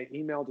the day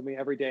emailed to me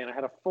every day. And I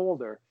had a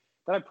folder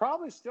that I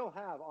probably still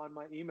have on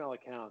my email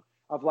account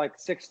of like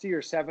 60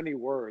 or 70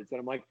 words. And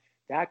I'm like,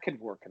 that could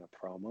work in a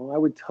promo. I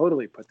would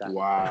totally put that.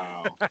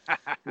 Wow.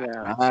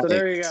 Yeah. Nice. So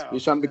there you go. You're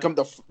trying to become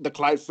the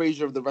Clyde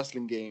Frazier of the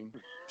wrestling game.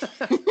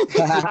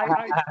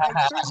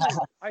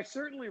 I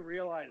certainly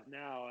realize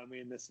now, I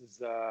mean, this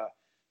is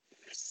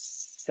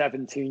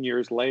 17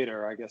 years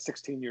later, I guess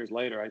 16 years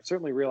later, I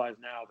certainly realize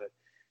now that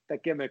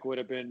that gimmick would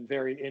have been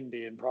very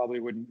indie and probably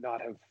would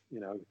not have,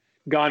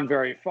 gone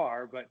very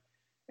far. But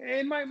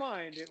in my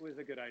mind, it was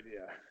a good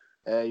idea.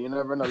 You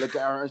never know. Look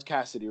at Orange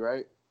Cassidy,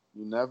 right?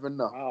 You never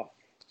know. Wow,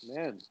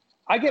 man.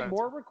 I get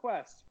more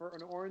requests for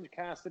an Orange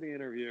Cassidy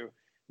interview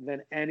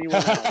than anyone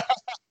else.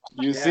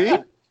 You see?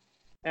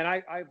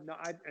 And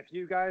if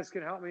you guys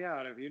can help me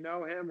out, if you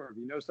know him or if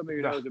you know somebody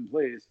who knows him,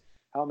 please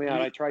help me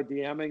out. I tried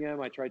DMing him.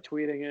 I tried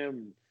tweeting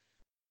him.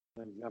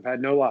 And I've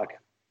had no luck.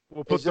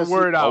 We'll put the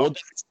word out.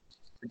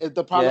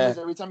 The problem is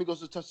every time he goes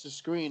to touch the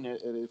screen,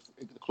 it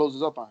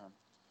closes up on him.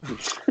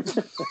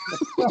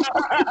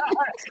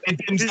 It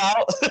dims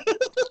out.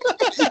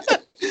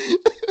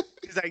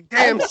 He's like,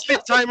 damn,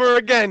 spit timer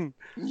again.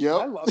 Yep.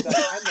 I love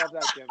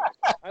that gimmick.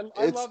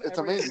 It's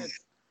amazing.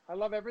 I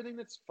love everything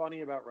that's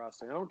funny about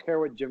wrestling. I don't care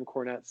what Jim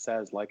Cornette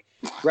says. Like,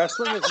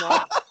 wrestling is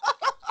not.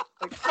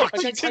 I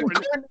get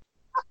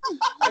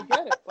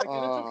it. Like,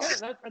 and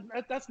it's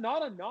okay. That's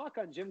not a knock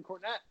on Jim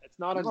Cornette. It's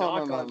not a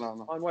knock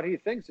on what he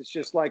thinks. It's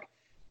just like,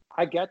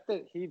 I get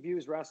that he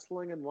views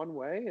wrestling in one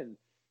way, and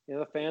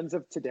the fans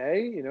of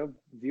today,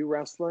 view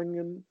wrestling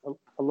in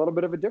a little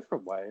bit of a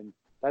different way, and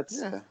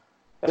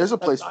there's a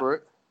place for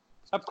it.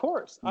 Of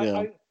course,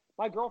 yeah.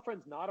 My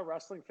girlfriend's not a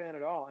wrestling fan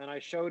at all, and I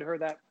showed her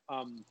that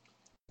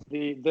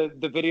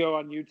the video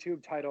on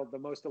YouTube titled "The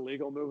Most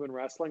Illegal Move in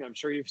Wrestling." I'm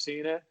sure you've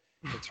seen it.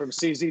 It's from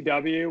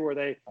CZW, where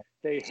they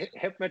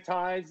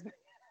hypnotize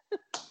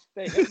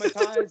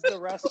the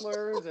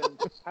wrestlers and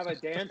have a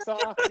dance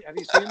off. Have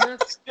you seen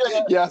this?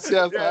 Yes.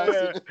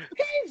 Yeah.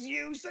 He's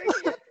using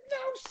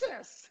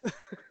hypnosis.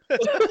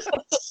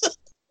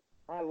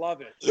 I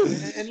love it,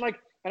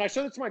 and I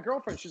showed it to my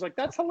girlfriend. She's like,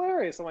 "That's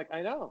hilarious." I'm like,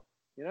 "I know,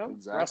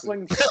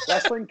 exactly.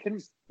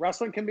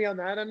 wrestling can be on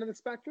that end of the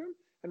spectrum,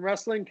 and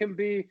wrestling can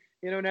be,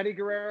 an Eddie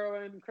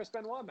Guerrero and Chris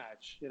Benoit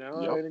match,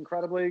 an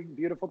incredibly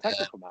beautiful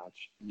technical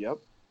match." Yep.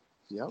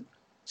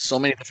 So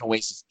many different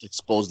ways to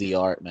expose the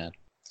art, man.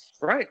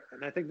 Right,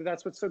 and I think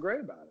that's what's so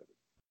great about it.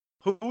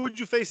 Who would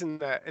you face in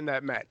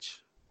that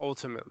match?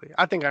 Ultimately,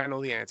 I think I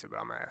know the answer, but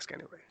I'm gonna ask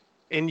anyway.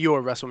 In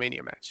your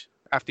WrestleMania match,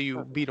 after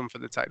you beat him for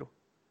the title,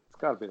 it's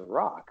got to be The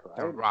Rock, right?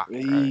 The Rock.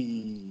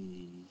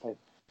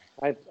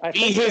 I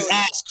Beat his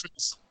ass,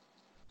 Chris.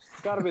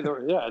 It's got to be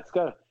It's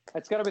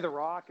got to be The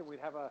Rock, and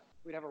we'd have a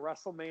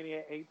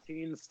WrestleMania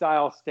 18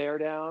 style stare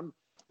down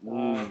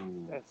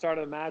at the start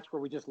of the match where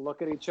we just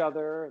look at each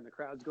other and the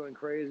crowd's going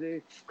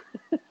crazy,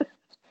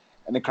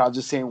 and the crowd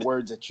just saying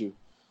words at you.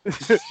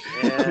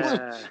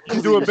 Yeah.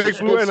 You do a big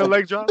boot and a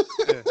leg drop.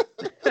 Yeah.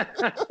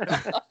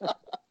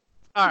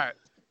 All right.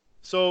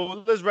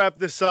 So let's wrap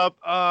this up.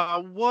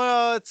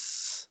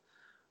 What's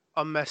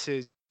a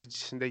message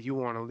that you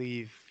want to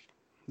leave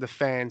the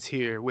fans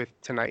here with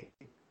tonight?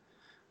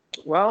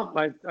 Well,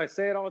 I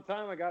say it all the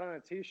time. I got on a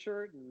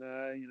T-shirt, and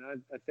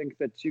I think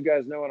that you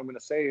guys know what I'm going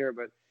to say here.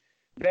 But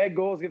vague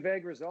goals get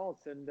vague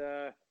results, and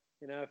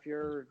if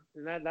you're,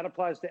 and that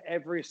applies to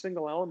every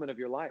single element of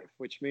your life,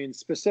 which means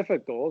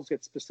specific goals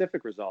get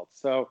specific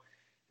results. So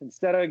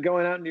instead of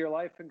going out into your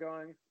life and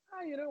going,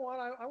 oh, you know what,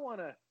 I want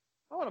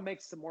to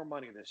make some more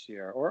money this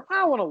year, or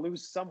I want to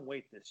lose some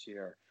weight this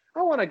year,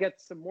 I want to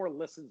get some more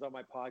listens on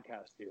my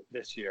podcast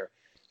this year.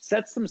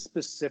 Set some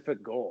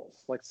specific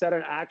goals. Like, set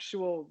an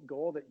actual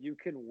goal that you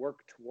can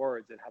work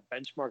towards and have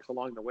benchmarks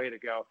along the way to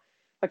go.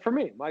 Like, for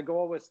me, my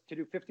goal was to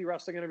do 50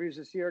 wrestling interviews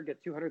this year,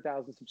 get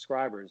 200,000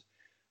 subscribers.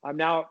 I'm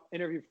now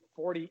interviewed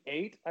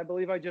 48, I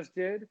believe I just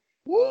did.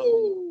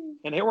 Woo!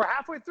 And here we're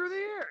halfway through the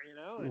year,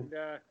 and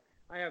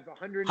I have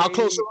 180. How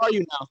close are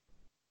you now?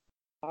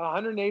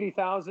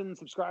 180,000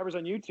 subscribers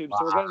on YouTube,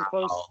 so we're getting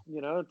close,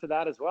 to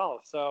that as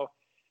well. So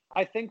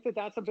I think that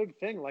that's a big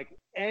thing. Like,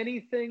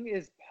 anything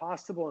is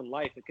possible in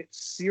life. It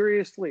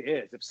seriously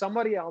is. If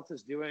somebody else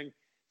is doing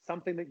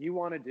something that you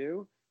want to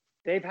do,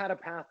 they've had a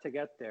path to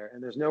get there,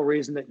 and there's no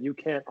reason that you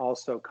can't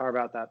also carve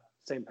out that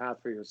same path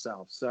for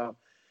yourself. So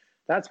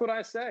that's what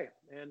I say,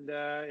 and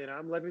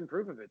I'm living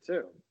proof of it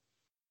too.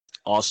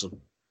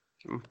 Awesome.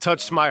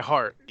 Touched my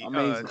heart.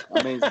 Amazing.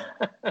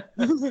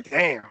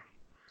 Damn.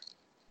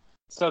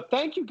 So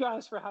thank you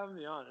guys for having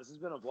me on. This has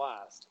been a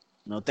blast.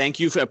 No, thank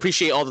you.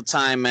 Appreciate all the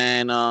time,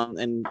 man.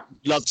 And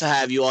love to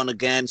have you on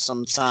again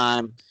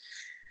sometime.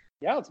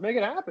 Yeah, let's make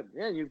it happen.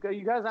 Yeah, you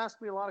guys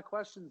asked me a lot of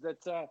questions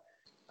that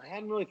I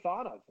hadn't really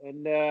thought of,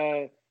 and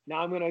now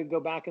I'm going to go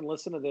back and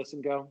listen to this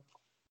and go,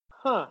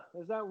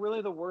 is that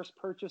really the worst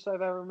purchase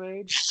I've ever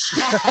made?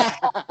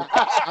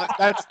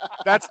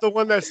 That's the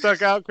one that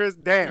stuck out, Chris.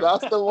 Damn.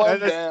 That's the one.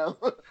 Damn.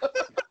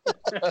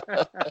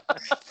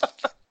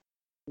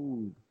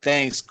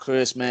 Thanks,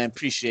 Chris, man.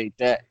 Appreciate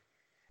that.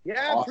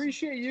 Yeah, I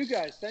appreciate you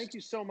guys. Thank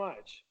you so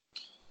much.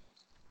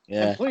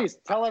 Yeah. And please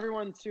tell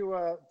everyone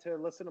to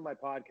listen to my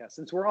podcast.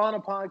 Since we're on a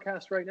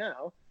podcast right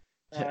now,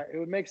 it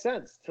would make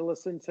sense to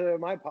listen to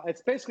my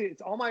podcast.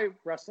 It's all my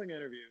wrestling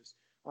interviews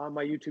on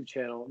my YouTube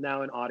channel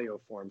now in audio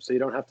form, so you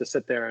don't have to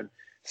sit there and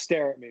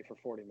stare at me for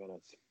 40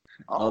 minutes.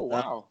 Oh,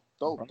 wow.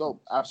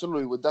 Dope.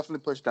 Absolutely. We'll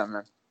definitely push that,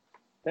 man.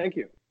 Thank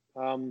you.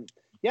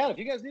 If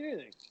you guys need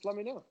anything, just let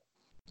me know.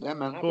 Yeah,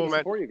 man. Cool, man.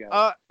 Support you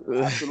guys.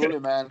 Absolutely,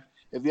 man.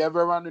 If you're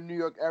ever around the New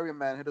York area,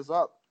 man, hit us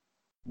up.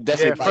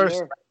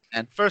 Definitely.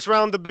 First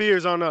round of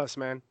beers on us,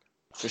 man.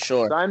 For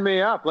sure. Sign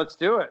me up. Let's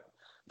do it.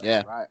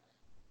 Yeah. Right.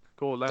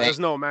 Cool. Let us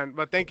know, man.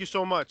 But thank you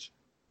so much.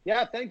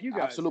 Yeah, thank you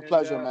guys. Absolute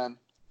pleasure, man.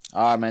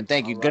 All right, man.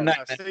 Thank you. Good night,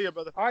 man. See you,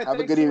 brother. All right. Have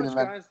a good evening,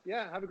 man. Guys.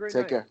 Yeah, have a great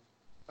night. Take care.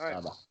 All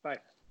right. Bye.